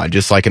if you don't want.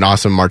 Just an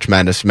awesome March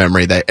Madness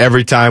memory that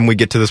every time we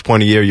get to this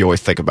point of year, you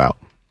always think about.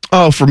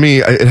 Oh, for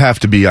me, it'd have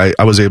to be,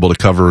 I was able to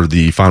cover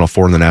the Final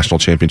Four in the national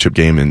championship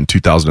game in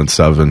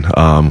 2007 when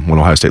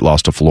Ohio State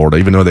lost to Florida.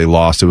 Even though they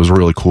lost, it was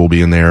really cool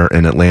being there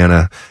in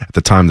Atlanta, at the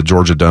time, the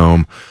Georgia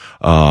Dome,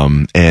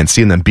 and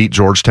seeing them beat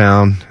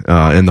Georgetown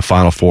in the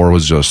Final Four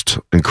was just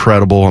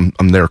incredible.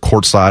 I'm there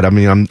courtside. I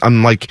mean,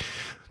 I'm like,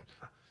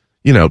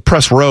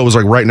 press row was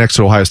right next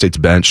to Ohio State's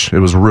bench. It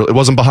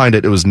wasn't behind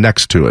it. It was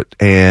next to it.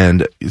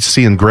 And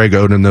seeing Greg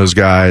Oden and those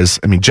guys,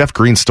 I mean, Jeff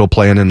Green's still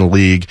playing in the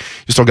league.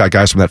 You still got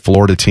guys from that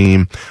Florida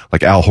team,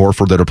 like Al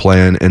Horford, that are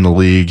playing in the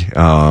league.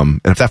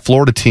 And if that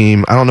Florida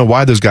team, I don't know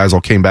why those guys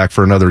all came back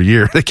for another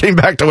year. They came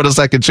back to win a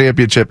second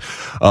championship.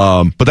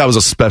 But that was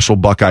a special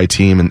Buckeye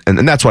team.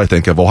 And that's what I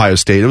think of Ohio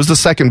State. It was the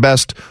second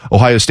best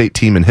Ohio State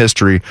team in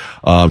history.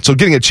 So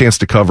getting a chance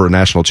to cover a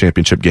national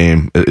championship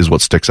game is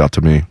what sticks out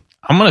to me.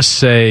 I'm going to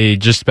say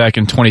just back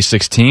in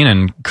 2016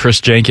 and Chris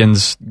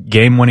Jenkins'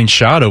 game-winning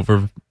shot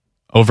over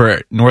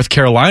North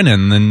Carolina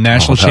in the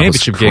national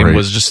championship game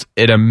was just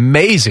an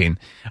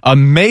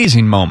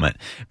amazing moment,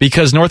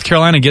 because North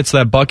Carolina gets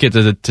that bucket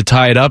to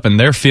tie it up, and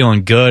they're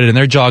feeling good, and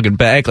they're jogging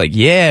back like,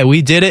 yeah,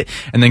 we did it.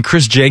 And then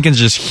Chris Jenkins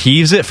just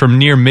heaves it from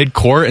near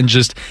midcourt and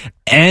just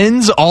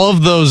ends all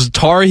of those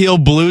Tar Heel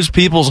Blues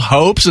people's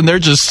hopes, and they're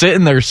just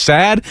sitting there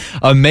sad.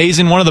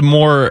 Amazing.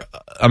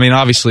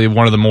 Obviously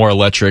one of the more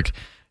electric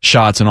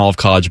shots in all of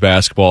college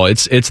basketball.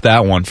 It's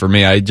that one for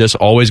me. I just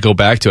always go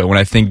back to it. When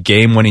I think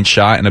game-winning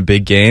shot in a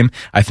big game,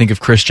 I think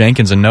of Chris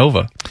Jenkins and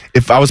Nova.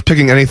 If I was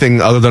picking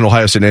anything other than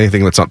Ohio State,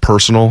 anything that's not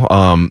personal,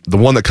 the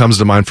one that comes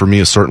to mind for me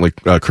is certainly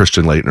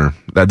Christian Laettner.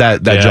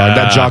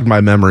 That jogged my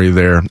memory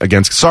there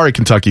against, sorry,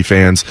 Kentucky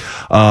fans,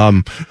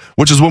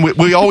 which is when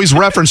we always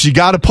reference, you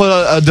got to put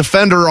a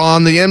defender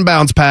on the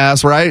inbounds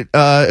pass, right?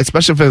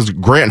 Especially if it's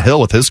Grant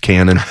Hill with his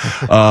cannon.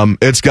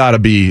 It's got to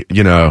be,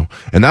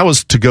 and that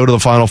was to go to the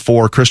Final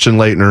Four. Christian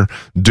Laettner,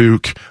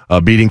 Duke,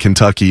 beating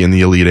Kentucky in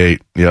the Elite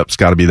Eight. Yep, it's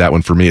got to be that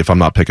one for me if I'm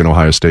not picking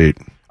Ohio State.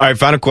 All right,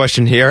 final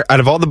question here. Out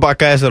of all the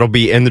Buckeyes that'll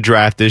be in the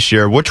draft this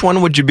year, which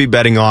one would you be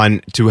betting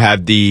on to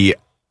have the,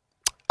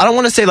 I don't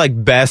want to say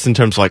like best in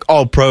terms of like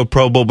all Pro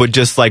Bowl, but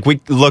just like we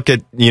look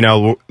at,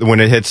 when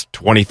it hits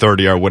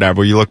 2030 or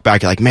whatever, you look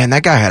back, you're like, man,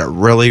 that guy had a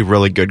really,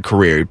 really good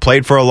career. He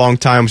played for a long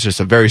time, was just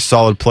a very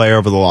solid player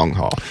over the long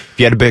haul. If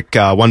you had to pick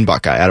one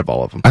Buckeye out of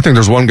all of them. I think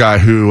there's one guy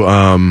who,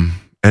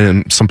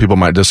 and some people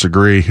might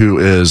disagree, who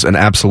is an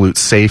absolute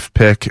safe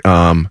pick.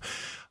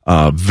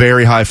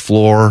 Very high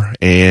floor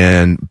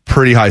and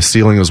pretty high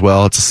ceiling as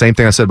well. It's the same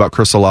thing I said about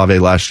Chris Olave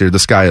last year.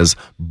 This guy is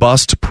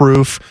bust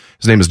proof.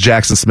 His name is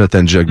Jackson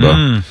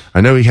Smith-Njigba.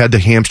 I know he had the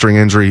hamstring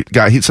injury.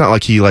 It's not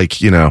like he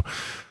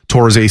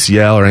tore his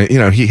ACL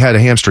or, he had a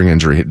hamstring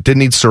injury. He didn't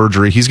need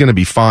surgery. He's going to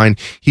be fine.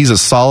 He's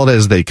as solid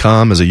as they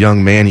come as a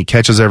young man. He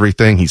catches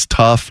everything. He's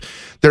tough.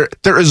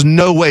 There is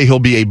no way he'll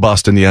be a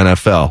bust in the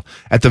NFL.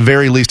 At the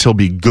very least, he'll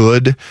be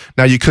good.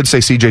 Now, you could say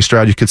C.J.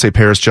 Stroud, you could say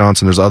Paris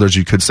Johnson, there's others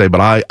you could say, but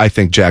I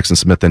think Jackson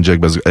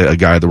Smith-Njigba is a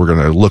guy that we're going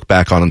to look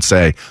back on and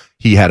say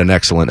he had an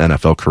excellent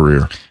NFL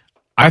career.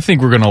 I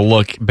think we're going to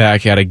look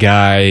back at a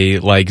guy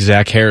like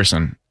Zach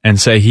Harrison and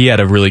say he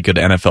had a really good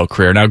NFL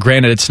career. Now,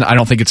 granted, I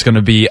don't think it's going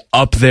to be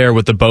up there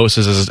with the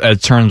Bosa's in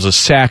terms of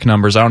sack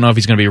numbers. I don't know if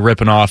he's going to be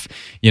ripping off,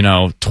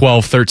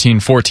 12, 13,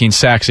 14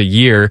 sacks a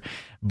year.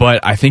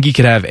 But I think he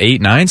could have 8,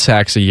 9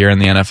 sacks a year in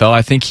the NFL.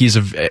 I think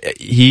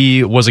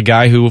he was a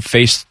guy who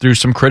faced through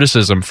some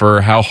criticism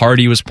for how hard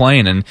he was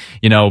playing. And,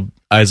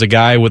 as a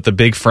guy with the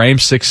big frame,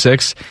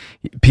 6'6",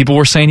 people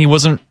were saying he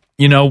wasn't,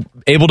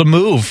 able to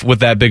move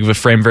with that big of a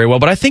frame very well.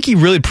 But I think he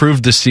really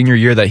proved this senior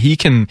year that he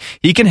can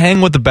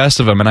hang with the best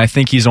of them. And I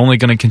think he's only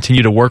going to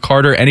continue to work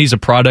harder. And he's a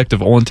product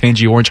of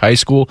Olentangy Orange High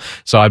School.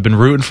 So I've been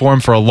rooting for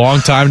him for a long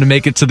time to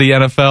make it to the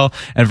NFL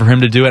and for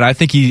him to do it. I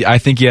think he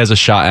has a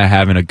shot at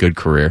having a good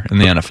career in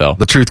the NFL.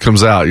 The truth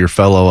comes out. Your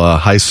fellow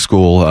high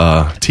school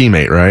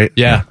teammate, right?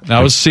 Yeah.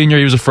 I was senior.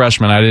 He was a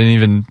freshman. I didn't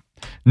even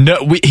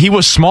know. He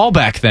was small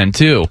back then,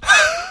 too.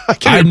 I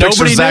can't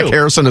picture Zach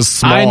Harrison as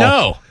small. I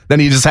know. Then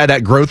he just had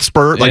that growth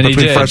spurt between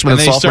freshman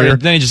and sophomore year.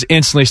 Then he just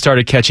instantly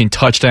started catching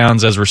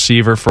touchdowns as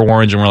receiver for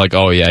Orange, and we're like,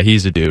 oh, yeah,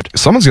 he's a dude.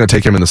 Someone's going to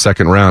take him in the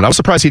second round. I was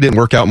surprised he didn't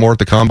work out more at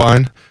the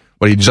combine,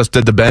 but he just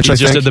did the bench, He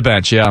just did the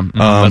bench, yeah.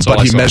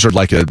 But he measured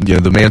like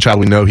the man-child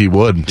we know he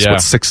would. Yeah.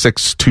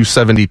 6'6",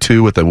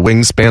 272 with a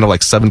wingspan of like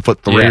 7'3"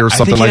 or something like that. I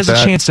think he has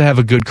a chance to have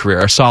a good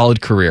career, a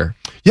solid career.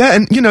 Yeah,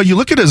 and, you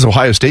look at his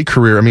Ohio State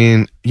career,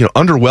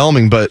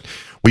 underwhelming, but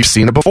we've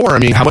seen it before.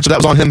 How much of that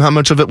was on him? How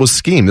much of it was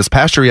scheme? This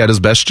past year, he had his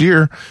best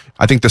year.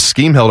 I think the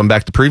scheme held him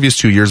back the previous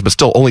 2 years, but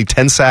still only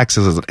 10 sacks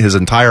his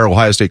entire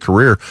Ohio State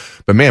career.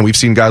 But man, we've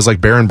seen guys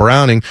like Baron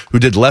Browning who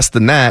did less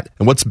than that.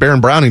 And what's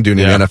Baron Browning doing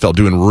in the NFL?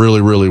 Doing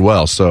really, really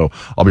well. So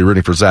I'll be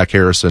rooting for Zach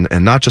Harrison,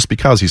 and not just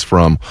because he's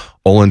from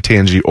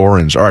Olentangy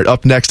Orange. All right,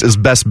 up next is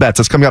Best Bets.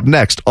 That's coming up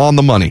next on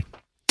The Money.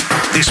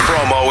 This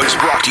promo is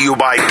brought to you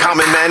by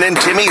Common Man and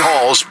Timmy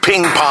Hall's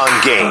Ping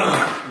Pong Game.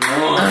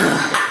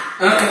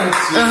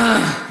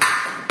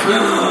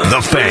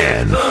 The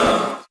Fan.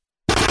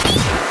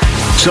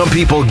 Some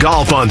people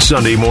golf on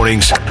Sunday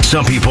mornings.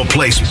 Some people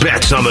place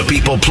bets on the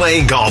people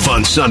playing golf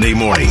on Sunday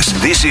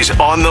mornings. This is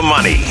On the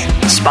Money.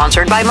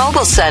 Sponsored by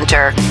Mobile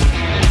Center.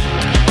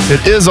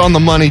 It is On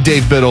the Money.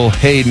 Dave Biddle,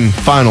 Hayden,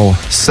 final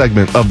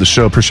segment of the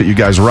show. Appreciate you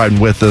guys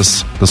riding with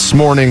us this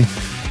morning.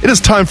 It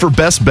is time for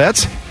Best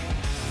Bets.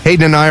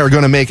 Hayden and I are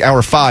going to make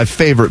our 5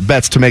 favorite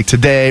bets to make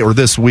today or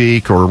this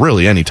week or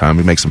really anytime.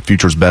 We make some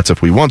futures bets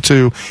if we want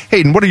to.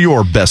 Hayden, what are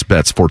your best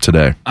bets for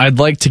today? I'd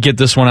like to get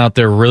this one out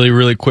there really,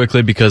 really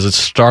quickly because it's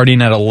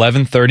starting at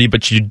 11:30,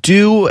 but you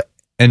do,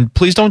 and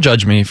please don't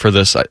judge me for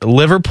this,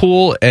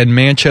 Liverpool and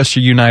Manchester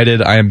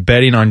United. I am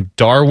betting on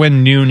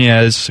Darwin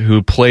Nunez,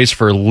 who plays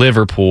for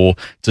Liverpool,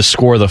 to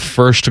score the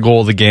first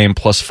goal of the game,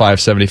 plus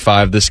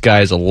 575. This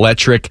guy is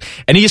electric,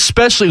 and he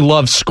especially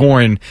loves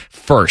scoring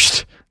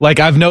first.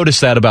 I've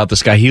noticed that about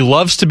this guy. He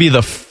loves to be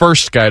the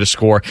first guy to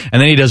score,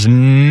 and then he does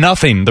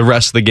nothing the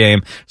rest of the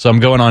game. So I'm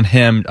going on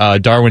him,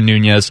 Darwin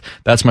Nunez.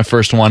 That's my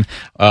first one.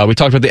 We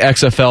talked about the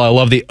XFL. I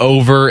love the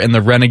over in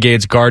the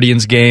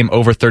Renegades-Guardians game,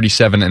 over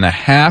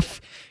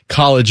 37.5.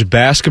 College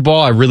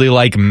basketball, I really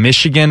like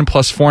Michigan,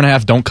 plus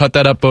 4.5. Don't cut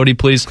that up, Bodie,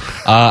 please.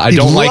 He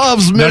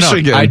loves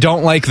Michigan. No, I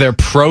don't like their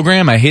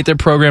program. I hate their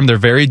program. They're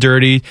very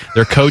dirty.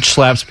 Their coach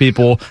slaps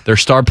people. Their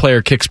star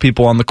player kicks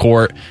people on the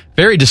court.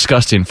 Very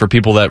disgusting for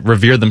people that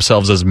revere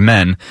themselves as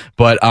men,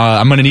 but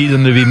I'm going to need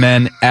them to be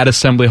men at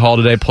Assembly Hall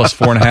today, plus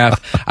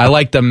 4.5. I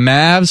like the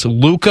Mavs,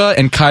 Luka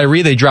and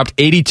Kyrie. They dropped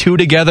 82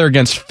 together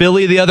against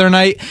Philly the other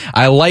night.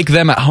 I like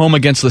them at home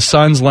against the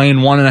Suns, laying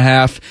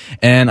 1.5.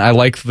 And I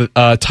like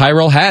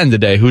Tyrell Hatton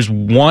today, who's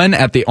won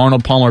at the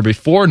Arnold Palmer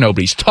before.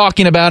 Nobody's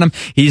talking about him.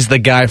 He's the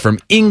guy from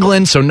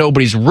England, so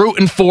nobody's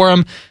rooting for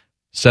him.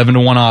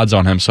 7-1 odds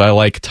on him, so I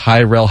like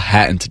Tyrell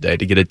Hatton today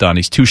to get it done.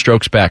 He's 2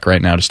 strokes back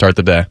right now to start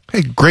the day.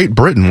 Hey, Great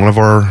Britain, one of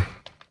our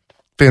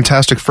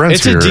fantastic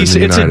friends here in the United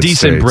States. It's a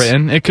decent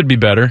Britain. It could be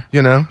better.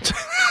 You know?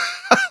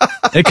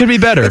 It could be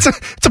better. It's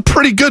a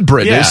pretty good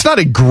Britain. Yeah. It's not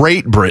a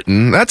Great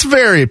Britain. That's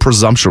very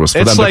presumptuous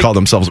for them to call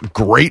themselves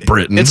Great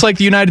Britain. It's like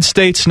the United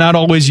States, not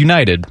always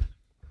united.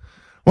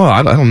 Well,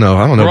 I don't know.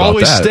 I don't know about that. We're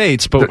always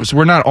states, but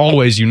we're not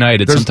always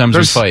united. Sometimes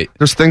we fight.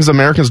 There's things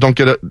Americans don't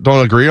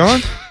agree on?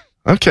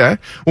 Okay.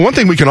 Well, one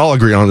thing we can all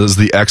agree on is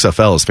the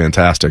XFL is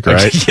fantastic,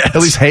 right? Yes.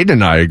 At least Hayden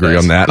and I agree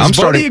on that. Does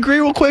Bodie agree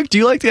real quick? Do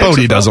you like the XFL?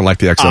 Bodie doesn't like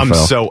the XFL. I'm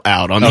so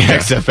out on the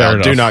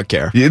XFL. Do not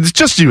care. It's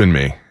just you and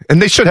me.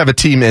 And they should have a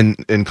team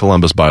in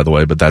Columbus, by the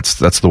way, but that's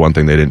the one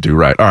thing they didn't do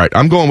right. All right,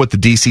 I'm going with the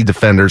DC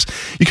Defenders.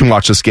 You can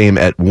watch this game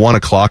at 1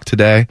 o'clock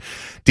today.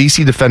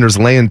 DC Defenders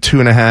laying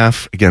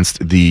 2.5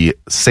 against the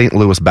St.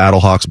 Louis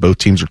Battlehawks. Both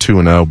teams are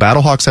 2-0.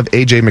 Battlehawks have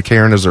A.J.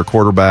 McCarron as their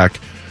quarterback.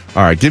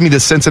 All right, give me the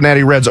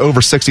Cincinnati Reds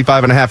over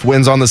 65.5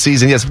 wins on the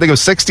season. Yes, if they go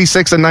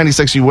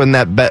 66-96, you win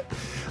that bet.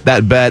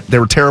 They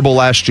were terrible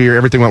last year.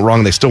 Everything went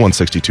wrong. They still won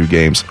 62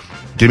 games.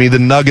 Give me the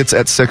Nuggets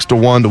at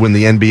 6-1 to win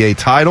the NBA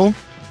title.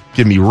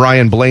 Give me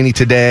Ryan Blaney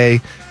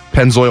today.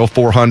 Pennzoil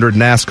 400,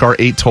 NASCAR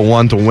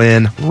 8-1 to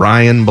win.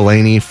 Ryan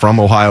Blaney from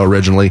Ohio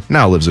originally,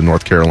 now lives in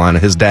North Carolina.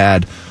 His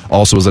dad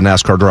also was a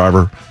NASCAR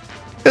driver.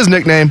 His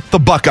nickname, the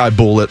Buckeye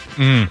Bullet.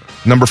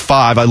 Number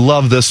 5, I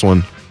love this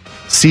one.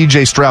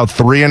 CJ Stroud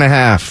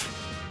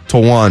 3.5 to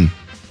 1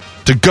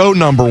 to go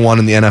number 1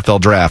 in the NFL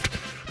draft.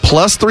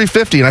 Plus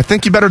 350, and I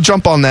think you better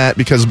jump on that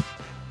because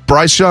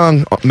Bryce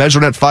Young,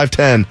 measured at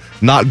 5'10",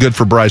 not good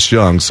for Bryce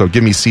Young. So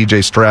give me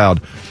CJ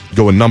Stroud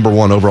going number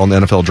 1 overall in the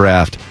NFL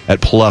draft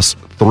at plus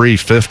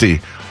 350.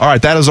 All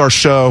right, that is our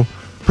show.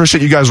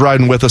 Appreciate you guys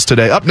riding with us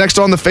today. Up next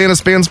on the Fan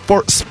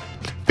Sports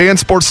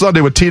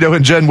Sunday with Tito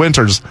and Jen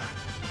Winters.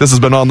 This has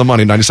been On the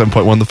Money,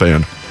 97.1 The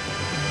Fan.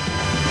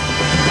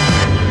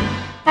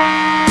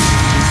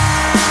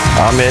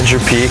 I'm Andrew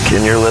Peak,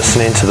 and you're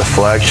listening to the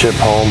flagship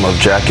home of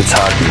Jackets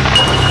hockey,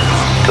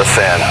 The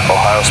Fan,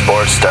 Ohio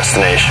sports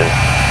destination.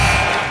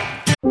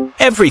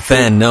 Every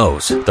fan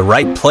knows the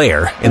right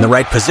player in the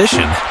right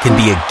position can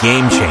be a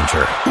game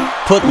changer.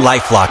 Put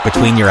LifeLock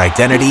between your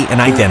identity and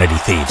identity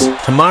thieves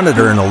to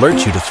monitor and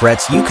alert you to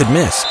threats you could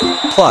miss.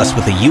 Plus,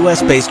 with a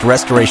U.S.-based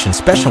restoration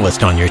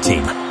specialist on your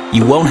team,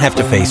 you won't have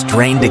to face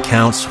drained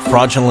accounts,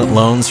 fraudulent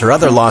loans, or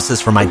other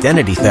losses from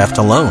identity theft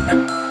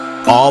alone.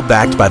 All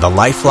backed by the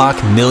LifeLock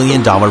 $1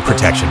 Million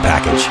Protection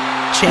Package.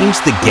 Change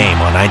the game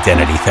on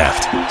identity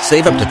theft.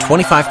 Save up to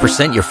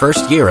 25% your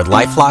first year at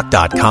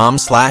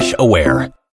LifeLock.com/aware.